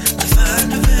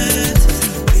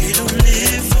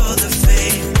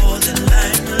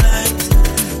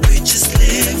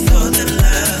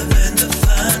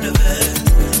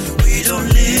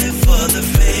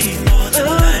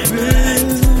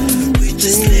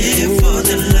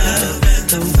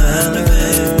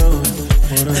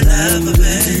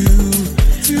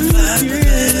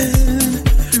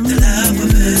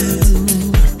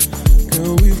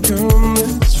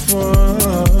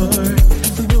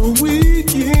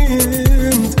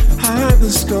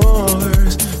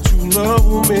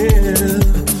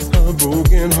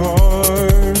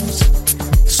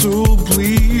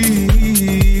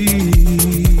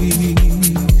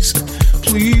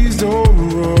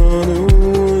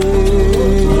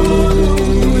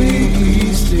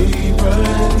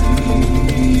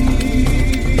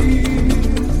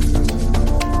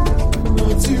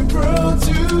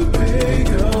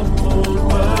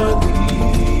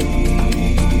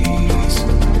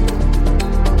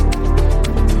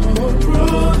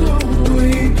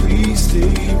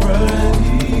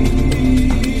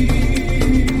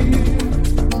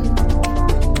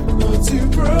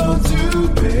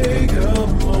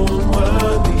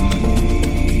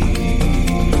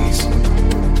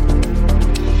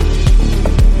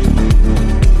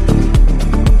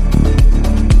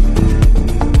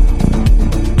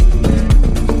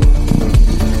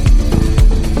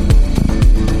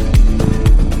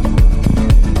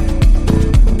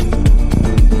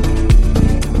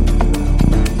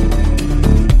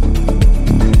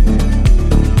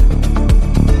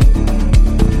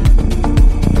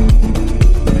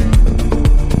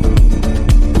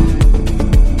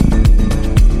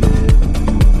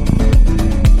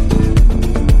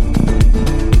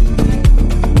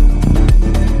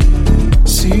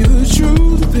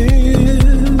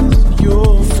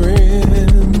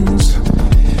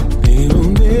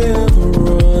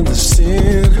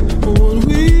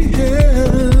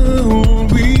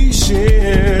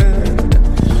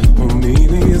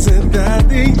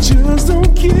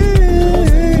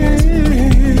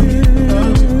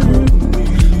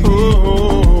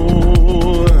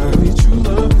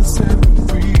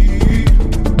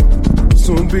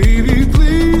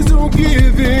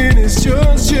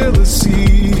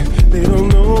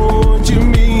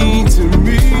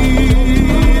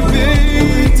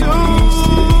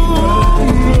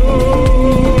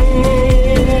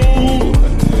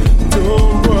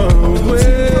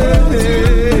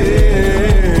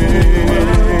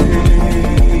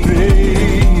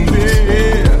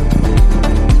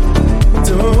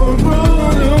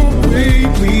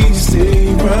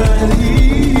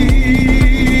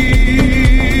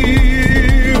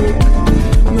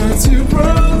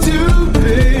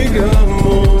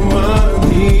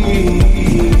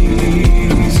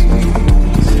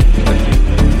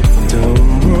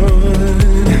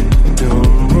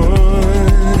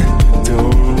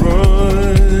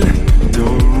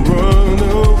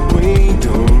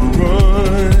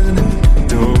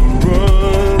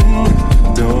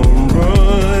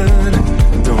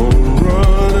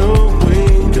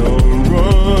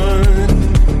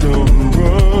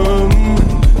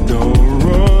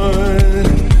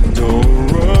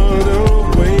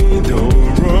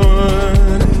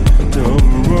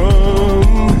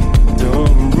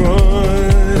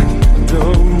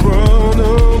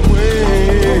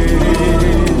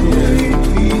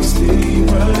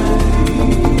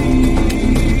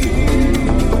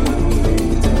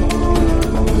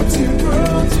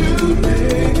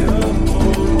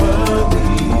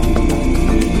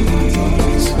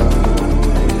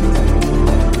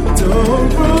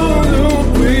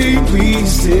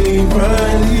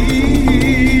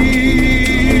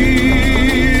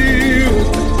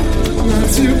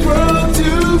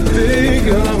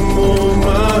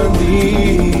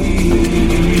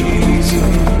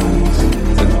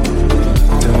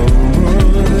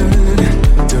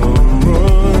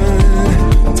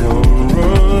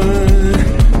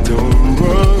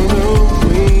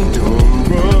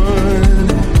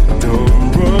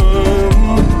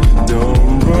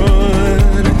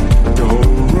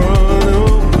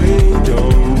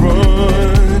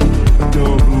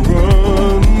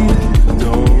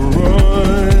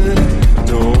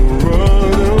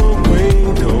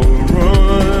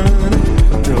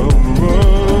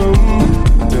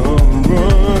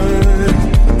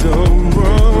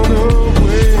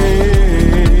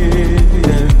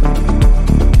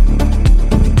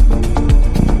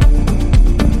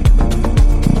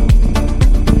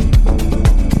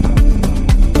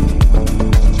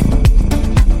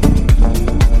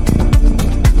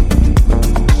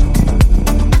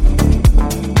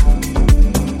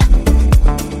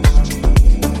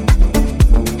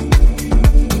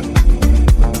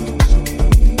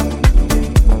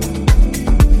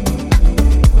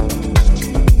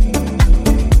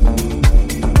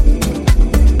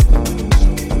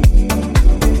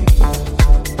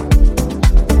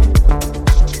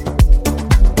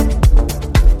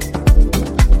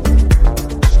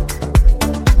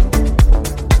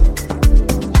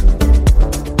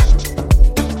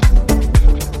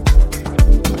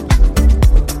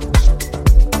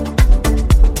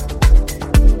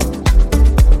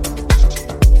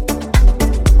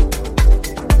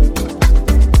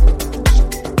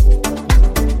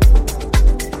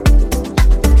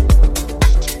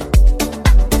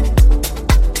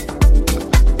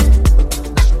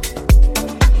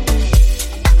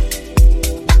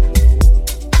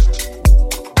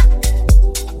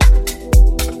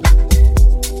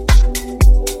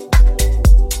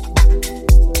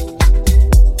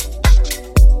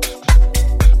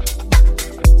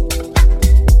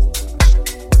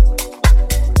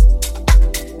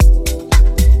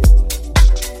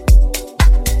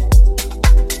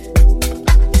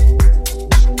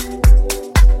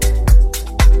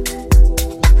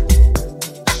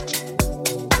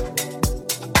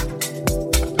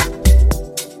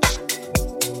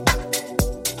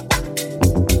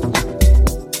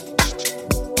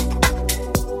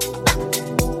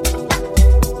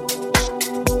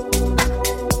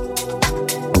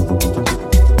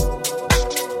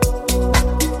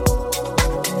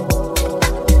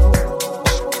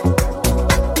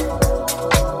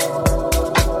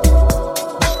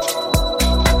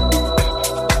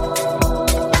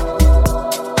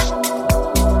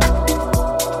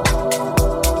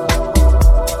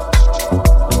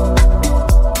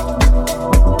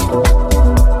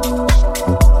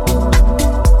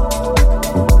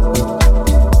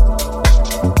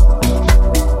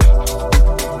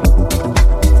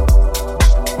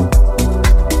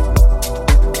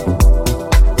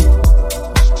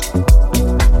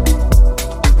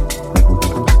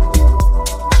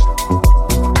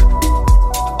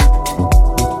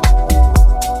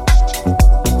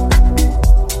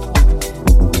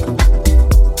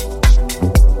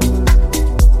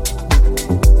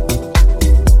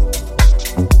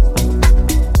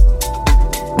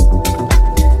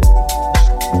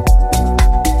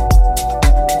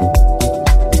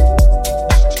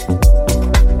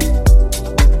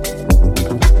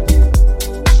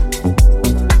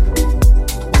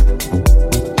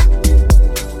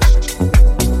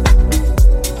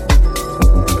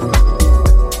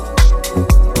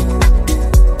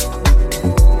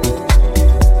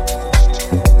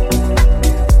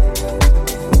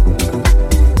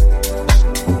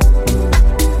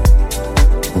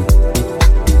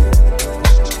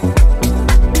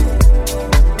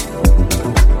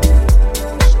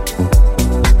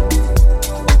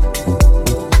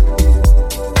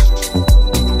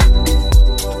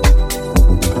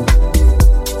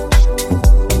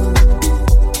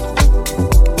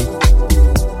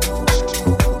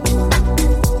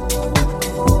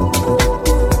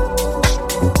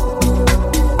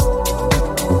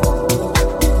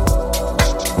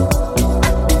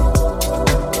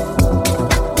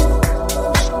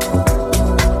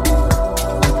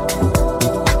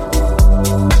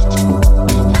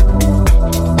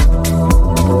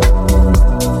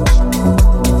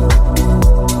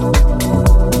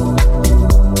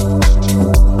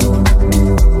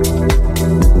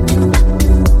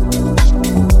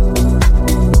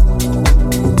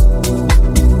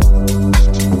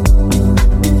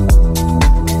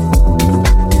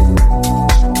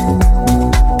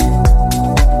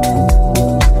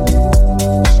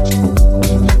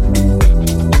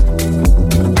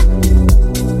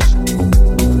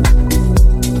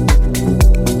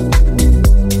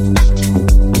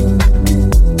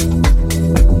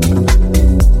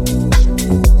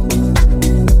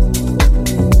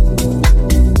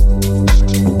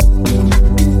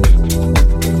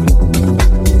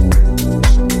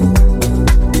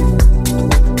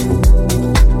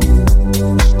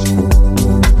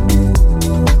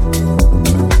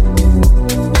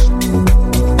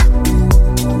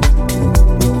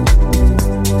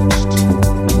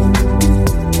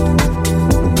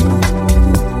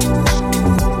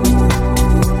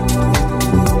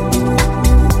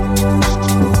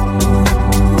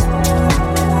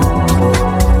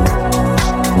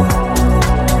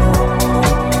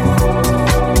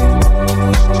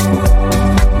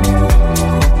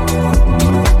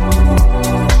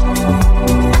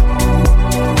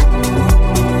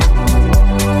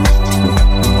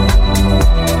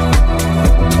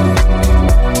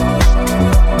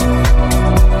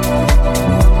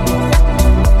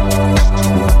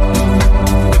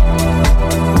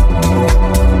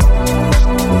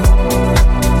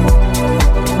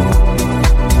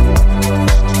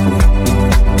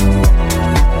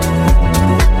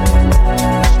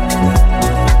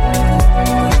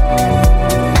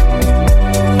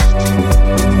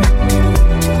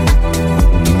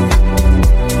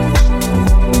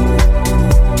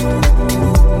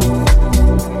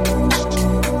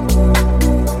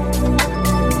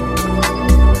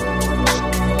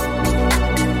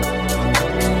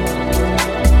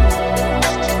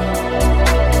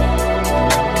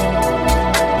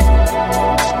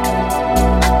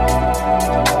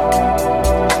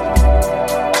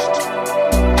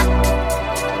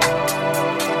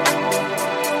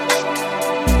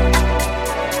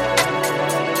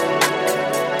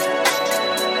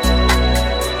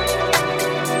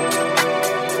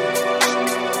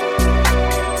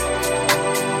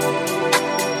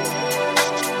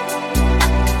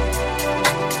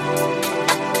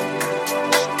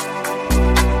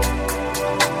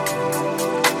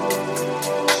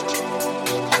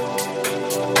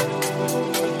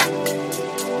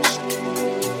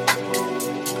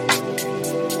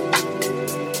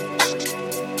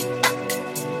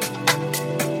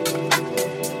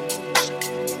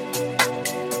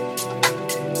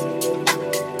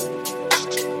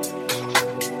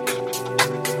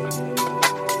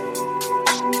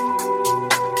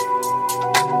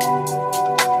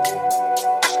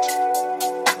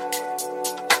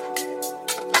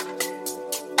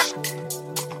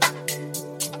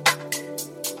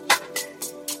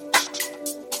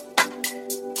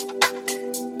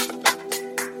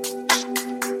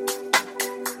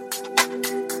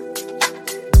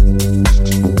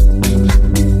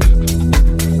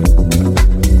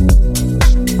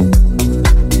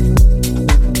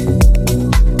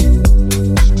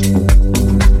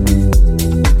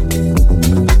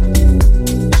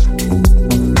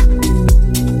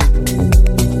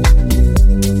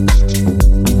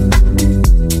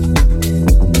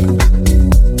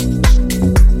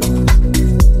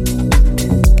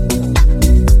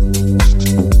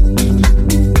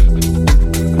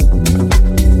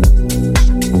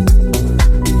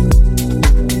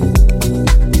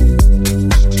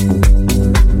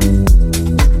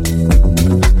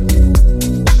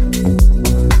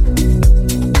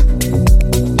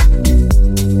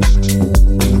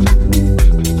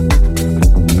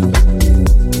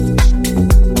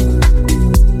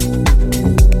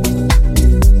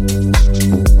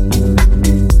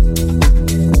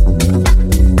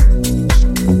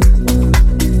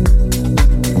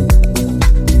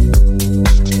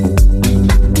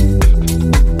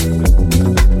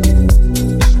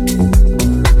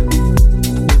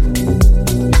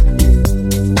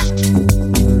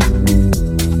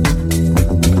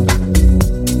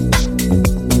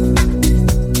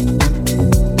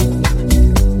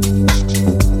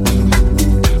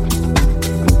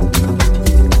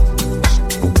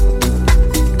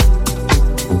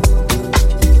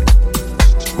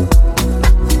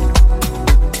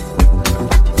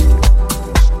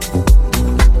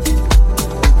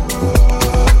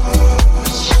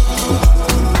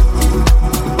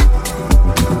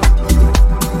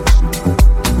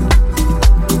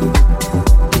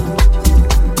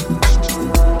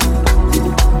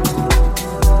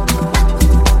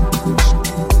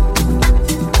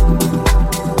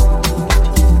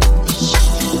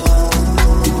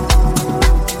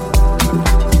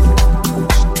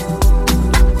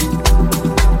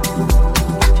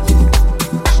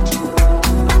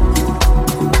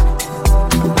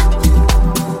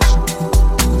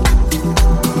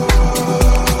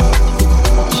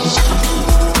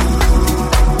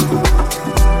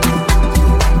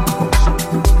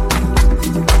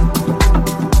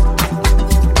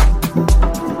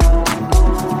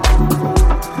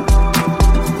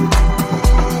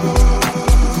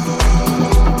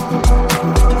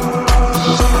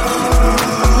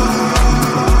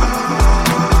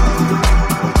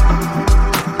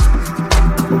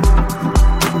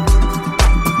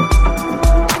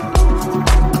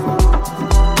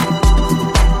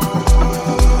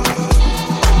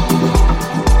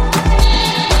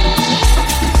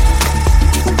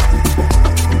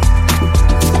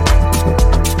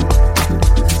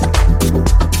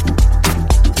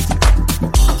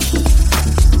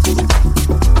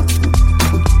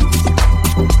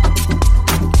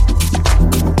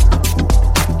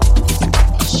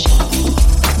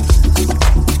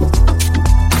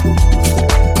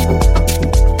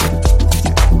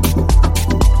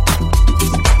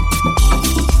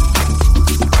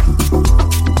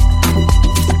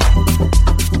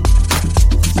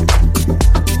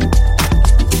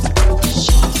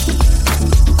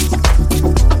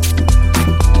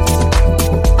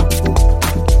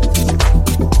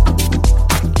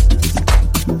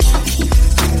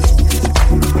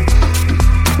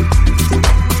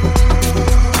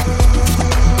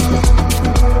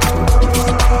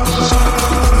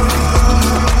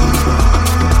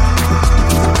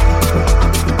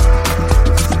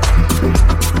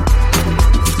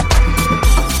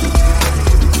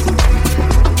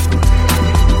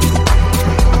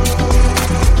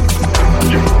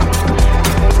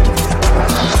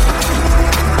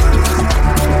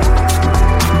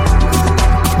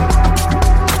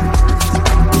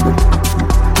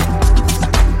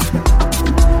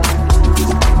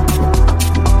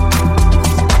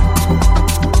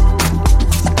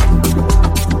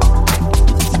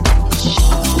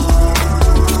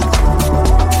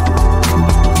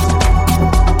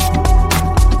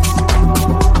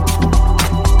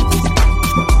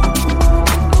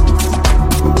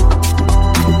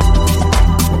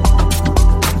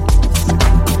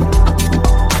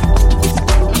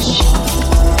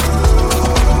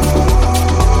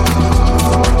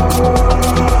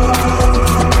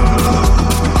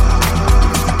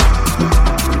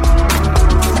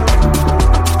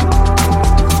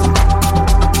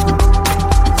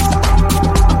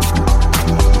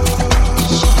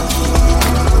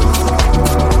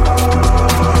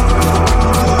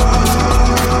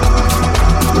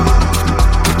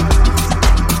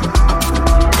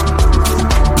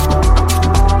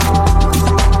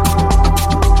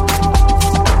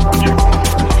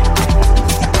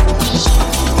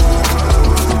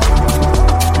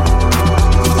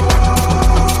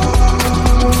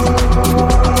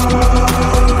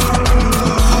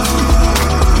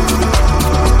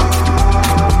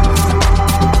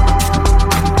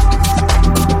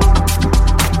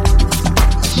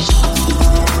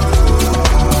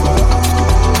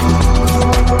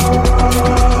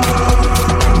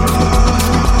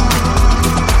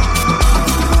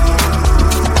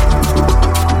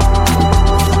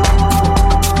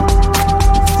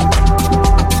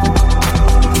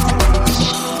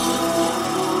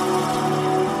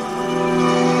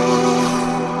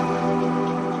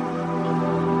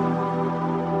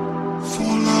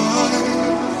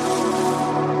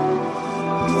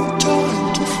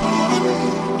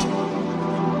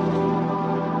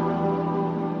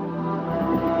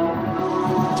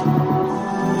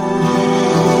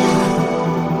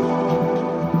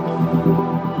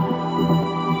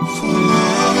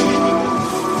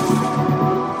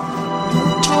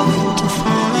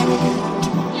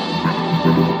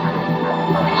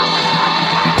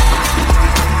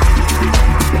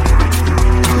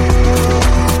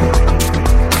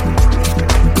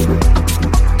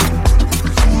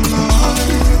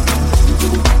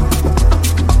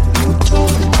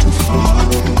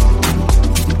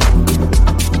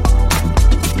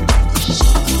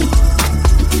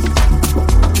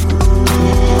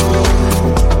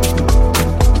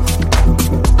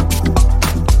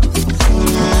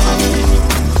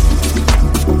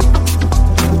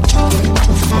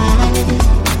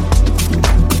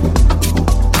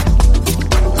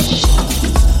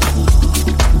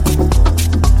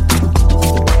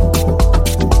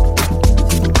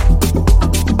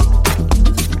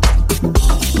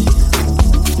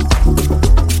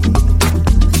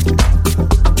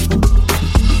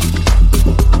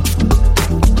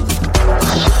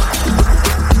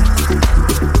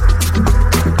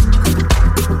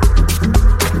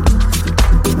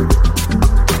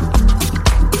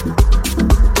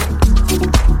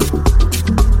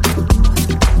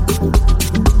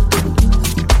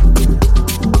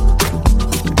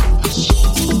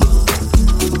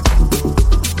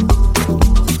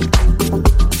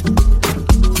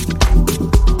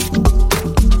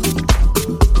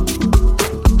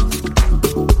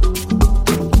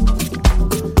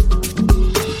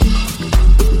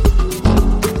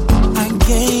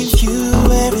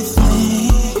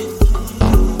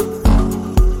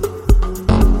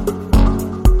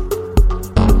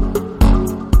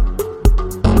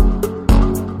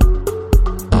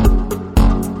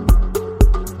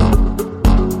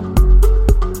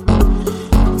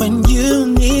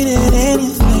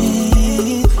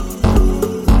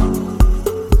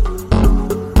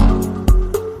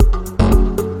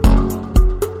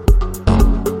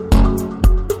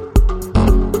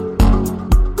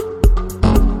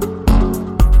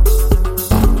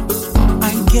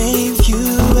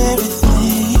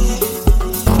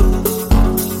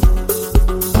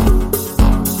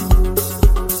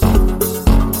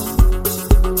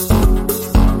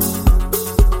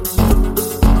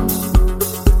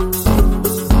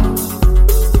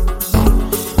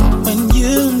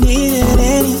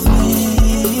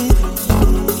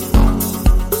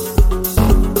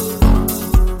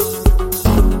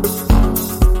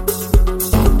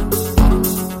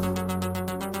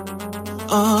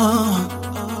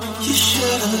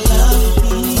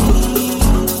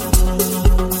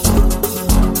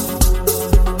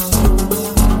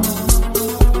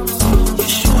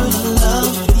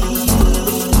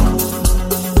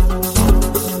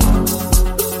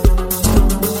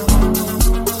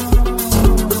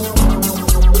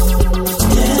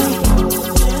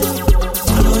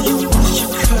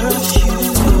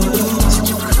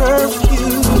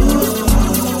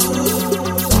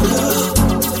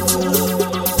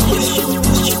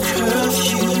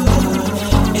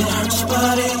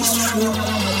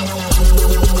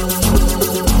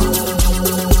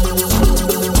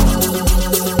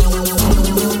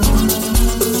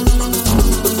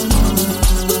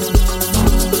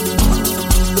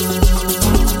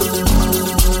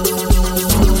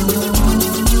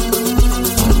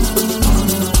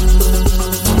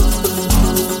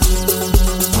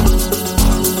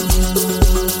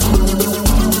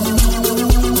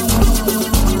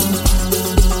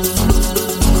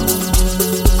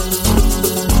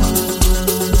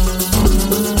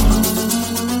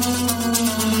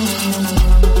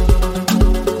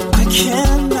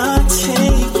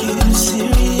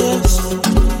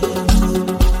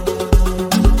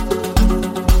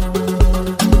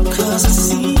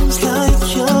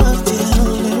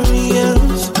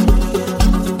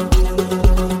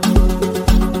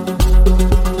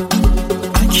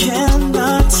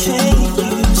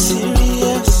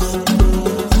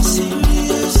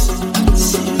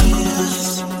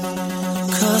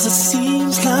 'cause it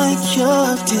seems like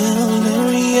you're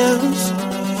delirious.